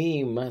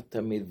מבינים? מה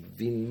אתה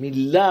מבין?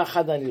 מילה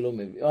אחת אני לא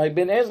מבין.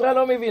 אבן עזרא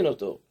לא מבין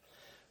אותו.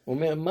 הוא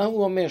אומר, מה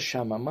הוא אומר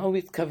שם? מה הוא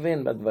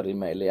מתכוון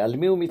בדברים האלה? על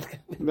מי הוא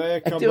מתכוון?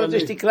 הייתי רוצה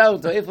שתקרא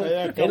אותו, איפה?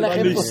 אין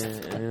לכם פה.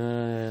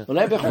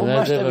 אולי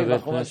בחומש תביא,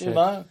 בחומש,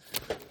 מה?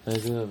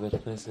 איזה בבית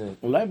כנסת.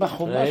 אולי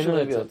בחומש הוא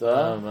מביא אותו,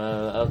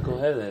 על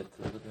קהלת.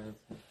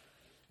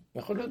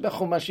 יכול להיות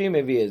בחומשים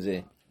מביא את זה.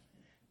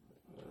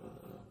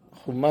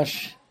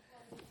 חומש.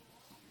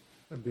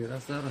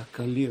 ברסר,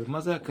 הקליר. מה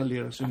זה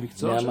הקליר?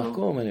 שמקצוע שלו?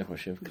 מהמקום, אני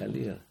חושב,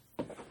 קליר.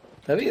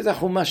 תביא איזה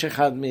חומש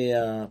אחד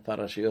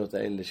מהפרשיות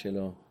האלה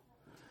שלו.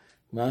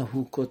 מה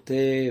הוא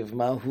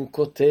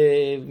כותב,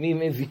 מי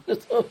מבין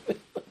אותו?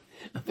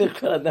 אבל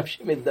כל אדם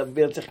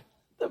שמדבר צריך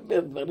לדבר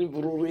דברים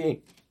ברורים.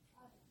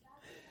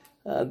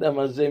 האדם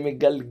הזה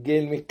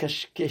מגלגל,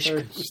 מקשקש.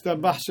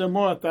 השתבח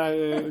שמו, אתה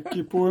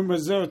כיפורים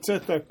בזה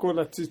הוצאת כל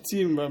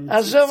הציצים.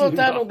 עזוב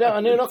אותנו גם,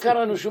 אני לא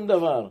קראנו שום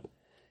דבר.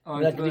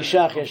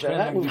 לקדישך יש,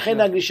 ובכן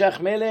הקדישך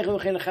מלך,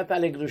 ובכן חטא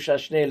לקדושה,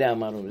 שני אלה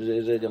אמרנו,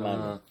 זה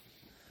גמרנו.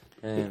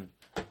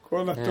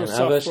 כל התוספות.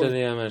 אבא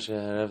שלי אמר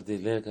שהרב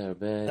דילג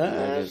הרבה.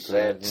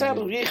 זה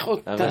צריך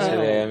אותנו. אבא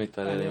שלי היה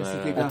מתפלל עם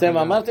הרב. אתם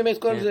אמרתם את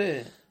כל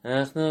זה?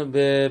 אנחנו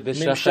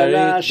בשחרית.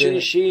 ממשלה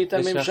השלישית,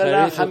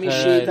 הממשלה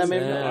החמישית.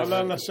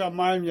 עלה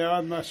לשמיים,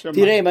 ירד מהשמיים.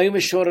 תראה, הם היו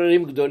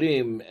משוררים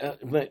גדולים.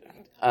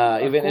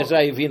 אבן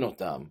עזרא הבין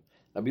אותם.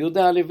 רבי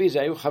יהודה הלוי,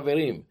 זה היו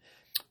חברים.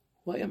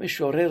 הוא היה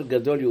משורר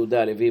גדול,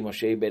 יהודה הלוי,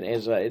 משה אבן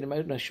עזרא. הם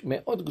היו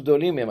מאוד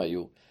גדולים הם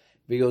היו.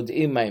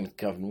 ויודעים מה הם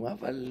התכוונו,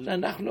 אבל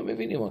אנחנו לא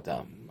מבינים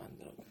אותם.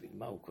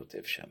 מה הוא כותב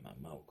שם?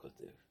 מה הוא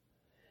כותב?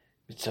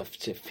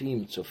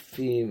 מצפצפים,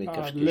 צופים,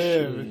 מקשקשים.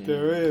 לב,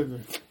 תרד.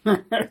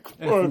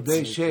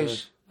 איכודי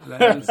 6.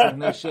 ליל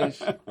סגני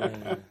 6.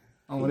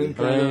 אומרים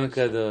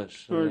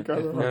קדוש.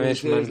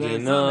 יש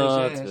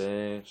מנגינות.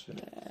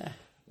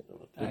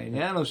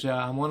 העניין הוא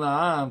שהמון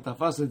העם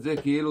תפס את זה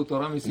כאילו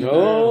תורה מסיני.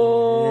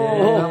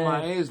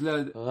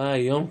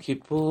 יום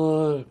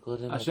כיפור.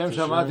 השם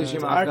שמעתי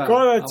שמעקה.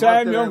 הכל יצא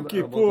עם יום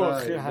כיפור,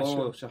 הכי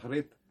חשוב.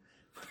 שחרית.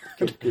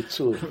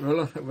 קיצור.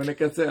 לא,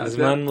 ונקצר.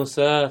 זמן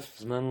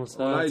מוסף.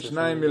 אולי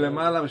 2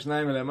 מלמעלה ו2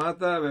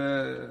 מלמטה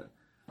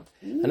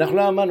אנחנו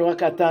לא אמרנו,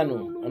 רק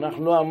עתנו.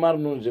 אנחנו לא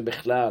אמרנו את זה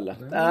בכלל.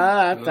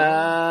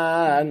 עתנו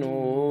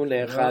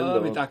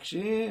לחלו.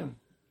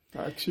 מתעקשים.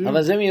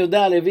 אבל זה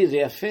מיהודה הלוי, זה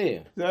יפה.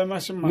 זה מה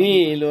שמענו.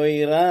 מי לא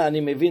יראה, אני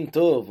מבין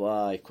טוב.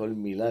 וואי, כל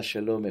מילה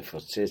שלו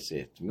מפוצצת.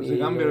 זה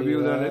גם ברבי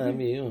יהודה הלוי.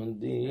 מי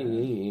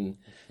יודעים,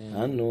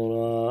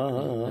 הנורא.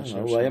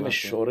 הוא היה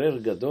משורר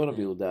גדול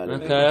רבי יהודה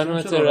הלוי. קראנו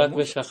את זה רק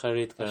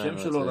בשחרית. השם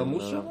שלו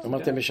רמוס שם?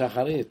 אמרתם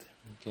בשחרית.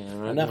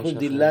 אנחנו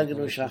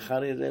דילגנו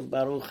שחרית,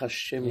 ברוך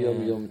השם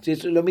יום יום.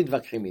 לא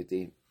מתווכחים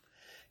איתי.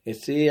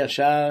 אצלי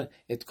ישר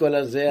את כל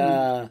הזה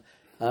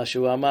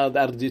שהוא אמר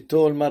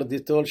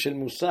מרדיטול של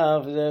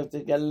מוסף, זה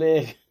תגלה.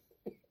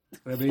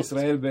 רבי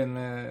ישראל בן...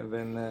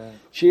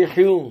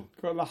 שיחיו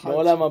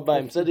בעולם הבא,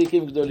 הם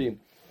צדיקים גדולים.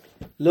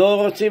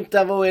 לא רוצים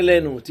תבואו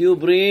אלינו, תהיו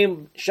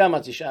בריאים, שמה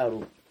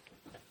תישארו.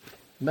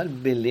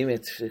 מלבלים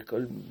את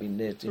כל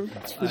בינתי.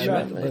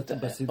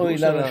 בסידור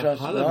של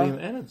החלבים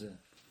אין את זה.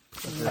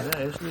 אתה יודע,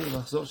 יש לי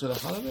מחזור של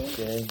החלבים?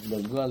 כן,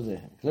 דרגו על זה.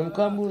 זה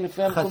מקום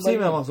לפי המקובלים. חצי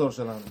מהמחזור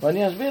שלנו.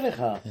 ואני אסביר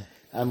לך.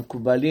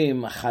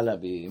 המקובלים,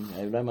 החלבים,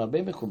 היו להם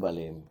הרבה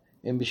מקובלים.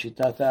 הם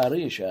בשיטת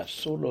הארי,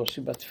 שאסור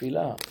להוסיף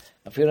בתפילה.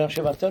 אפילו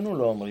שבתנו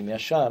לא אומרים,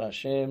 ישר,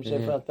 השם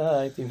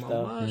ספרתה, תפתח.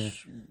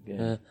 ממש.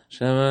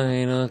 שם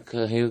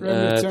היו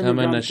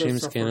כמה נשים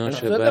זקנות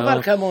זה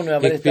דבר כמונו,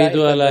 אבל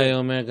הקפידו עליי,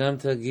 אומר, גם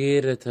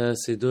תגיד את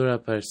הסידור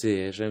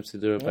הפרסי, יש להם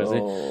סידור הפרסי.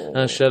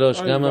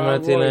 3, גם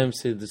אמרתי להם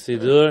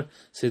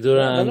סידור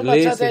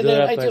האנגלי, סידור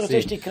הפרסי.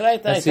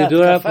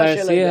 הסידור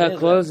הפרסי,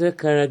 הכל זה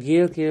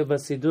כרגיל כאילו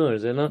בסידור,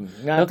 זה לא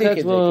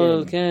כתבו,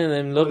 כן,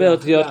 הם לא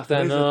באותיות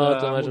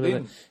קטנות או משהו כזה.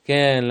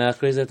 כן,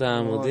 להכריז את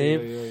העמודים.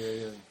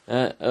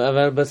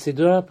 אבל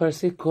בסידור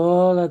הפרסי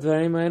כל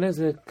הדברים האלה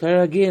זה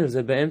כרגיל,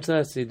 זה באמצע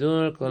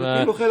הסידור,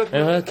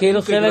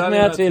 כאילו חלק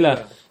מהתפילה.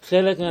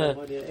 חלק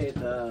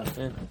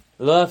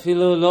לא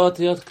אפילו, לא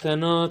אותיות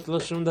קטנות, לא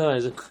שום דבר,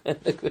 זה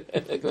חלק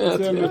מהתפילה.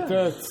 זה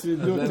יותר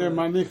סידור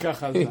תימני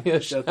ככה.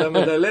 כשאתה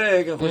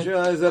מדלג, אני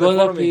חושב איזה כל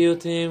רפורמי.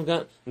 הפיוטים,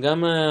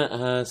 גם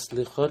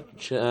הסליחות,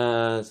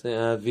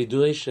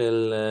 הווידוי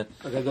של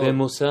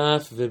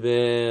במוסף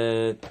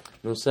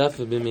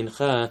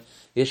ובמנחה,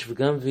 יש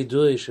גם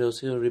וידוי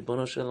שעושים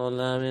ריבונו של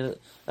עולם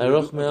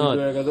ארוך מאוד.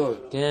 וידוי הגדול.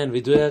 כן,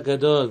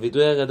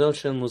 וידוי הגדול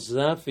של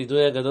מוסף,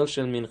 וידוי הגדול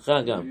של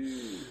מנחה גם.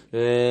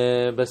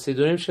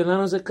 בסידורים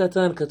שלנו זה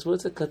קטן, כתבו את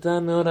זה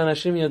קטן מאוד,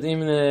 אנשים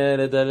יודעים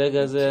לדלג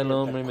על זה, לא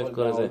אומרים את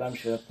כל זה.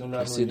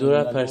 הסידור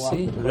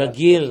הפרסי,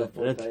 רגיל.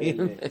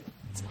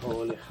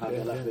 כל אחד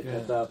הלך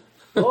וכתב.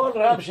 כל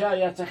רב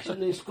שהיה צריך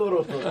לזכור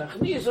אותו,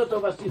 להכניס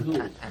אותו בסידור.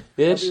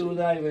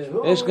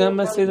 יש גם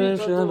בסידורים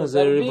שלנו,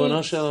 זה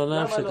ריבונו של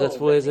עולם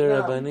שכתבו איזה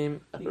רבנים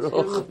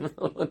ארוך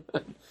מאוד,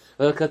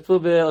 אבל כתבו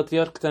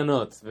באותיות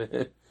קטנות,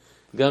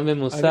 גם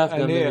במוסף,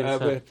 גם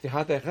במנחה.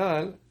 בפתיחת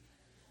ההיכל,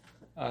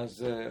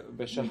 אז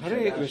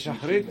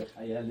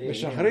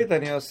בשחרית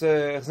אני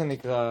עושה, איך זה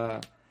נקרא?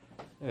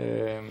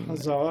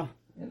 חזרה.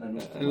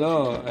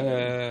 לא,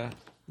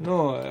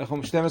 נו, איך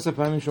 12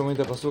 פעמים שומעים את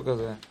הפסוק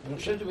הזה. אני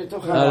חושב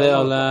שבתוך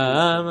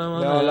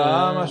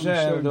לעולם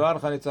השם, דבר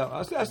לך ניצב.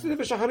 עשיתי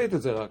בשחרית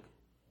את זה רק.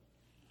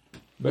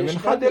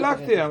 במנחה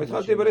דילגתי,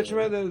 התחלתי ברית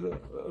שמד.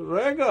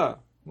 רגע,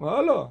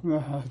 מה לא?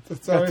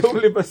 כתוב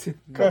לי בסידור.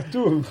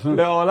 כתוב.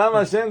 לעולם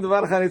השם,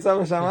 דבר לך ניצב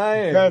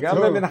בשמיים.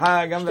 גם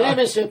במנחה, גם...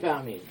 12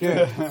 פעמים.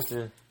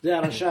 זה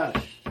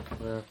הרשש.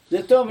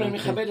 זה טוב, אני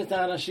מכבד את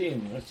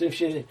האנשים. אני חושב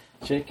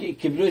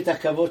שקיבלו את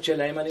הכבוד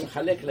שלהם, אני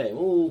מחלק להם.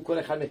 כל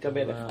אחד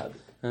מקבל אחד.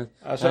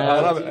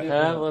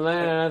 אולי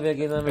הרב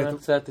יגיד לנו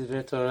קצת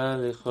דברי תורה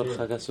לכל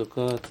חג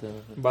הסוכות.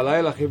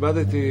 בלילה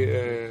כיבדתי,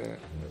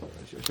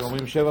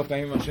 שאומרים 7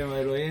 פעמים השם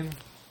האלוהים.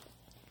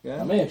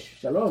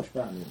 3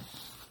 פעמים.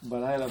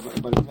 בלילה,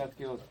 בלפני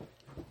התקיעות.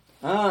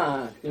 כן.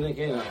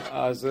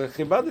 אז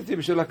כיבדתי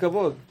בשביל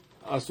הכבוד.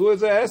 עשו את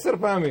זה 10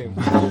 פעמים.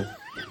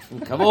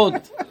 כבוד.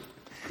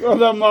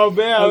 כל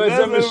המרבה, אבל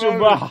זה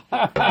משובח.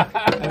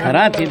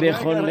 קראתי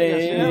בכל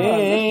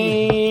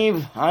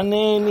לב,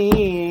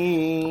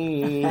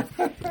 ענני,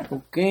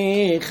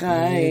 חוקיך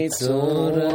אצור.